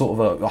serve in sort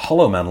of a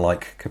Hollow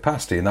Man-like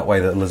capacity, in that way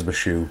that Elizabeth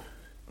Shue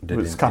did.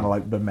 It's kind of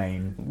like the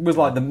main. It was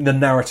like the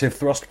narrative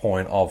thrust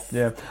point of.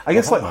 Yeah, I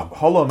guess like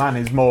Hollow Man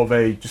is more of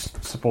a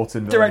just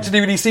supporting.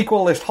 Direct-to-DVD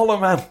sequel list. Hollow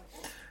Man.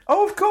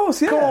 Oh, of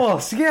course, yeah. Of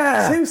course,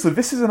 yeah. Seriously,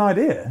 this is an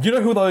idea. Do you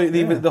know who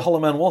the Hollow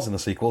Man was in the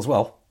sequel as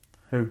well?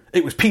 Who?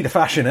 It was Peter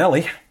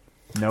Facinelli.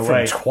 No from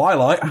way.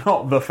 Twilight.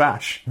 Not the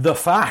Fash. The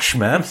Fash,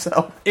 man.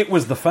 Himself. It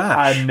was the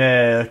Fash. And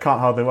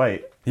Can't Hardly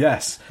Wait.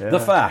 Yes. Yeah. The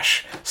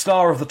Fash.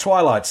 Star of the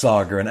Twilight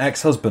Saga and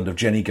ex-husband of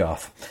Jenny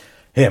Garth.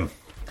 Him.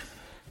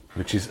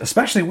 Which is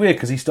especially weird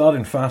because he starred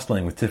in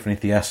Fastlane with Tiffany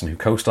Thiessen, who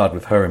co-starred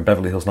with her in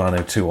Beverly Hills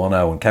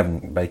 90210, and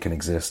Kevin Bacon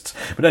exists.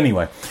 But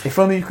anyway, if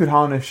only you could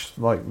harness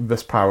like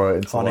this power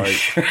into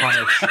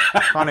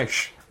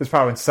harness this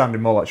power into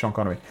sounding more like Sean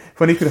Connery.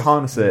 If only you could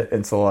harness it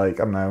into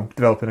like I don't know,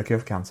 developing a cure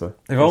for cancer.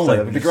 If only,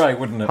 it'd be great,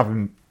 wouldn't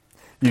it?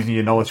 Using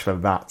your knowledge for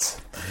that.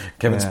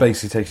 Kevin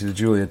Spacey takes you to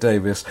Julia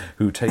Davis,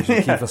 who takes you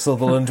to Kiefer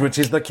Sutherland, which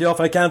is the cure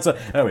for cancer.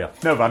 There we are.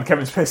 No, man,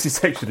 Kevin Spacey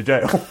takes you to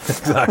jail.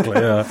 Exactly,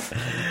 yeah.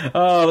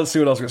 Let's see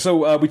what else.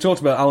 So we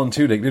talked about Alan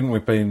Tudyk, didn't we,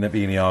 being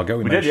Iago?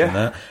 We mentioned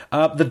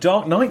that. The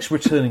Dark Knight's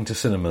returning to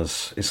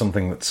cinemas is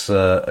something that's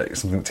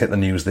hit the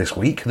news this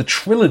week. The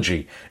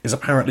trilogy is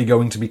apparently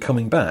going to be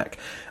coming back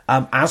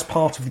as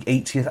part of the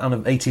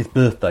 80th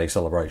birthday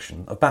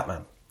celebration of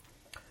Batman.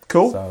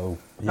 Cool. So,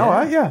 all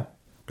right, yeah.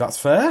 That's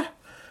fair.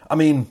 I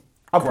mean,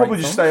 I'll probably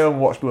just stay home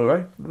and watch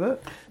Blu-ray with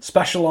it.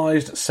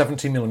 Specialised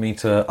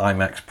 70mm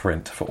IMAX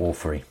print for all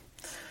three,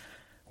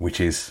 which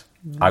is,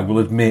 I will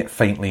admit,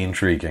 faintly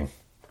intriguing.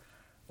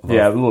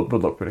 Yeah, it would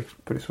look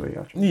pretty sweet,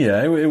 actually.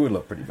 Yeah, it would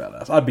look pretty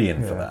badass. I'd be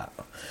in for that.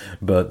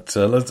 But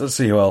let's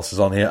see who else is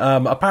on here.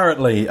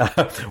 Apparently,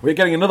 we're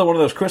getting another one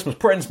of those Christmas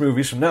Prince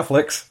movies from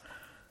Netflix.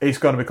 It's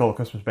going to be called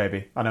Christmas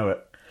Baby. I know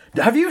it.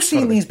 Have you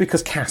seen these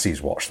because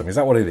Cassie's watched them? Is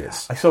that what it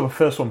is? I saw the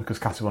first one because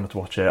Cassie wanted to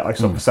watch it. I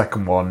saw the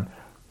second one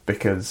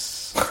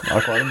because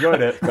I quite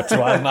enjoyed it. Got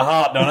two eyes in the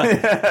heart, don't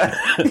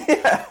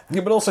I?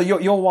 Yeah, but also,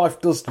 your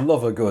wife does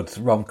love a good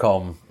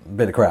rom-com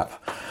bit of crap.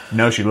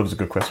 No, she loves a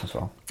good Christmas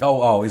film.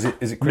 Oh, is it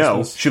Christmas?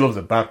 No, she loves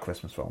a bad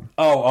Christmas film.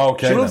 Oh,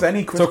 okay. She loves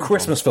any Christmas So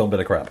Christmas film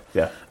bit of crap.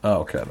 Yeah. Oh,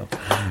 okay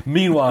then.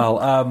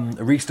 Meanwhile,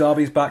 Rhys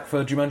Darby's back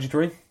for Jumanji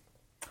 3.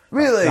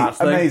 Really?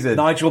 Amazing.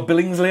 Nigel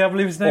Billingsley, I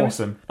believe his name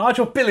Awesome. is.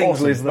 Nigel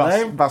Billingsley is the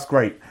name. That's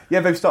great.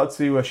 Yeah, they've started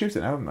to shoot it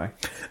now, haven't they?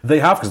 They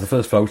have, because the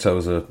first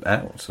photos are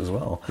out as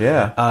well.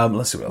 Yeah.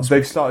 Let's see what else.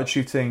 They've started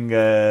shooting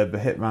the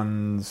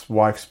Hitman's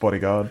wife's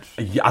bodyguard.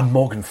 Yeah, and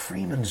Morgan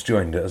Freeman's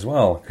joined it as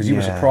well, because you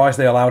were surprised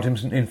they allowed him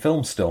in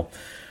films still.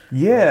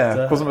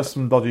 Yeah, wasn't there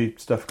some dodgy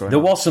stuff going on? There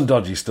was some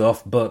dodgy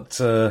stuff, but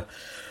I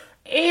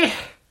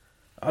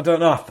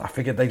don't know. I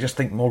figured they just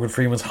think Morgan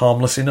Freeman's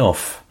harmless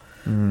enough.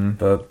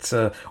 But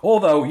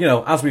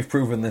although, as we've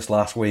proven this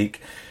last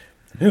week,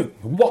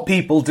 what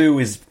people do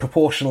is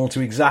proportional to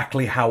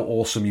exactly how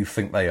awesome you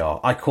think they are.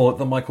 I call it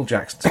the Michael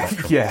Jackson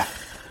spectrum. Yeah.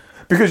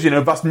 Because,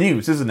 that's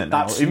news, isn't it?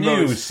 Now? That's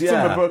news,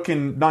 yeah. From a book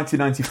in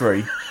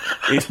 1993,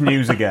 it's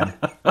news again.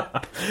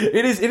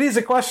 It is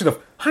a question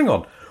of, hang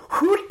on,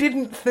 who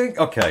didn't think...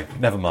 Okay,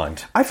 never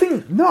mind. I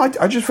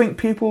just think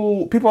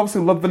people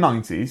obviously love the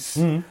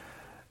 90s.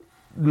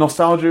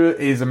 Nostalgia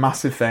is a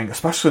massive thing,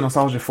 especially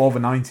nostalgia for the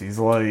 90s.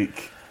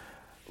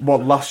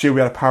 last year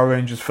we had a Power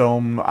Rangers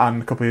film,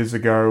 and a couple of years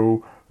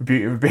ago,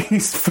 Beauty and the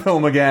Beast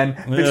film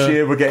again. This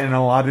year we're getting an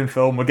Aladdin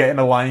film, we're getting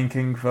a Lion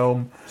King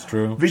film. It's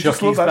true.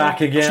 Chucky's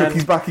back again.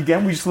 Chucky's back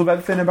again. We just love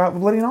everything about the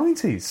bloody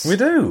 90s. We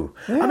do.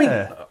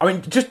 Yeah. I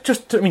mean,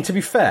 to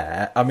be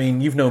fair, I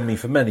mean, you've known me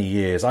for many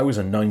years. I was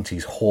a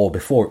 90s whore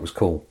before it was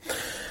cool.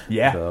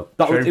 Yeah, so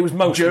it was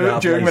mostly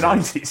during the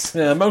 90s.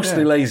 Yeah,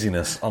 mostly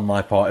laziness on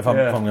my part. If I'm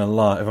going to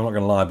lie, if I'm not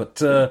going to lie, but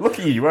look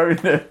at you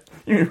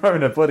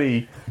wearing a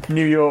bloody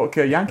New York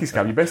Yankees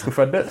cap. You're basically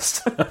Fred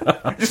Durst.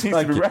 It just needs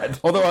to be red.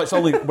 Although it's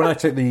only when I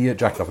take the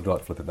jacket off, I do like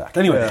to flip it back.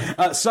 Anyway,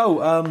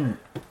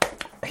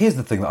 here's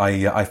the thing that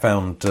I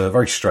found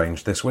very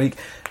strange this week.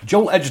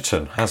 Joel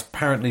Edgerton has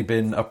apparently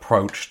been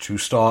approached to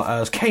star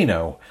as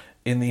Kano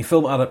in the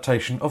film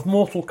adaptation of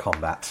Mortal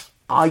Kombat.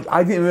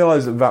 I didn't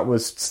realise that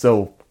was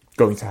still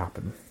going to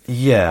happen.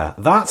 Yeah,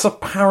 that's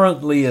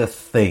apparently a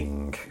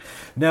thing.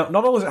 Now,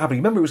 not only is it happening,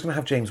 remember it was going to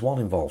have James Wan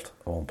involved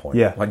at one point.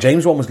 Yeah. Like,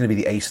 James Wan was going to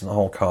be the ace in the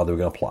whole card they were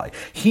going to play.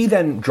 He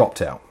then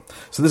dropped out.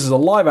 So this is a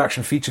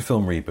live-action feature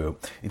film reboot.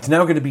 It's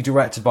now going to be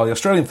directed by the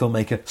Australian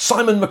filmmaker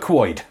Simon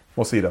McQuoid.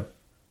 What's he done?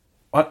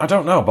 I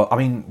don't know, but I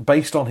mean,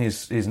 based on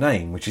his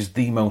name, which is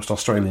the most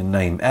Australian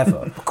name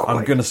ever,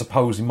 I'm going to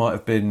suppose he might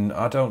have been,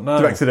 I don't know.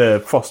 Directed a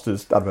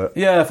Foster's advert.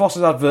 Yeah,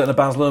 Foster's advert and a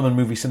Baz Luhrmann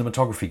movie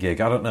cinematography gig,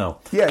 I don't know.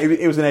 Yeah,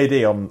 it was an AD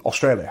on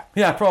Australia.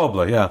 Yeah,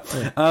 probably, yeah.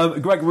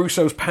 Greg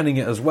Russo's penning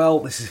it as well.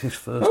 This is his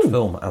first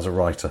film as a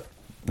writer.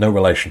 No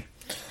relation.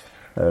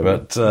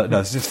 But, no,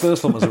 this is his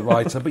first film as a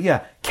writer. But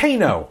yeah,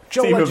 Kano,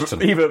 Joel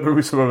Edgerton. Either the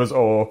Russo brothers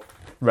or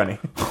Rennie.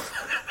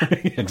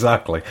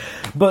 Exactly.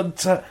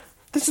 But...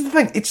 this is the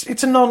thing,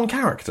 it's a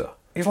non-character.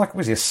 He's like,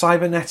 was he a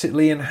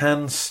cybernetically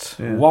enhanced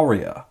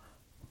warrior?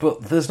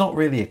 But there's not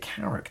really a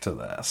character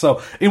there.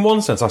 So, in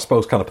one sense, I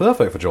suppose kind of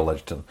perfect for Joel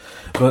Edgerton.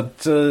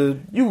 But...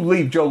 you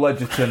leave Joel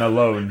Edgerton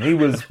alone. He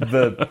was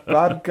the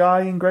bad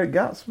guy in Great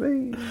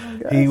Gatsby, I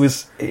guess. He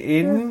was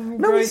in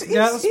Great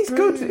Gatsby? He's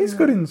good. He's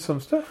good in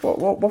some stuff.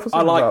 What was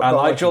I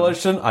like Joel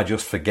Edgerton. I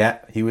just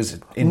forget he was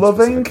in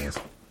Loving.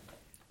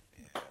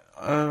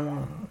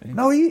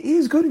 No, he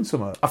is good in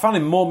some. I found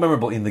him more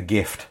memorable in The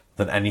Gift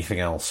than anything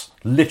else.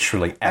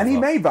 Literally ever. And he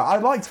made that. I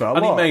liked that a lot.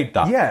 And he made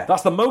that. Yeah.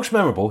 That's the most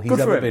memorable he's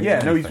ever been.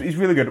 Yeah, no, he's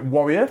really good.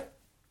 Warrior.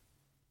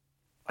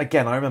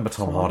 Again, I remember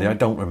Tom Hardy. I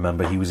don't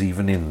remember he was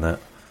even in that.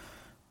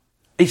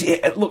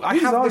 Look, I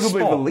He's have this arguably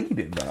spot. the lead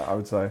in that, I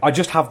would say. I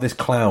just have this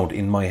cloud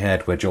in my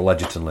head where Joel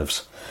Edgerton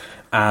lives.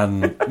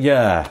 And,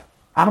 yeah.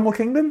 Animal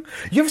Kingdom?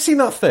 You ever seen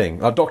that thing,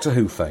 that Doctor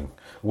Who thing?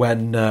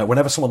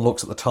 Whenever someone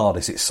looks at the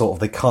TARDIS, it's sort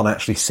of, they can't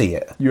actually see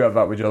it. You have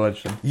that with Joel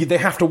Edgerton. They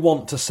have to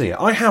want to see it.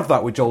 I have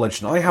that with Joel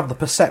Edgerton. I have the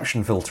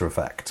perception filter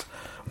effect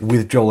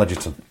with Joel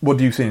Edgerton. What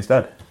do you see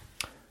instead?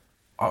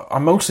 I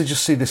mostly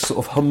just see this sort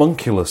of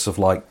homunculus of,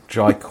 like,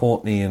 Jai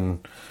Courtney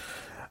and...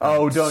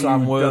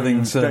 Sam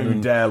Worthington. Don't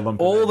you dare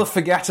lump all the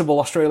forgettable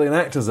Australian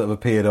actors that have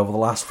appeared over the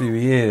last few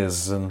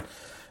years. And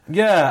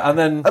yeah, and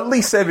then... At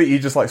least say that you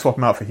just, like, swap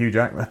him out for Hugh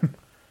Jackman.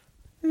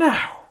 No.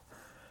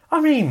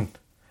 I mean...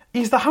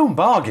 He's the Home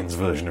Bargains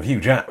version of Hugh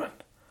Jackman.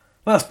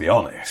 Let's be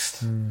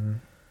honest.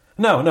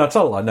 No, it's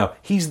all like no.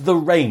 He's the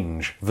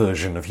Range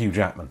version of Hugh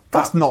Jackman.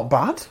 That's not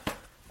bad.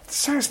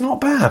 So it's not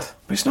bad,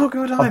 but it's not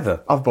good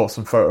either. I've bought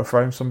some photo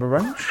frames from the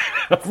Range.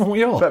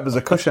 We all. There's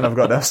a cushion I've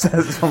got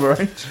downstairs from the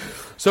Range.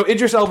 So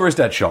Idris Elba is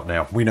Deadshot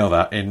now. We know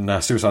that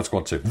in Suicide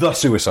Squad 2. The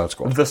Suicide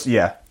Squad.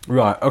 Yeah.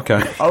 Right,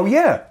 okay. Oh,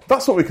 yeah.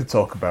 That's what we could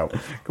talk about.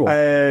 Cool.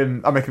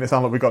 I'm making it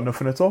sound like we've got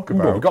nothing to talk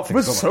about. Well, we've got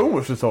things There's so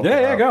much to talk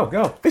about. Yeah,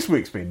 go. This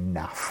week's been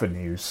naff for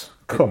news.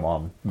 Come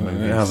on.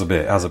 It has a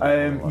bit.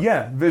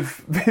 Yeah,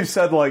 they've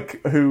said,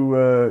 like, who,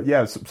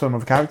 some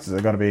of the characters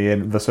are going to be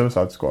in the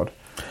Suicide Squad.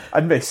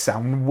 And they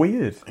sound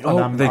weird.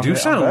 Oh, they do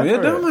sound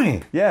weird, don't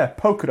they? Yeah,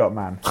 Polka Dot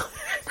Man.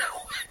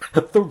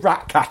 The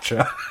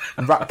Ratcatcher.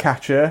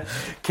 Ratcatcher.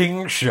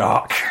 King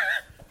Shark.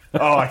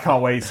 Oh, I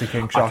can't wait to see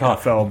King Shark in the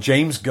film.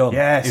 James Gunn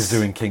is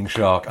doing King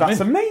Shark. That's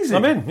amazing.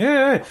 I'm in.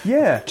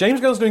 Yeah. James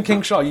Gunn's doing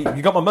King Shark.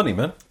 You got my money,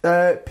 man.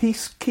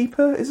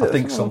 Peacekeeper, is it? I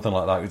think something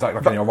like that. It's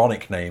like an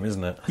ironic name,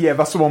 isn't it? Yeah,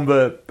 that's the one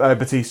that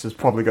Batista's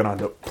probably going to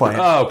end up playing.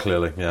 Oh,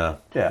 clearly, yeah.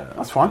 Yeah,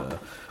 that's fine.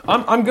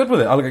 I'm good with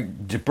it. I'll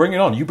bring it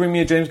on. You bring me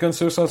a James Gunn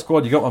Suicide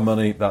Squad, you got my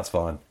money, that's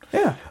fine.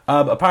 Yeah.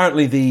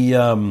 Apparently the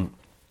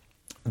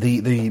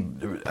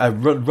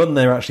run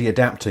they're actually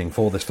adapting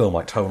for this film,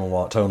 like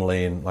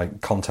tonally and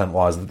like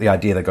content-wise, the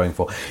idea they're going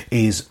for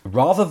is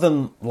rather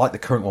than like the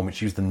current one,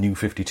 which used the New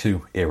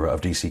 52 era of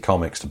DC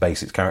Comics to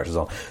base its characters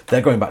on,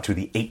 they're going back to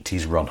the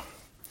 80s run.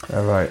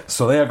 All right.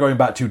 So they are going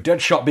back to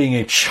Deadshot being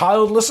a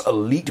childless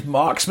elite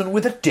marksman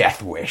with a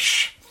death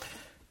wish.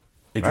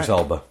 Idris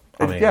Elba.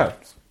 I mean, yeah.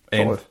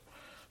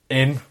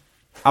 In.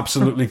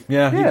 Absolutely.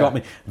 Yeah, you got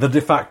me. The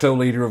de facto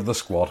leader of the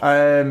squad.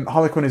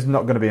 Harley Quinn is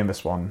not going to be in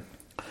this one.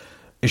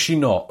 Is she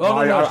not?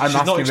 Oh, no,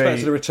 she's not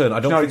expected to return. I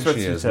don't think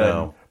she is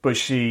now. But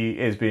she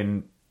is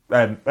being...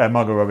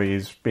 Margot Robbie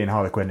is being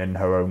Harley Quinn in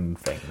her own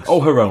things.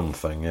 Oh, her own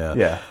thing, yeah.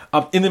 Yeah.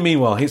 In the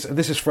meanwhile, this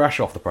is fresh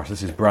off the press.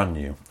 This is brand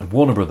new. And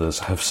Warner Brothers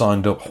have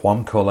signed up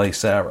Juan Collet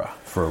Serra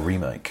for a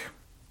remake.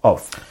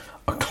 Of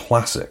a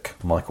classic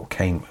Michael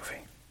Caine movie.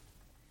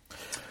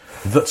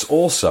 That's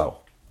also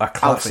a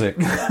classic.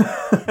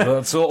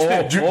 That's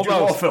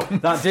almost film.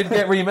 That did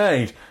get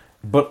remade,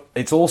 but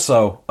it's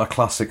also a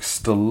classic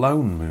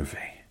Stallone movie.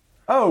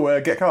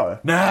 Oh, Get Carter.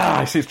 Nah,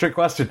 I see it's a trick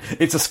question.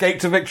 It's Escape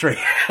to Victory.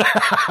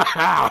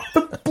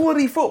 The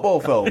bloody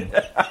football film.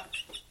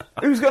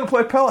 Who's going to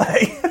play Pele?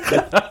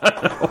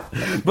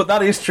 But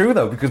that is true,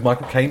 though, because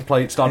Michael Caine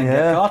started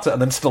Get Carter,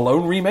 and then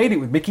Stallone remade it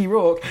with Mickey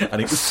Rourke,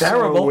 and it was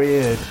terrible. So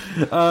weird.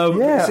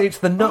 It's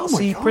the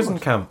Nazi prison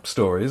camp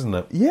story, isn't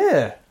it?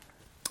 Yeah.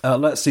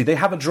 Let's see. They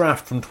have a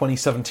draft from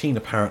 2017,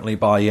 apparently,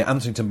 by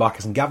Anthony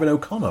Tambakis and Gavin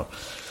O'Connor.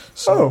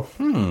 So,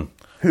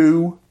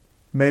 Who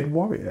made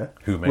Warrior?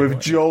 With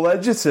Joel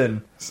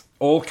Edgerton. It's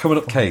all coming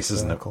up case,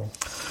 isn't it?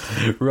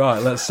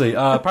 Right, let's see.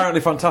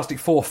 Apparently Fantastic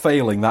Four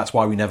failing, that's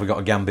why we never got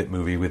a Gambit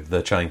movie with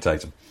Channing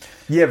Tatum.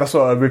 Yeah, that's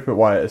what Rupert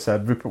Wyatt has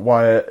said. Rupert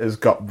Wyatt has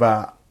got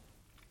that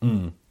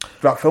film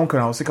coming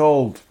out. What's it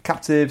called?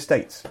 Captive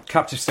State.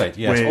 Captive State,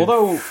 yes. With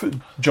Although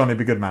Johnny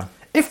B. Goodman.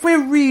 If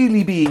we're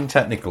really being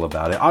technical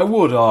about it, I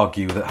would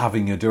argue that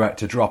having a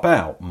director drop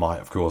out might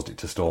have caused it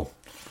to stall.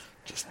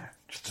 Just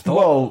a thought.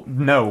 Well,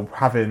 no,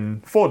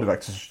 having 4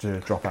 directors to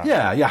drop out.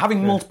 Yeah,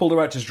 having multiple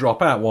directors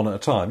drop out one at a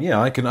time.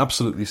 Yeah, I can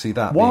absolutely see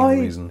that being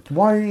the reason.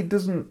 Why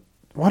doesn't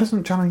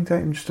Channing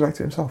Tatum just direct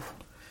it himself?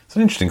 It's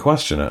an interesting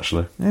question,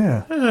 actually.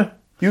 Yeah.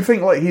 You'd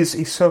think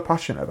he's so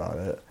passionate about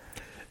it.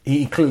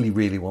 He clearly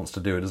really wants to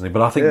do it, doesn't he?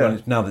 But I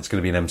think now that it's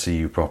going to be an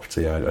MCU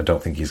property, I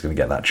don't think he's going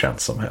to get that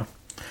chance somehow.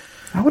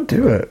 I would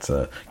do it.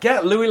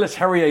 Get Louis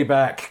Leterrier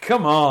back.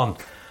 Come on.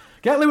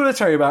 Get Louis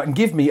Leterrier back and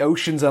give me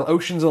Ocean's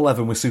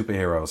 11 with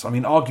superheroes. I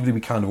mean, arguably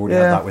we kind of already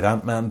had that with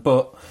Ant-Man,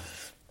 but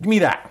give me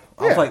that.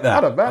 I'll take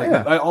that.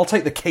 I'll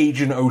take the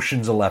Cajun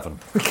Ocean's 11.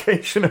 The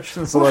Cajun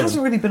Ocean's 11. Well, there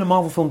hasn't really been a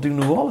Marvel film do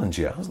New Orleans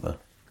yet, has there?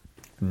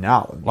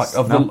 No. Like,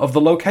 of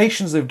the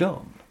locations they've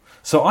done.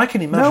 So I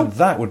can imagine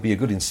that would be a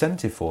good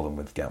incentive for them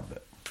with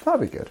Gambit.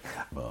 That'd be good.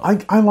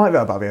 I like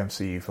that about the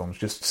MCU films,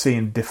 just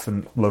seeing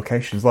different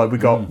locations. Like we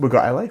got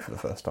LA for the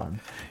first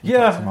time.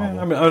 Yeah,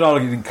 I mean, I would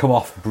argue it didn't come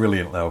off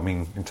brilliant though. I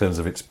mean, in terms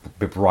of its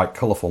bright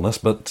colourfulness,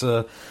 but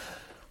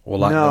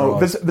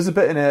there's a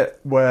bit in it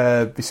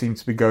where they seem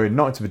to be going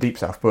not into the deep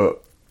south,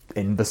 but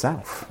in the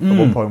south. At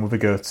one point, where they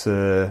go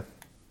to,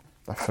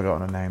 I've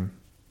forgotten her name.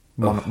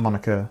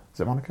 Monica,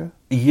 is it Monica?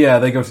 Yeah,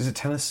 they go to, is it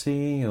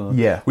Tennessee? Or?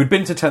 Yeah. We'd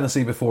been to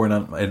Tennessee before in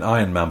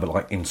Iron Man, but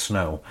like in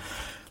snow.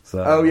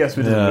 So, yes,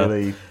 we didn't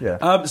really,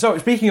 yeah. So,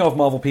 speaking of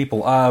Marvel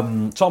people,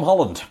 Tom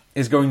Holland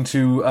is going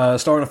to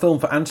star in a film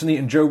for Anthony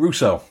and Joe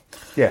Russo.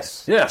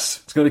 Yes.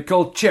 Yes, it's going to be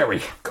called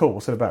Cherry. Cool,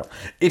 what's it about?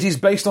 It is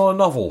based on a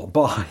novel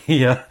by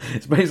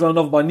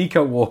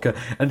Nico Walker,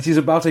 and it is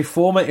about a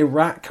former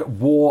Iraq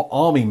War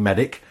army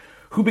medic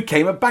who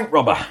became a bank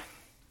robber.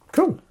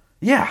 Cool.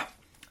 Yeah.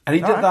 And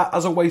he did that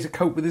as a way to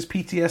cope with his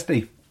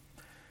PTSD.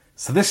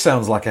 So this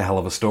sounds like a hell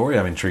of a story.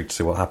 I'm intrigued to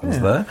see what happens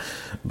there.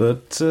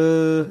 But, I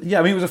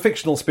mean, it was a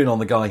fictional spin on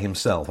the guy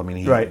himself. I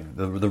mean,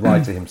 the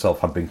writer himself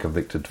had been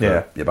convicted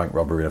for bank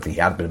robbery. I think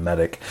he had been a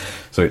medic.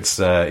 So it's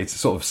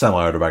sort of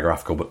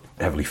semi-autobiographical, but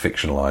heavily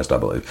fictionalised, I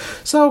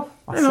believe. So,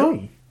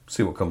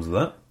 see what comes of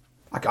that.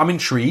 I'm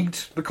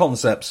intrigued. The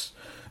concept's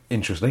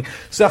interesting.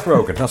 Seth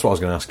Rogen, that's what I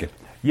was going to ask you.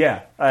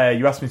 Yeah,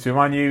 you asked me to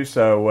remind you,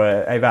 so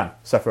hey Van,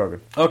 Seth Rogen.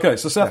 Okay,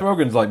 so Seth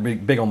Rogen's like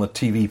big on the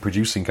TV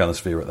producing kind of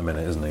sphere at the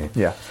minute, isn't he?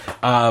 Yeah.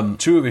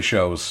 2 of his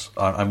shows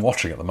I'm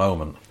watching at the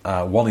moment.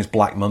 One is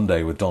Black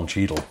Monday with Don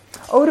Cheadle.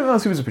 Oh, I didn't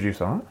realize he was a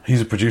producer on it.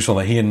 He's a producer on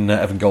that. He and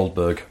Evan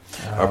Goldberg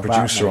are a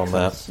producer on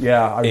that. Sense.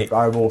 Yeah,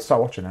 I will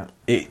start watching it.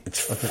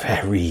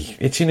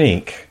 It's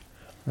unique.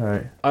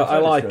 Right. I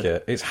like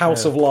it. It's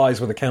House of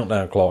Lies with a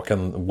countdown clock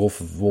and Wolf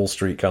of Wall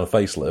Street kind of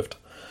facelift.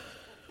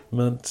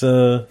 But...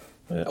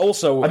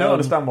 also, I don't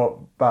understand what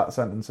that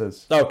sentence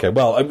is. Okay,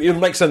 well, it'll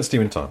make sense to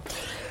you in time.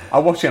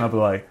 I'll watch it and I'll be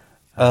like...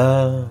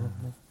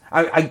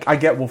 I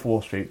get Wolf of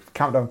Wall Street.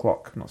 Countdown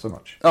clock, not so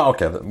much. Oh,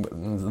 okay.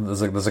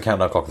 There's a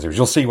countdown clock in the series.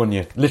 You'll see when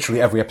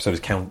literally every episode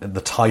is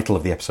the title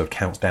of the episode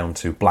counts down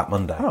to Black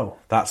Monday. Oh.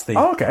 That's the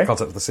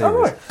concept of the series.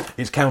 Oh, right.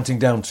 It's counting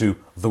down to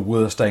the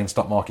worst day in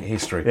stock market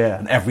history. Yeah.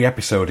 And every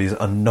episode is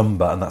a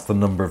number, and that's the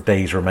number of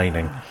days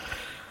remaining.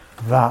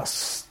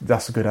 That's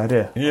a good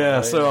idea.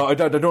 Yeah, so I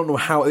don't know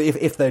how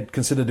if they'd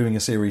consider doing a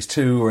series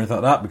 2 or anything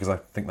like that, because I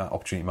think that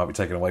opportunity might be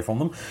taken away from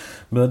them.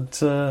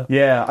 But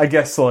yeah, I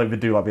guess they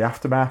do like the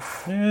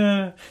aftermath.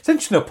 Yeah, it's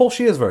interesting though. Paul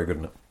Shear's very good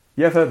in it.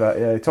 Yeah, I've heard that.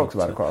 Yeah, he talks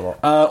about it quite a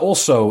lot.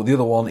 Also, the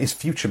other one is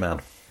Future Man.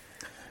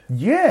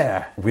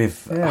 Yeah,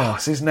 with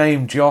what's his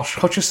name? Josh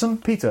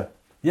Hutcherson. Peter.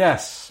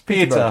 Yes,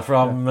 Peter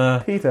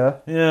from...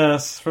 Peter?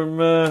 Yes,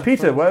 from...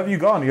 Peter, where have you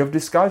gone? You have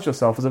disguised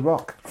yourself as a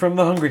rock. From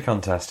the Hungry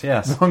Contest,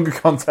 yes. The Hungry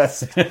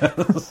Contest.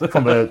 Yes.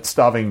 From the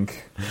starving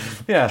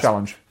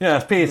challenge.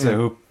 Yes, Peter,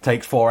 who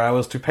takes 4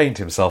 hours to paint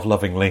himself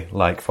lovingly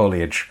like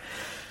foliage.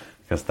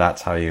 Because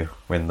that's how you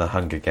win the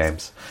Hunger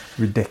Games.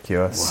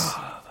 Ridiculous.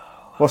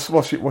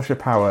 What's your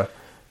power?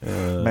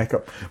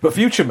 Makeup. But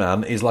Future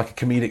Man is like a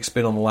comedic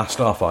spin on The Last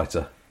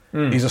Starfighter.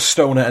 He's a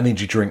stoner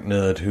energy drink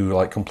nerd who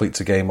like completes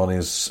a game on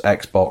his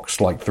Xbox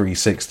like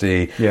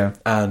 360,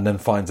 and then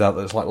finds out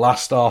that it's like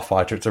Last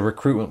Starfighter. It's a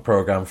recruitment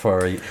program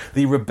for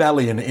the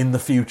rebellion in the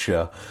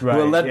future, who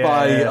are led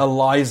by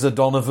Eliza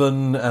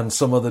Donovan and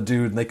some other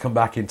dude, and they come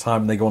back in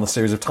time and they go on a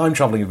series of time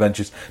traveling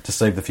adventures to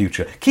save the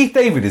future. Keith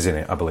David is in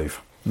it, I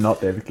believe.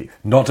 Not David Keith.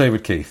 Not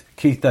David Keith.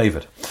 Keith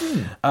David.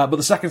 But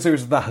the second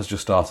series of that has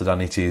just started,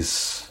 and it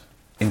is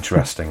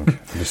interesting,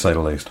 to say the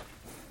least.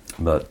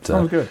 But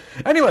good.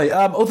 Anyway,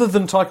 other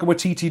than Taika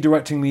Waititi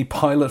directing the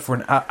pilot for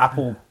an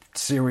Apple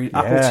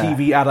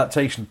TV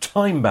adaptation,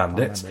 Time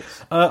Bandits,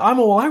 I'm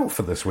all out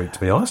for this week, to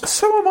be honest.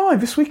 So am I.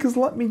 This week has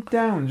let me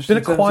down. Just been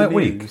a quiet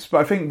week, but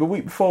I think the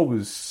week before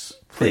was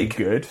pretty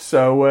good.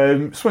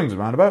 So swings and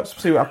roundabouts.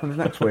 See what happens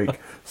next week.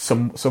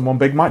 Someone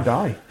big might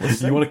die.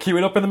 You want to cue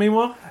it up in the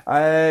meanwhile?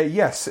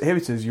 Yes. Here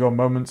it is. Your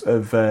moment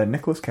of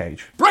Nicolas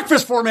Cage.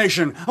 Breakfast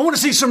formation. I want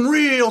to see some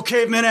real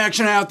caveman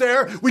action out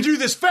there. We do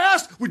this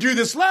fast. We do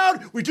this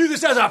loud. We do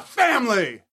this as a family.